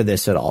look into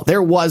this at all.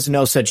 There was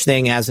no such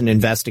thing as an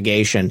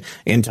investigation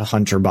into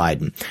Hunter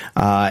Biden.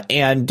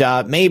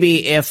 And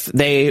maybe if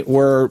they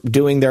were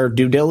doing their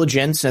due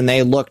diligence and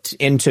they looked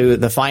into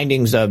the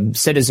findings of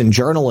citizen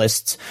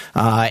journalists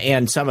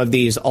and some of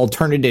these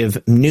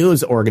alternative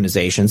news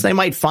organizations, they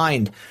might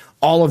find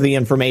all of the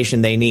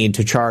information they need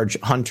to charge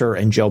Hunter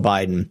and Joe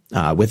Biden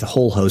with a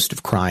whole host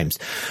of crimes.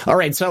 All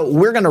right, so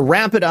we're going to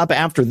wrap it up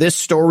after this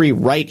story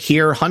right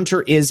here.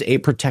 Hunter is a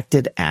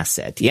protected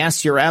asset.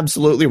 Yes, you're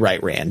absolutely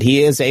right, Rand.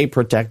 He is a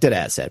protected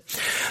asset.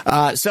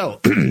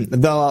 So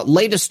the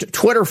latest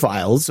Twitter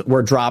files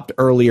were dropped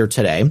earlier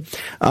today.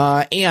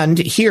 And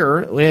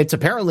here it's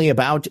apparently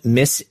about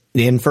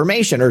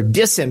information or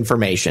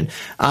disinformation.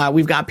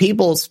 We've got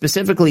people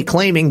specifically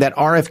claiming that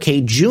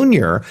RFK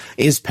Jr.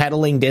 is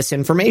peddling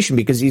disinformation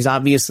because he's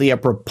obviously a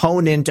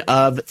proponent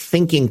of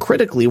thinking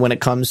critically when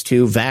it comes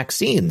to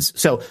vaccines.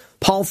 So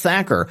Paul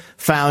Thacker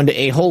found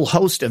a whole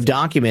host of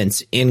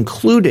documents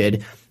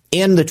included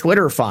in the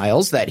Twitter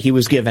files that he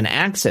was given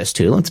access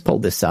to. Let's pull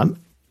this up.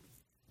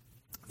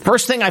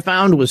 First thing I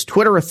found was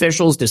Twitter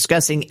officials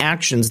discussing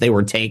actions they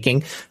were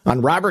taking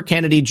on Robert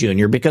Kennedy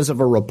Jr. because of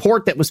a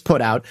report that was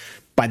put out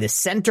by the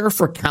Center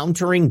for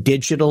Countering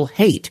Digital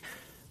Hate.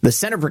 The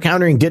Center for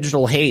Countering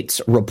Digital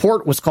Hate's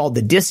report was called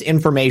the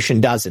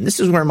Disinformation Dozen. This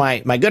is where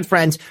my good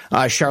friends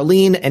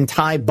Charlene and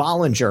Ty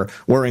Bollinger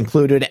were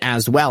included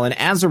as well. And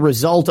as a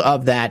result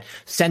of that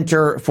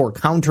Center for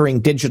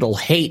Countering Digital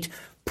Hate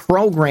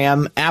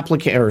report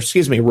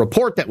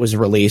that was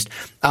released,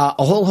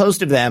 a whole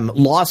host of them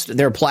lost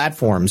their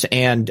platforms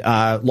and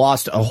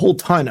lost a whole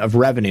ton of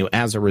revenue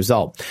as a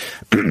result.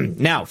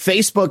 Now,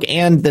 Facebook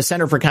and the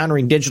Center for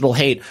Countering Digital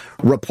Hate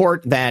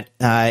report that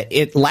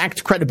it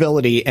lacked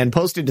credibility and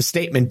posted a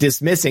statement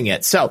dismissing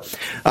it. So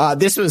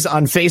this was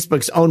on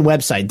Facebook's own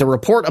website. The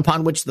report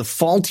upon which the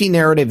faulty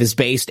narrative is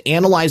based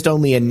analyzed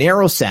only a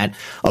narrow set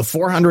of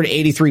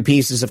 483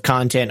 pieces of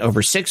content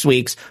over 6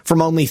 weeks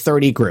from only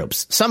 30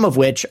 groups, some of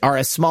which are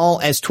as small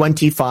as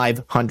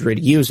 2,500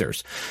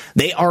 users.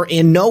 They are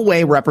in no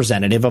way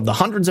representative of the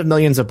hundreds of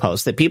millions of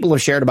posts that people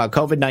have shared about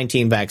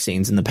COVID-19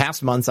 vaccines in the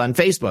past months on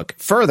Facebook.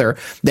 Further,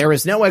 there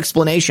is no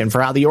explanation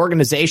for how the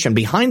organization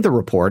behind the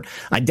report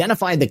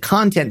identified the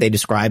content they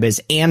describe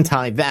as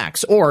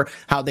anti-vax, or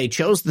how they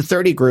chose the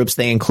 30 groups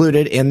they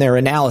included in their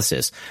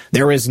analysis.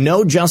 There is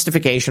no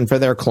justification for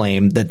their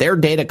claim that their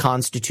data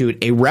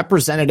constitute a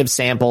representative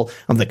sample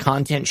of the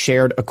content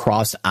shared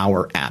across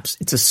our apps.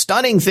 It's a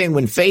stunning thing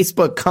when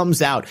Facebook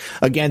comes out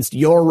against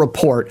your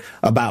report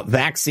about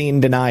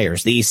vaccine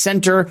deniers. The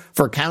Center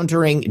for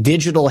Countering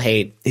Digital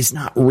Hate is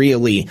not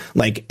really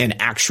like an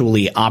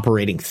actually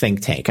operating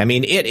think tank. I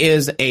mean, it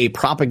is a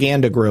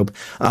propaganda group,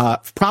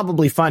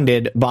 probably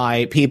funded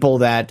by people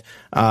that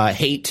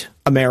hate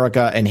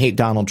America and hate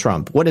Donald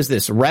Trump. What is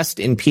this? Rest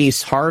in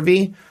peace,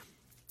 Harvey?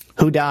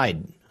 Who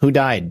died?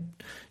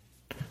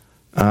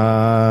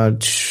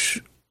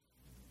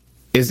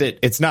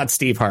 It's not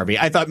Steve Harvey.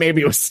 I thought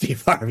maybe it was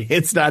Steve Harvey.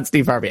 It's not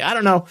Steve Harvey. I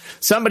don't know.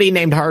 Somebody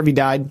named Harvey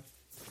died.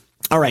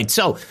 All right.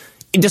 So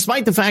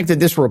despite the fact that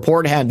this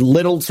report had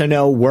little to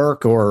no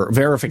work or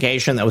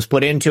verification that was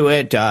put into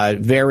it,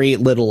 very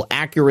little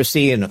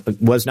accuracy, and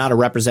was not a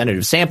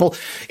representative sample,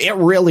 it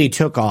really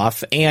took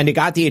off, and it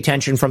got the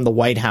attention from the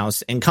White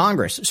House and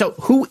Congress. So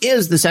who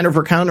is the Center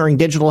for Countering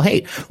Digital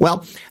Hate?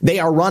 Well, they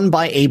are run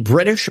by a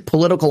British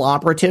political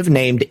operative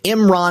named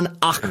Imran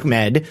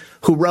Ahmed,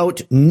 who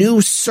wrote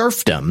New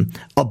Serfdom,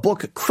 a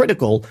book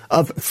critical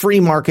of free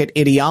market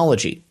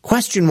ideology.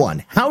 Question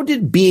 1, how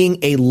did being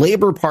a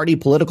Labour Party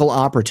political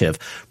operative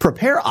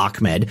prepare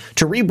Ahmed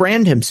to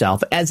rebrand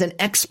himself as an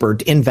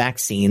expert in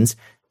vaccines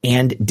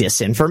and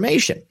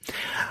disinformation?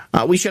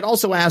 We should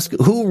also ask,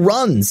 who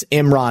runs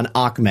Imran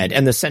Ahmed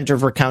and the Center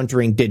for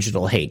Countering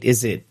Digital Hate?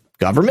 Is it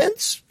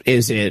governments?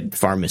 Is it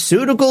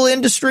pharmaceutical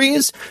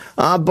industries?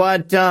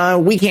 But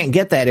we can't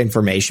get that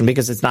information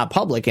because it's not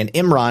public, and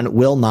Imran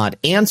will not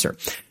answer.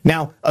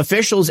 Now,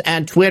 officials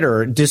at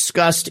Twitter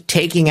discussed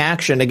taking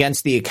action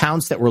against the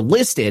accounts that were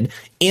listed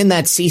in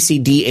that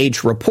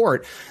CCDH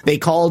report. They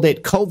called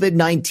it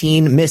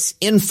COVID-19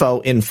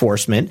 misinfo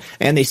enforcement,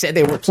 and they said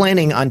they were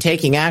planning on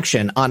taking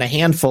action on a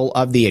handful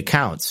of the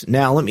accounts.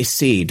 Now, let me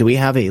see. Do we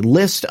have a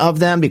list of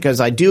them? Because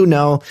I do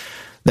know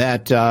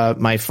that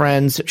my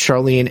friends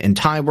Charlene and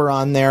Ty were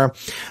on there.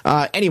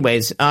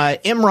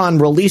 Imran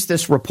released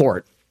this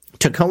report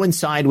to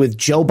coincide with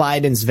Joe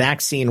Biden's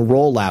vaccine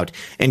rollout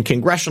and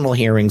congressional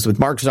hearings with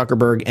Mark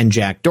Zuckerberg and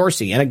Jack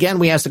Dorsey. And again,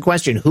 we ask the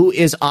question, who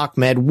is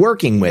Ahmed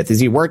working with? Is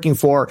he working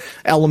for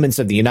elements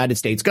of the United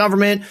States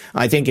government?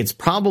 I think it's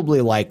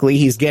probably likely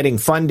he's getting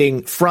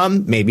funding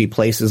from maybe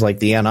places like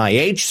the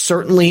NIH,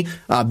 certainly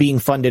being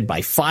funded by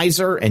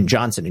Pfizer and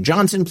Johnson &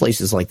 Johnson,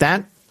 places like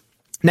that.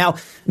 Now,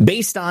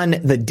 based on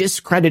the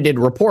discredited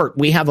report,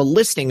 we have a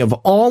listing of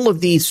all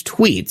of these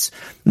tweets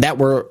that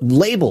were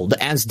labeled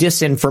as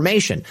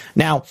disinformation.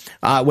 Now,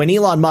 when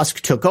Elon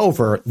Musk took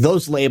over,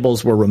 those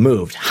labels were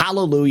removed.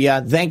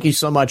 Hallelujah. Thank you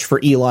so much for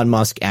Elon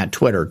Musk at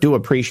Twitter. Do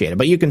appreciate it.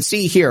 But you can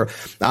see here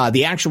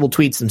the actual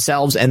tweets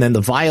themselves and then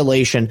the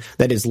violation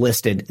that is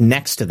listed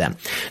next to them.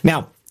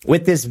 Now,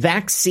 with this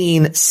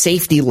vaccine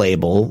safety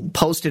label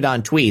posted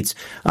on tweets,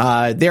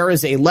 there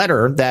is a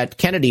letter that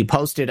Kennedy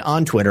posted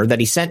on Twitter that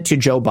he sent to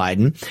Joe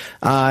Biden.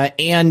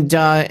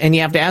 And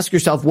you have to ask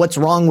yourself, what's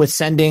wrong with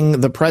sending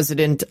the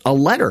president a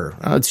letter?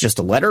 It's just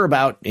a letter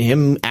about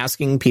him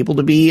asking people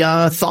to be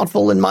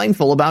thoughtful and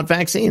mindful about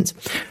vaccines.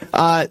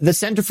 The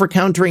Center for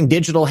Countering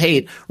Digital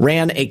Hate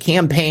ran a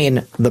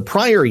campaign the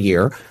prior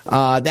year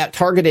that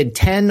targeted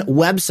 10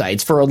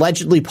 websites for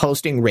allegedly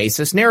posting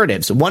racist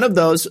narratives. One of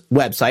those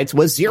websites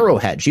was Zero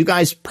Hedge. You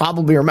guys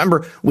probably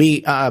remember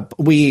we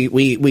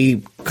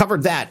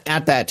covered that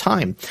at that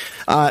time.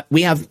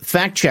 We have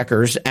fact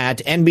checkers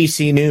at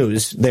NBC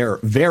News, their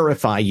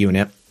Verify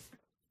unit,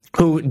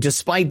 who,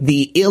 despite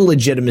the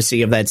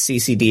illegitimacy of that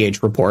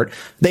CCDH report,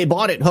 they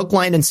bought it hook,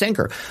 line, and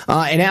sinker.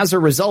 And as a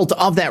result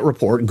of that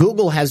report,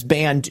 Google has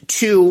banned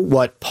 2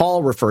 what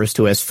Paul refers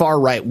to as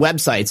far-right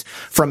websites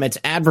from its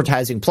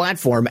advertising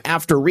platform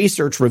after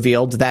research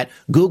revealed that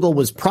Google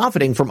was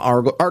profiting from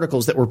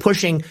articles that were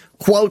pushing,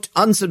 quote,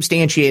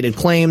 unsubstantiated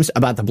claims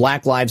about the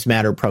Black Lives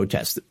Matter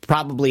protests.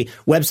 Probably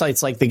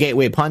websites like the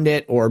Gateway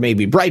Pundit or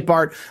maybe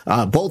Breitbart,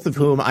 both of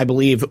whom I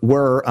believe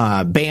were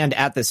banned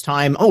at this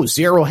time. Oh,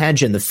 Zero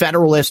Hedge and the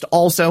Federalist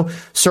also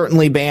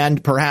certainly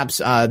banned.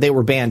 Perhaps they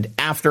were banned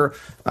after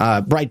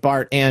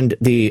Breitbart and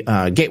the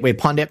Gateway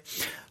Pundit.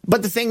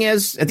 But the thing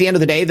is, at the end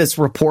of the day, this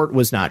report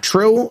was not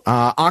true.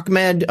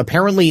 Ahmed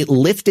apparently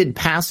lifted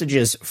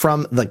passages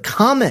from the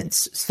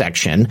comments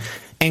section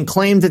and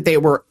claimed that they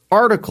were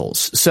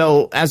articles.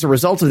 So as a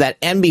result of that,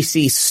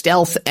 NBC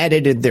stealth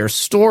edited their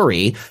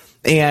story.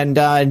 And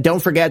don't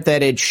forget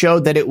that it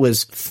showed that it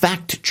was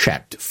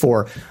fact-checked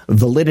for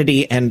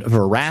validity and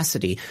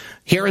veracity.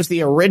 Here is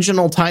the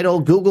original title.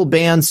 Google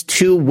bans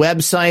 2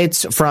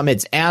 websites from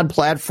its ad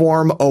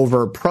platform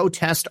over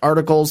protest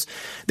articles.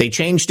 They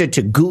changed it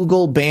to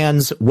Google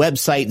bans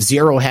website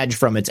Zero Hedge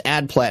from its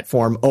ad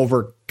platform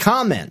over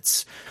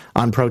comments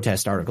on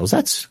protest articles.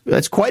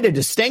 That's quite a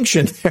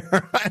distinction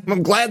there.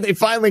 I'm glad they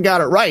finally got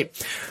it right.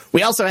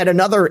 We also had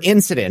another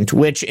incident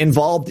which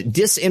involved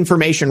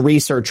disinformation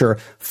researcher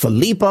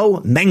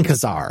Filippo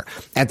Mencazar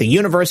at the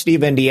University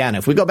of Indiana.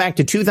 If we go back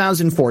to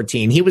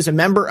 2014, he was a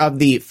member of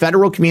the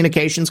Federal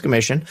Communications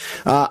Commission.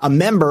 A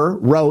member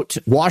wrote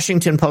a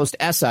Washington Post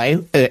essay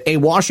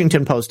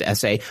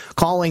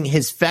calling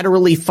his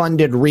federally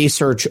funded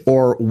research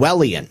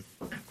Orwellian.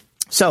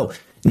 So,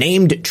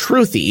 named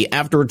Truthy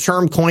after a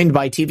term coined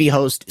by TV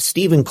host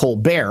Stephen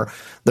Colbert,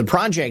 the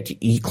project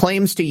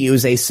claims to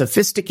use a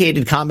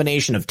sophisticated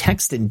combination of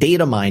text and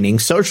data mining,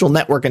 social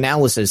network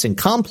analysis, and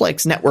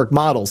complex network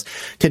models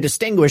to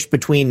distinguish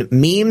between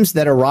memes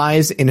that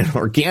arise in an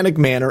organic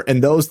manner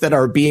and those that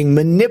are being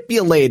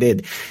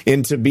manipulated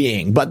into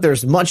being. But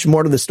there's much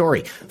more to the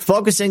story.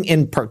 Focusing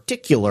in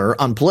particular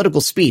on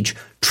political speech,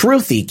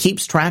 Truthy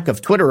keeps track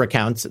of Twitter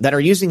accounts that are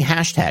using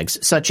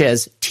hashtags such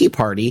as Tea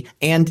Party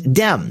and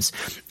Dems.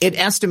 It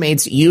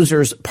estimates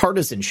users'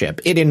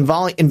 partisanship. It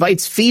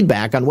invites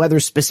feedback on whether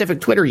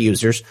specific Twitter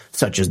users,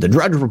 such as the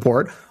Drudge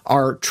Report,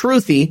 are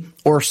truthy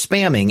or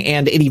spamming,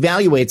 and it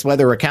evaluates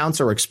whether accounts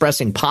are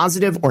expressing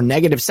positive or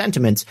negative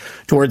sentiments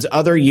towards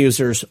other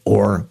users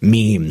or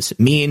memes.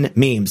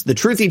 Memes. The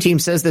Truthy team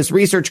says this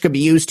research could be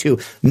used to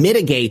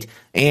mitigate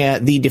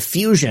the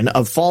diffusion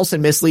of false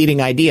and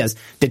misleading ideas,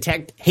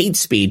 detect hate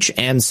speech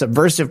and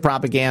subversive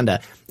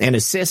propaganda, and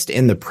assist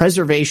in the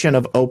preservation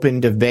of open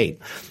debate.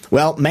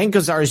 Well,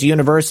 Mencazar's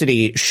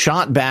university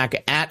shot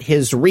back at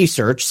his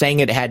research, saying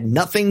it had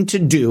nothing to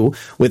do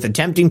with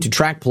attempting to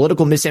track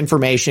political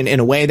misinformation in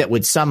a way that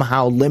would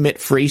somehow limit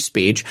free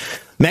speech.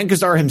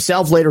 Mencazar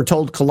himself later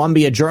told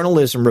Columbia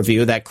Journalism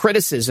Review that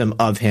criticism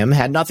of him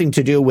had nothing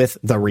to do with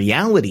the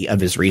reality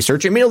of his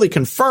research. It merely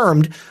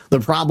confirmed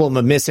the problem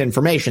of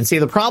misinformation. See,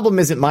 the problem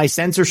isn't my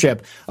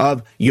censorship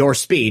of your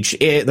speech.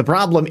 The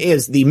problem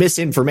is the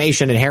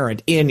misinformation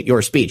inherent in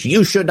your speech.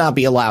 You should not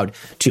be allowed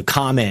to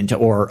comment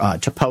or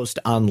to post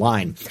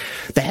online.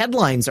 The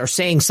headlines are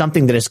saying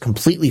something that is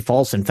completely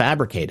false and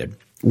fabricated.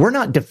 We're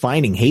not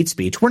defining hate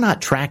speech. We're not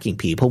tracking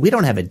people. We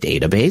don't have a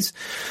database.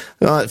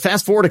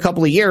 Fast forward a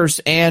couple of years,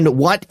 and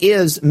what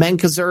is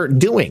Mencazar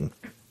doing?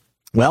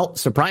 Well,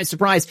 surprise,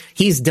 surprise,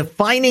 he's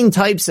defining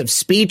types of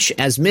speech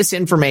as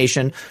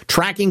misinformation,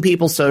 tracking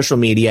people's social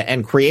media,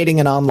 and creating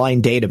an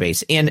online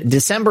database. In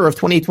December of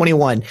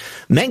 2021,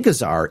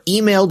 Mencazar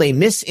emailed a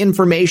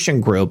misinformation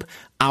group.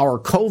 Our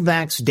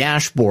COVAX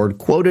dashboard,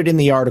 quoted in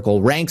the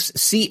article, ranks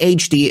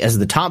CHD as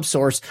the top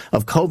source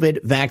of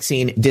COVID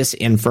vaccine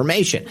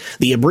disinformation.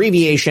 The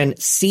abbreviation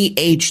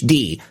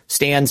CHD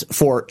stands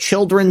for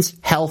Children's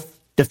Health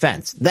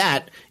Defense.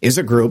 That is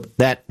a group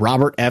that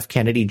Robert F.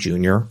 Kennedy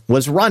Jr.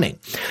 was running.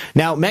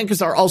 Now,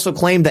 Mencazar also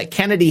claimed that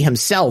Kennedy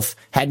himself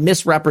had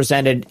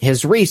misrepresented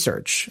his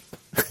research.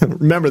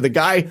 Remember, the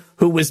guy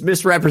who was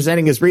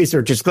misrepresenting his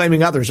research is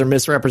claiming others are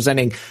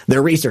misrepresenting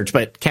their research,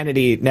 but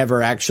Kennedy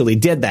never actually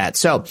did that.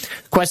 So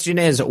the question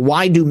is,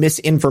 why do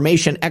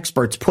misinformation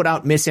experts put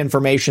out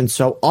misinformation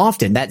so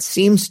often? That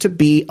seems to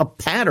be a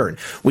pattern.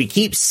 We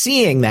keep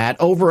seeing that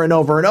over and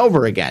over and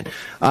over again.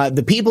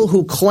 The people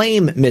who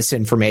claim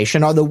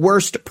misinformation are the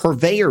worst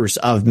purveyors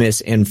of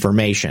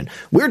misinformation.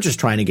 We're just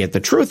trying to get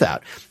the truth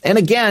out. And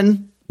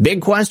again,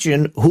 big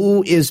question,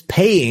 who is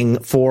paying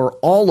for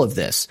all of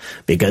this?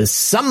 Because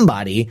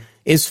somebody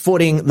is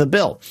footing the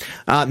bill.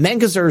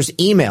 Mencazar's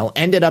email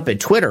ended up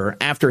at Twitter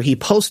after he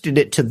posted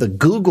it to the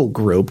Google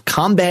group,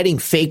 Combating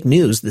Fake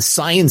News, the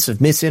Science of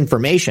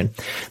Misinformation.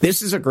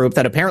 This is a group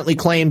that apparently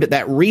claimed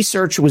that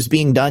research was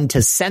being done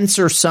to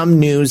censor some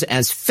news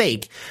as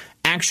fake,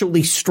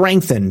 actually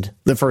strengthened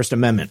the First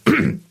Amendment.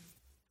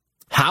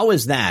 How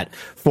is that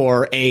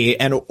for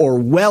an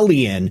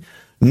Orwellian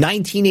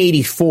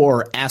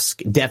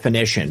 1984-esque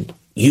definition?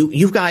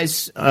 You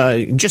guys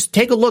just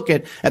take a look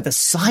at the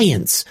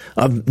science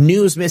of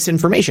news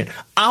misinformation.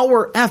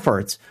 Our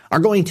efforts are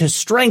going to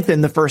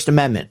strengthen the First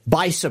Amendment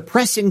by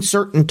suppressing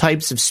certain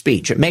types of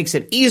speech. It makes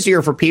it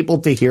easier for people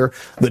to hear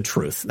the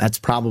truth. That's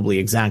probably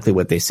exactly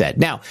what they said.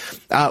 Now,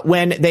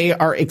 when they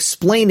are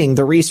explaining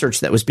the research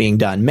that was being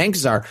done,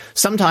 Mencazar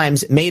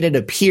sometimes made it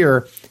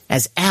appear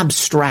as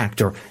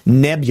abstract or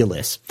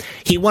nebulous.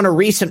 He won a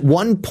recent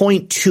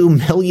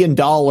 $1.2 million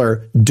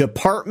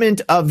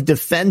Department of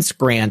Defense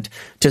grant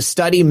to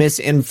study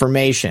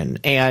misinformation,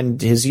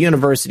 and his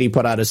university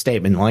put out a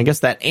statement. Well, I guess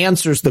that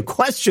answers the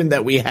question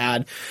that we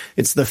had.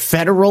 It's the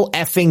federal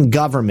effing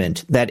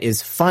government that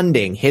is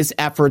funding his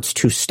efforts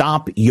to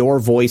stop your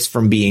voice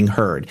from being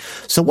heard.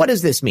 So what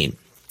does this mean?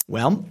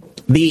 Well,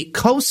 the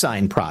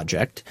Cosign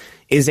Project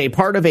is a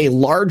part of a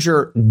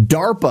larger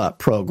DARPA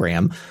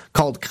program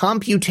called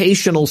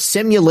Computational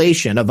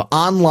Simulation of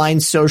Online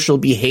Social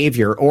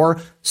Behavior,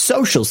 or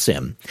Social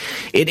Sim.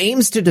 It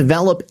aims to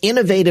develop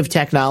innovative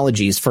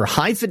technologies for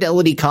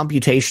high-fidelity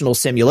computational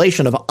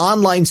simulation of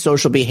online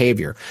social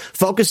behavior,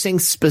 focusing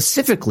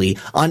specifically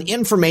on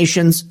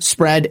information's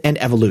spread and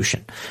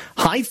evolution.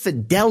 High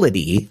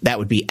fidelity, that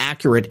would be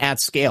accurate at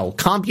scale,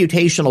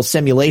 computational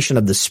simulation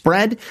of the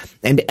spread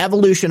and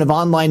evolution of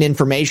online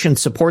information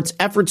supports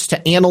efforts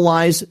to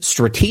analyze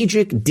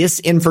strategic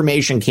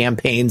disinformation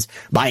campaigns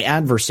by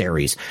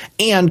adversaries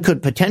and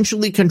could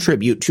potentially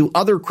contribute to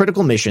other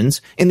critical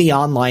missions in the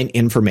online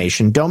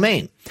information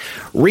domain.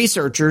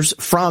 Researchers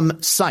from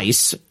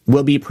SAIS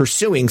will be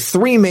pursuing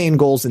three main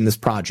goals in this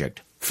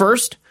project.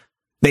 First,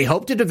 they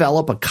hope to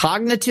develop a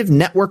cognitive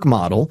network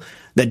model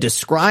that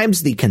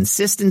describes the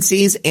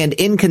consistencies and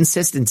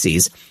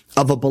inconsistencies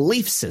of a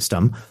belief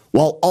system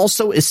while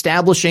also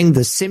establishing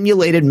the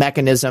simulated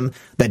mechanism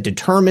that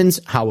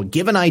determines how a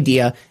given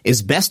idea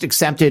is best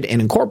accepted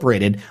and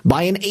incorporated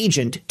by an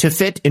agent to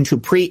fit into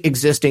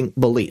pre-existing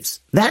beliefs.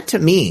 That, to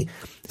me,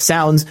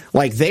 sounds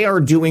like they are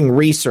doing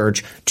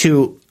research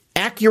to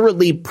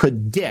accurately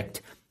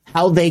predict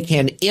how they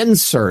can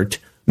insert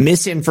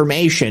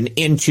misinformation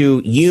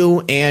into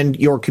you and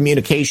your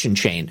communication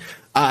chain.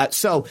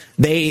 So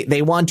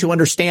they want to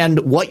understand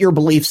what your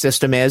belief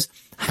system is,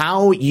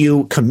 how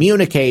you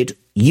communicate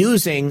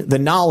using the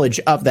knowledge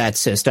of that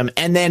system,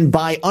 and then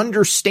by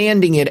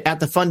understanding it at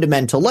the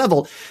fundamental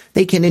level,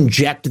 they can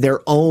inject their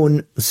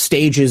own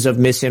stages of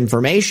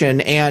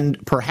misinformation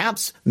and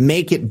perhaps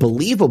make it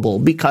believable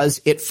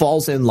because it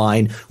falls in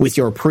line with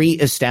your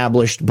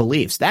pre-established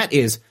beliefs. That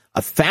is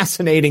a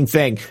fascinating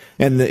thing,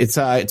 and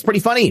it's pretty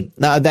funny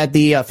that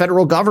the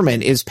federal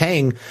government is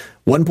paying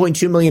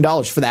 $1.2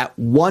 million for that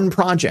one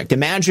project.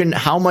 Imagine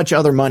how much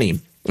other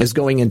money is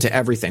going into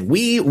everything.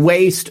 We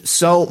waste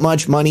so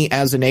much money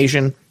as a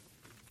nation.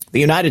 The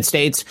United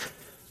States,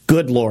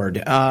 good Lord.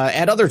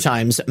 At other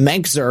times,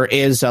 Menkzer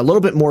is a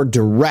little bit more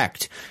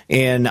direct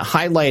in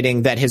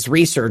highlighting that his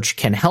research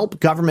can help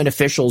government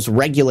officials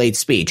regulate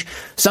speech,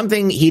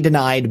 something he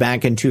denied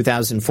back in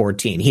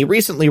 2014. He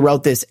recently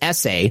wrote this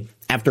essay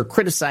after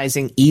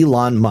criticizing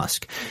Elon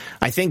Musk.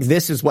 I think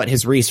this is what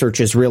his research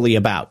is really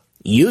about.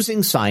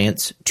 Using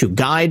science to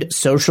guide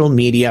social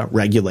media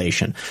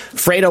regulation.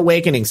 Freight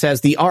Awakening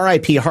says the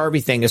R.I.P. Harvey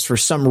thing is for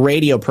some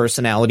radio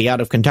personality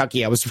out of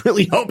Kentucky. I was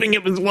really hoping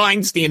it was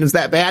Weinstein. Is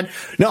that bad?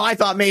 No, I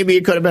thought maybe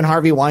it could have been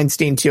Harvey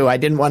Weinstein too. I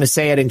didn't want to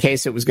say it in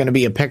case it was going to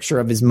be a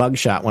picture of his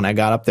mugshot when I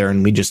got up there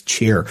and we just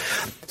cheer.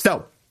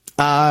 So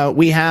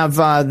we have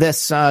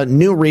this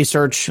new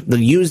research,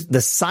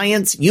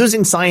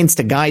 using science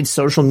to guide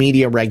social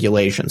media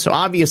regulation. So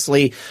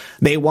obviously,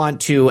 they want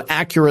to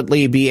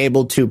accurately be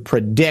able to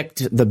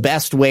predict the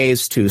best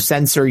ways to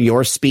censor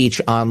your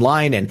speech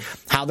online and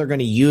how they're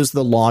going to use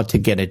the law to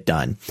get it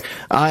done.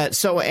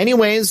 So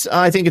anyways,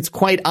 I think it's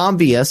quite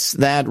obvious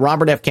that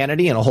Robert F.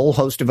 Kennedy and a whole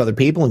host of other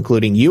people,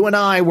 including you and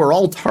I, were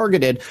all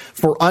targeted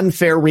for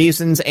unfair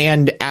reasons,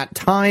 and at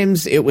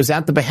times it was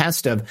at the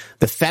behest of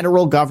the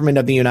federal government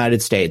of the United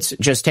States,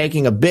 just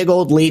taking a big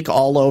old leak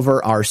all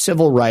over our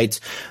civil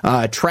rights,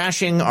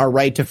 trashing our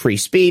right to free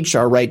speech,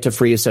 our right to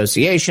free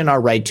association,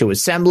 our right to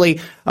assembly,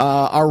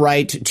 our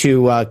right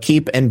to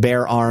keep and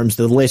bear arms.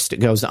 The list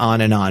goes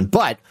on and on.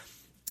 But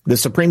the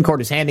Supreme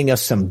Court is handing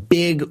us some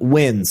big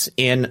wins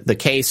in the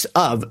case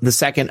of the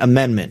Second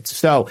Amendment.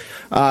 So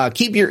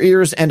keep your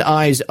ears and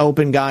eyes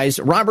open, guys.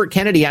 Robert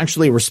Kennedy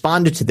actually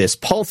responded to this.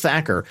 Paul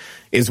Thacker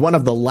is one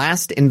of the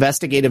last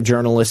investigative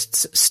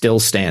journalists still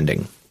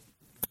standing.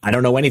 I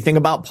don't know anything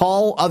about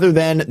Paul other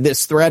than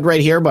this thread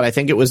right here, but I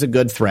think it was a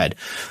good thread.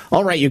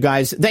 All right, you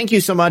guys, thank you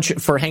so much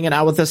for hanging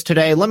out with us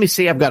today. Let me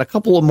see. I've got a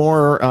couple of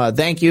more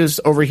thank yous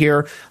over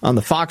here on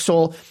the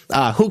foxhole.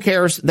 Who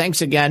cares?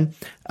 Thanks again.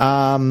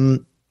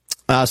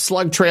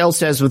 Slug Trail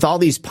says, with all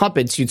these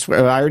puppets, you'd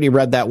swear, I already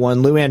read that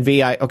one. Luann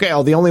V.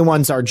 The only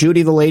ones are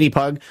Judy the Lady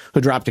Pug,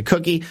 who dropped a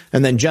cookie,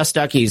 and then Just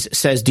Duckies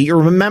says, do you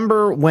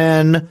remember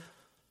when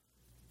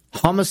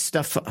hummus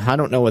stuff? I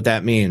don't know what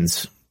that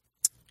means.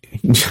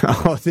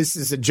 Oh, this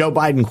is a Joe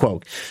Biden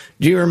quote.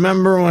 Do you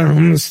remember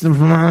when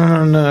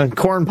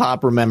Corn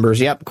Pop remembers?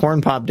 Yep,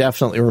 Corn Pop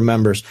definitely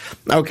remembers.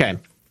 Okay,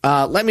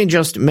 let me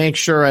just make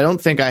sure. I don't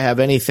think I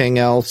have anything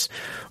else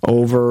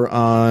over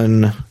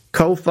on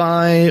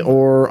Ko-Fi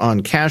or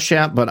on Cash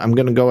App, but I'm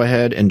going to go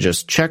ahead and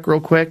just check real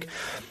quick.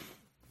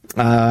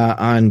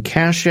 On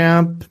Cash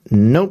App,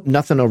 nope,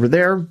 nothing over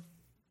there.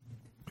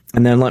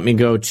 And then let me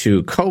go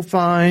to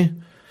Ko-Fi,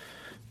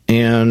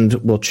 and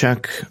we'll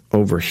check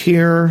over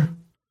here.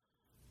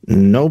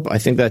 Nope, I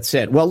think that's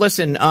it. Well,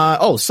 listen,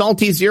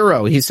 Salty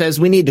Zero, he says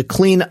we need to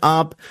clean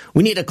up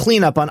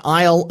on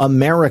aisle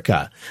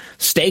America.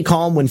 Stay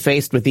calm when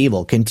faced with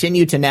evil.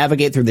 Continue to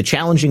navigate through the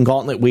challenging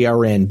gauntlet we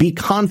are in. Be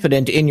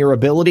confident in your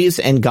abilities,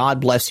 and God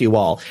bless you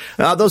all.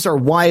 Those are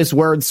wise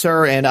words,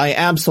 sir, and I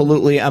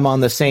absolutely am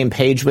on the same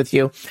page with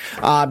you.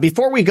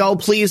 Before we go,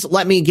 please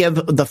let me give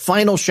the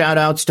final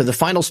shout-outs to the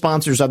final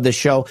sponsors of this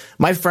show.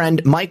 My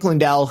friend Mike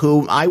Lindell,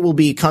 who I will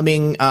be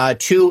coming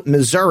to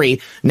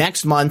Missouri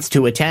next month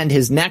to attend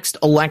his next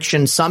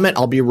election summit.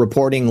 I'll be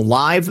reporting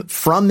live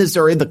from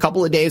Missouri the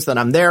couple of days that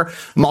I'm there.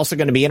 I'm also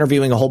going to be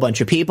interviewing a whole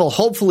bunch of people.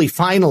 Hopefully,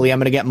 finally, I'm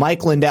going to get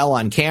Mike Lindell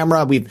on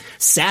camera. We've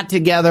sat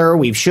together.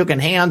 We've shooken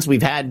hands.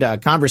 We've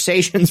had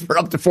conversations for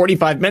up to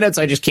 45 minutes.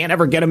 I just can't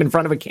ever get him in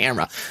front of a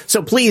camera.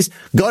 So please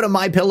go to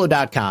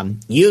mypillow.com.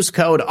 Use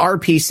code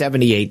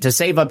RP78 to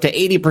save up to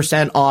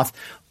 80% off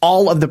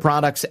all of the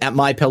products at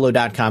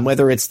mypillow.com,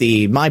 whether it's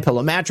the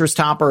MyPillow mattress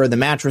topper or the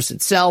mattress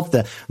itself,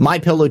 the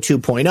MyPillow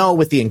 2.0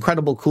 with the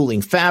incredible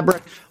cooling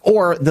fabric,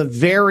 or the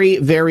very,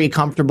 very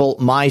comfortable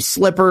My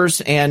Slippers.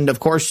 And of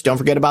course, don't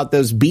forget about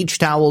those beach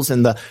towels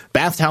and the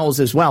bath towels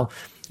as well.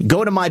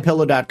 Go to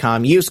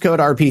mypillow.com, use code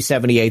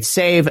RP78,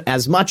 save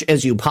as much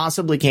as you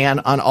possibly can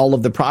on all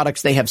of the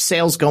products. They have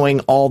sales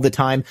going all the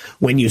time.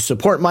 When you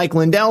support Mike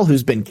Lindell,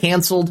 who's been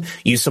canceled,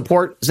 you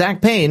support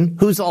Zach Payne,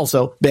 who's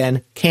also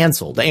been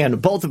canceled.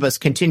 And both of us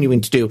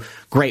continuing to do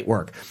great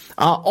work.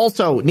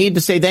 Also, need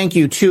to say thank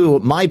you to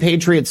My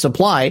Patriot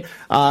Supply,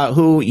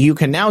 who you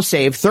can now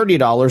save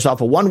 $30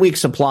 off a 1-week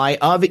supply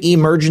of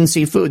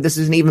emergency food. This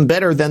isn't even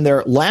better than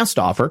their last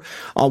offer.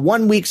 A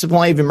 1-week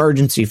supply of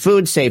emergency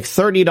food, save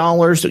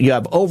 $30. You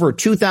have over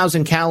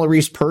 2,000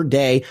 calories per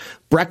day.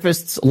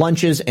 Breakfasts,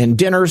 lunches, and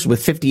dinners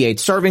with 58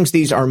 servings.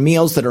 These are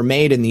meals that are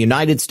made in the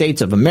United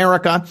States of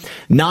America.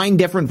 9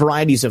 different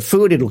varieties of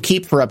food. It'll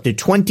keep for up to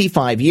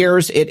 25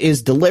 years. It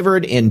is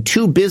delivered in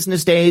 2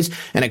 business days,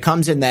 and it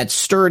comes in that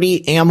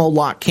sturdy ammo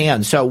lock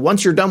can. So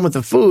once you're done with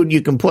the food,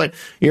 you can put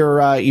your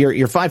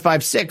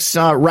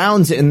 5.56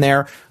 rounds in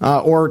there,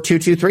 or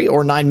 223,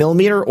 or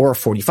 9mm, or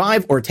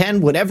 45, or 10,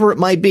 whatever it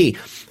might be.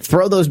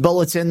 Throw those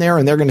bullets in there,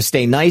 and they're going to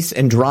stay nice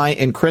and dry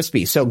and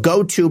crispy. So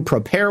go to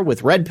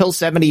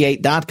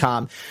preparewithredpill78.com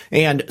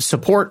and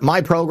support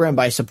my program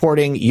by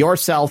supporting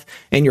yourself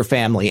and your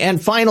family. And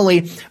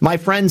finally, my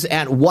friends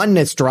at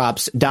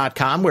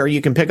onenessdrops.com, where you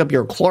can pick up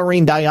your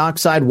chlorine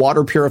dioxide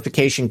water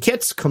purification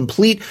kits,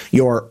 complete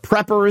your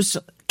preppers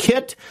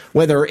kit,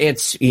 whether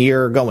it's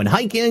you're going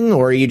hiking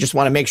or you just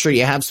want to make sure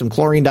you have some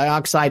chlorine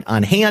dioxide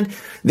on hand.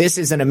 This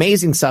is an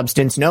amazing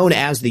substance known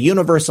as the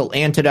universal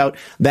antidote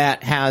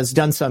that has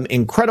done some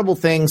incredible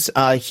things,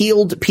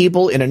 healed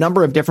people in a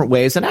number of different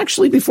ways. And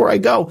actually, before I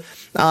go,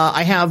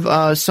 I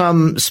have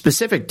some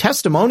specific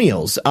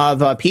testimonials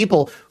of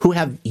people who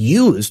have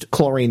used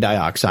chlorine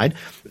dioxide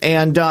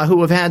and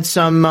who have had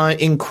some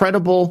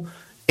incredible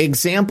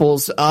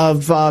examples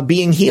of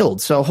being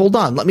healed. So hold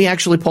on. Let me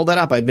actually pull that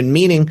up. I've been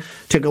meaning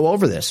to go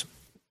over this.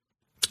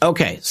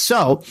 Okay,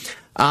 so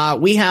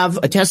we have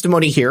a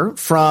testimony here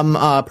from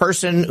a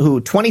person who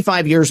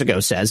 25 years ago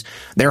says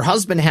their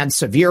husband had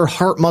severe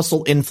heart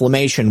muscle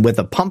inflammation with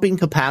a pumping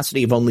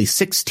capacity of only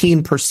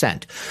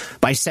 16%.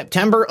 By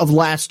September of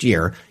last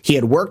year, he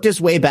had worked his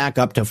way back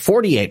up to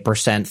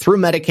 48% through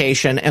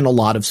medication and a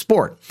lot of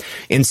sport.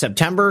 In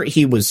September,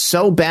 he was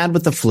so bad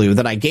with the flu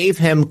that I gave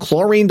him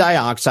chlorine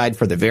dioxide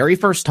for the very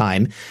first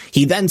time.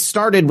 He then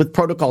started with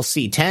Protocol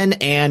C10,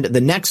 and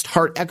the next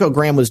heart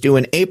echogram was due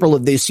in April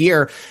of this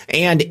year,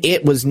 and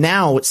it was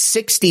now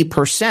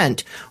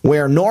 60%,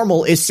 where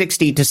normal is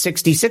 60 to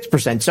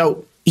 66%.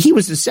 So he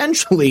was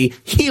essentially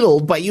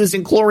healed by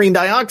using chlorine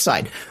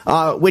dioxide,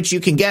 which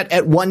you can get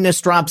at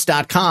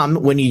onenessdrops.com.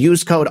 When you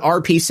use code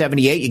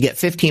RP78, you get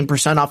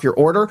 15% off your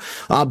order.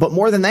 But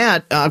more than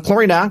that,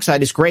 chlorine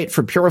dioxide is great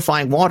for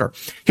purifying water.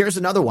 Here's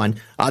another one.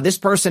 This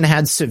person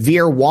had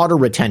severe water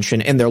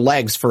retention in their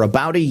legs for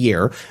about a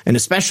year, and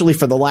especially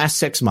for the last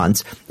 6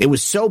 months. It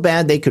was so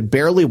bad they could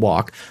barely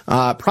walk,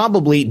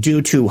 probably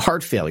due to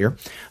heart failure.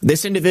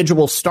 This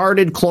individual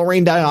started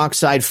chlorine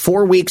dioxide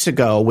 4 weeks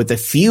ago with a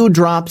few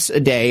drops a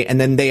day,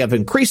 and then they have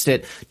increased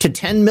it to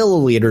 10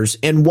 milliliters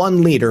in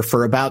 1 liter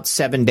for about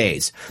 7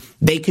 days.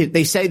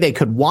 They say they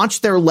could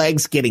watch their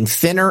legs getting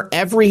thinner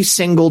every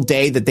single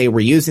day that they were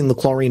using the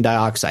chlorine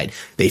dioxide.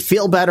 They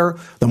feel better,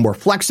 they're more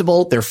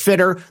flexible, they're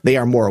fitter, they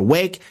are more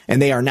awake,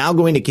 and they are now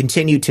going to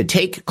continue to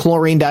take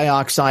chlorine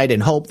dioxide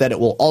and hope that it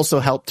will also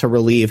help to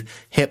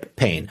relieve hip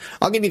pain.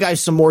 I'll give you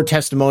guys some more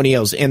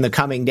testimonials in the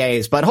coming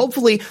days, but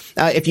hopefully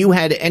if you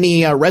had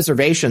any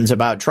reservations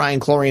about trying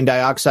chlorine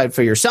dioxide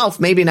for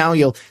yourself, maybe now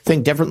you'll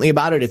think differently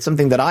about it. It's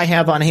something that I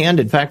have on hand.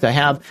 In fact, I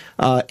have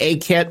a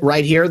kit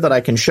right here that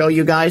I can show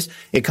you guys.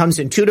 It comes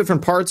in 2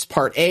 different parts,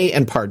 part A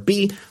and part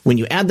B. When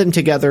you add them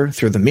together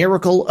through the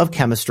miracle of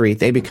chemistry,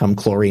 they become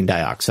chlorine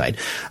dioxide.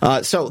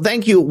 So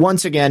thank you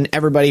once again,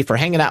 everybody, for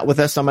hanging out with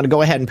us. I'm going to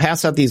go ahead and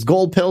pass out these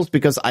gold pills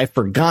because I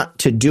forgot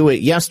to do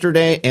it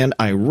yesterday, and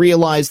I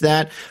realized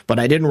that, but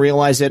I didn't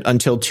realize it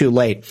until too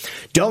late.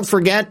 Don't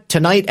forget,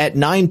 tonight at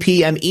 9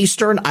 p.m.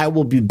 Eastern, I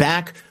will be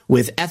back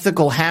with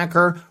ethical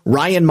hacker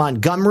Ryan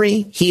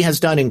Montgomery. He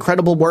has done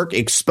incredible work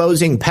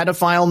exposing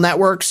pedophile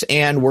networks,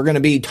 and we're going to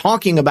be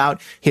talking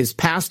about his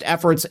past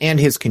efforts and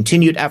his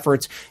continued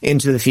efforts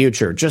into the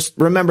future. Just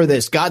remember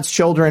this: God's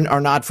children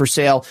are not for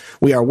sale.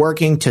 We are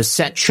working to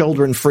set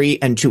children free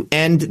and to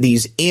end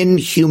these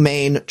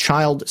inhumane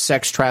child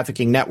sex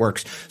trafficking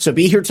networks. So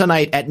be here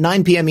tonight at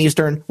 9 p.m.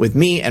 Eastern with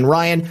me and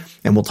Ryan,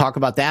 and we'll talk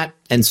about that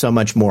and so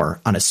much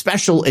more on a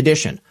special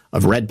edition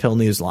of Red Pill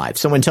News Live.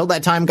 So until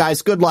that time,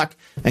 guys, good luck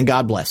and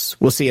God bless.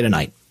 We'll see you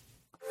tonight.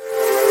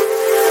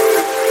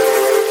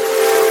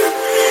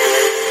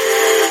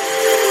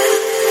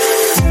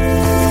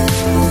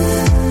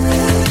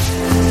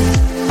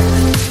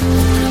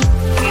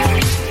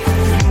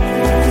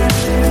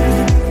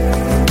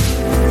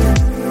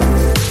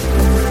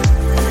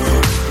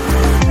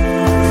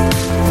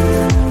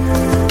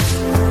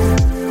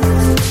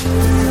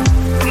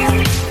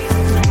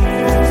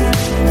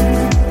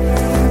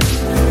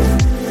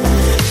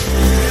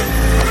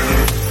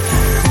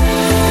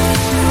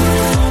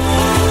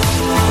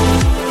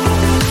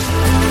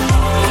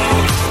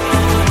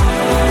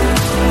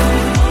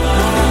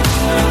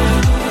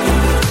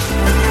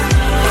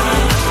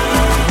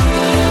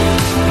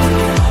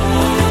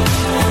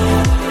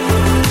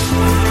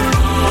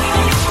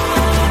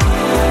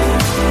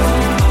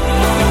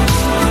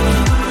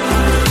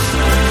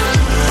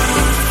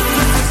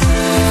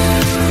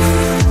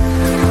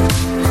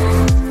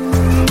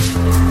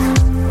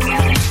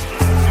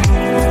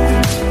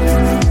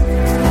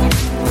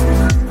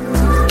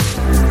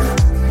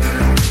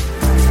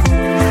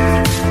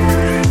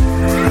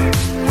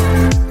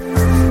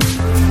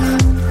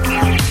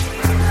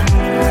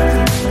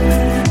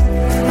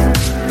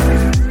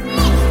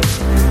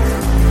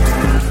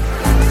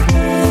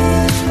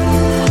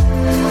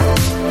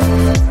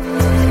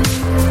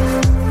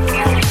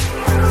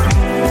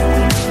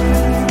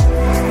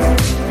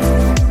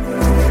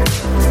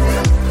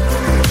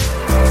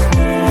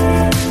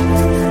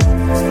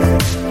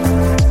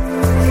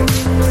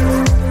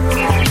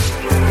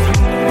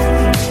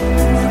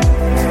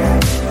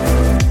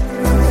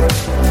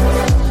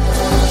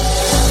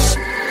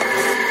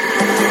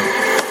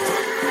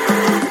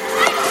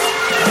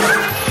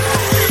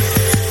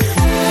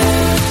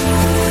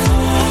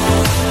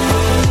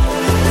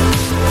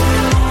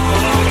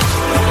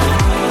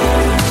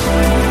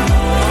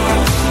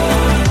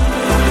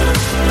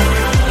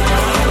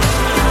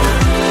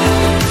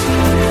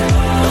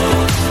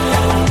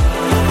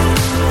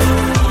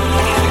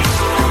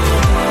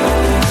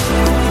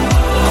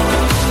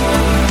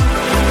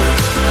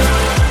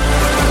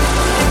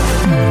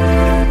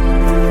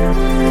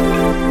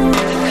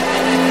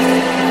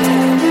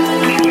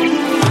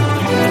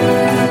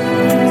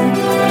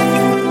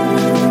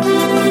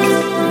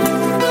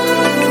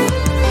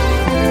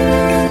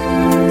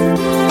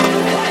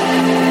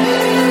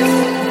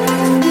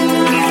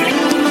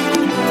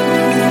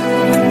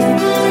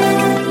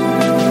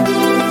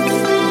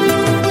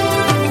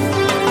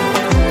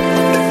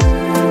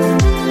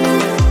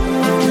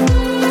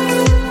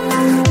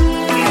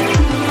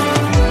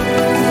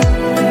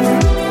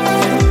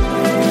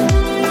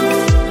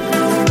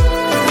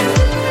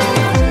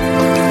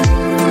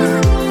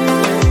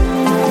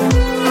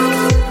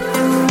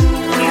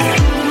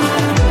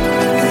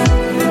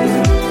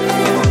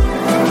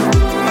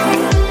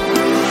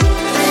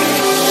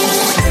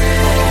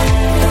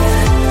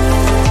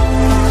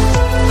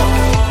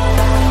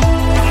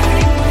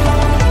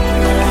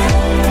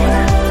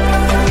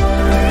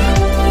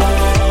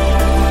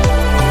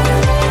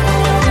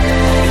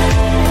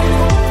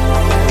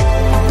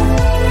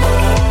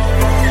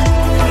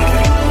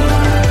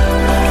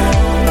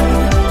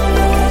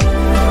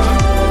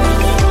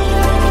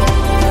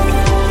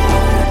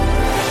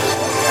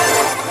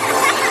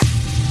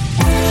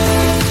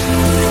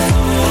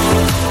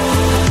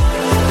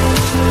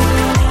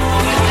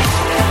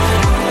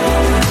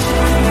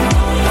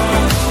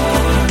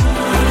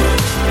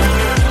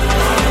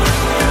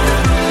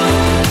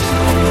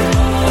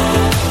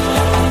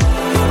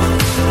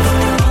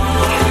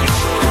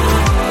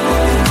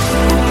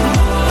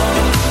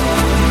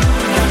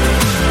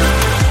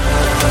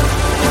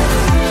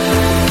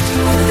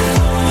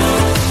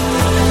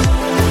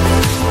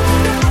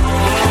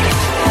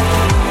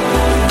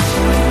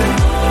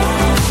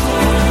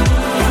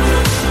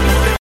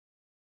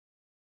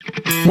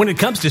 When it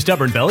comes to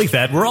stubborn belly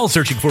fat, we're all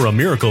searching for a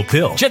miracle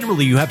pill.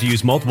 Generally, you have to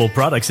use multiple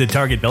products that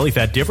target belly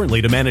fat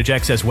differently to manage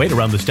excess weight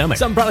around the stomach.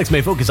 Some products may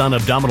focus on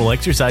abdominal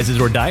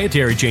exercises or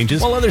dietary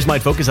changes, while others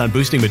might focus on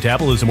boosting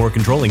metabolism or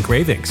controlling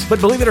cravings.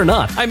 But believe it or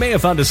not, I may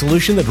have found a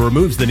solution that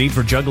removes the need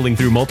for juggling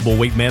through multiple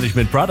weight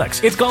management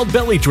products. It's called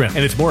Belly Trim,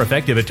 and it's more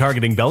effective at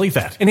targeting belly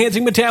fat,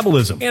 enhancing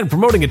metabolism, and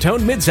promoting a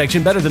toned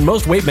midsection better than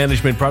most weight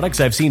management products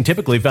I've seen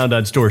typically found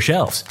on store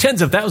shelves.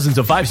 Tens of thousands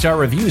of 5-star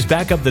reviews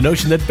back up the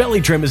notion that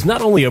Belly Trim is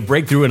not only a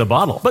breakthrough breakthrough in a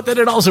bottle, but that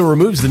it also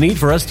removes the need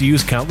for us to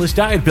use countless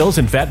diet pills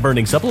and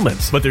fat-burning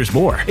supplements. But there's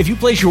more. If you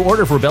place your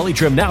order for Belly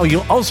Trim now,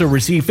 you'll also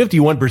receive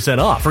 51%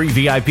 off, free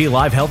VIP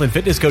live health and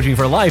fitness coaching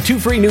for life, 2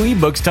 free new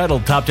ebooks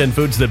titled Top 10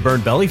 Foods That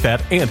Burn Belly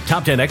Fat and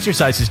Top 10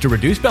 Exercises to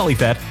Reduce Belly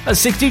Fat, a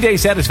 60-day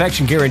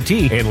satisfaction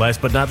guarantee, and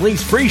last but not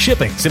least, free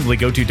shipping. Simply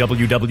go to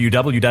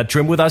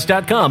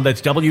www.trimwithus.com.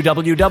 That's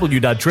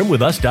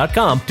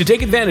www.trimwithus.com to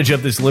take advantage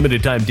of this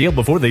limited time deal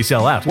before they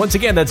sell out. Once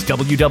again, that's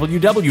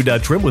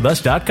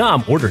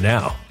www.trimwithus.com. Order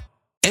now.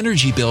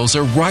 Energy bills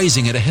are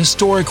rising at a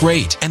historic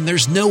rate, and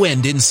there's no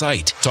end in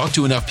sight. Talk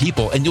to enough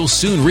people, and you'll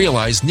soon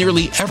realize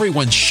nearly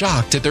everyone's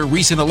shocked at their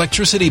recent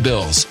electricity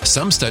bills.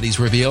 Some studies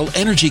reveal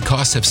energy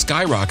costs have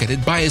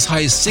skyrocketed by as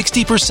high as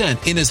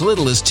 60% in as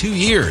little as 2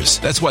 years.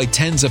 That's why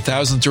tens of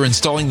thousands are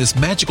installing this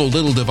magical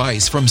little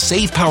device from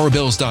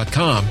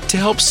SavePowerBills.com to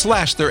help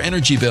slash their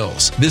energy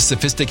bills. This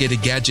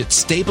sophisticated gadget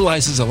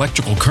stabilizes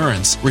electrical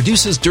currents,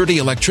 reduces dirty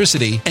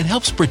electricity, and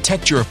helps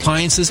protect your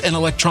appliances and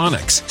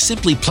electronics.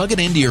 Simply plug it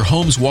into your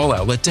home's wall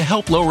outlet to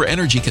help lower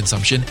energy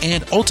consumption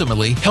and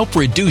ultimately help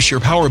reduce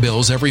your power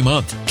bills every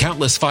month.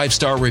 Countless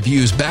 5-star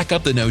reviews back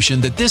up the notion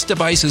that this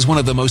device is one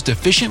of the most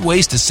efficient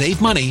ways to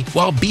save money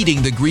while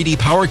beating the greedy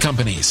power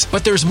companies.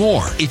 But there's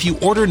more. If you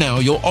order now,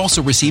 you'll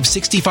also receive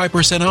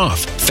 65% off,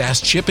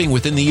 fast shipping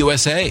within the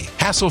USA,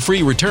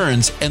 hassle-free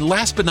returns, and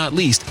last but not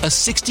least, a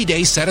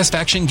 60-day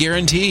satisfaction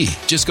guarantee.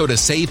 Just go to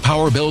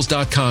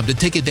SavePowerBills.com to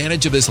take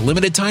advantage of this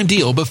limited time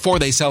deal before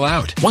they sell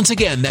out. Once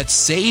again, that's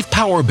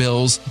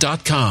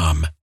SavePowerBills.com.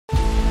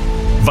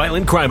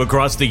 Violent crime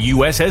across the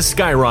U.S. has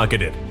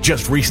skyrocketed.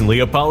 Just recently,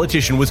 a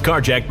politician was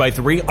carjacked by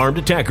 3 armed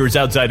attackers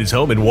outside his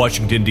home in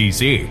Washington,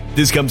 D.C.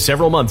 This comes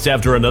several months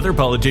after another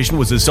politician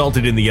was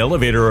assaulted in the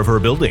elevator of her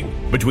building.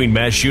 Between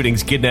mass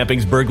shootings,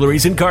 kidnappings,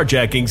 burglaries, and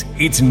carjackings,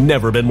 it's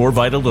never been more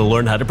vital to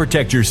learn how to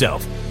protect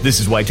yourself. This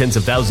is why tens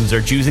of thousands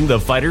are choosing the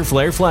Fighter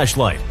Flare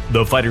flashlight.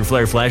 The Fighter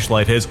Flare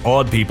flashlight has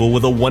awed people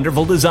with a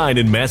wonderful design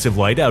and massive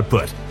light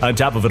output. On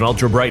top of an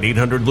ultra-bright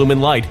 800-lumen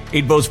light,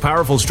 it boasts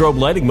powerful strobe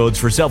lighting modes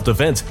for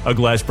self-defense, a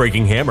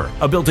glass-breaking hammer,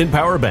 a built-in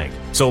power bank,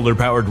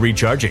 solar-powered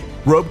recharging,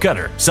 rope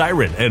cutter,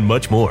 siren, and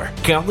much more.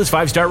 Countless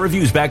 5-star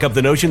reviews back up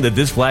the notion that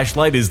this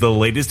flashlight is the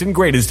latest and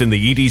greatest in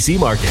the EDC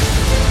market.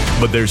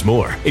 But there's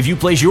more. If you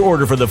place your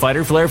order for the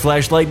Fighter Flare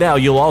flashlight now,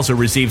 you'll also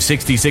receive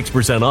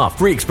 66% off,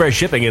 free express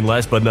shipping, and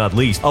last but not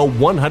least, a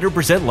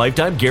 100%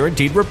 lifetime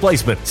guaranteed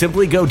replacement.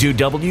 Simply go to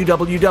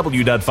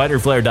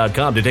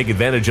www.fighterflare.com to take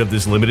advantage of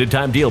this limited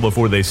time deal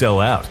before they sell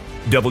out.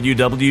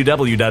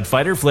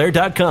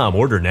 www.fighterflare.com.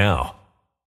 Order now.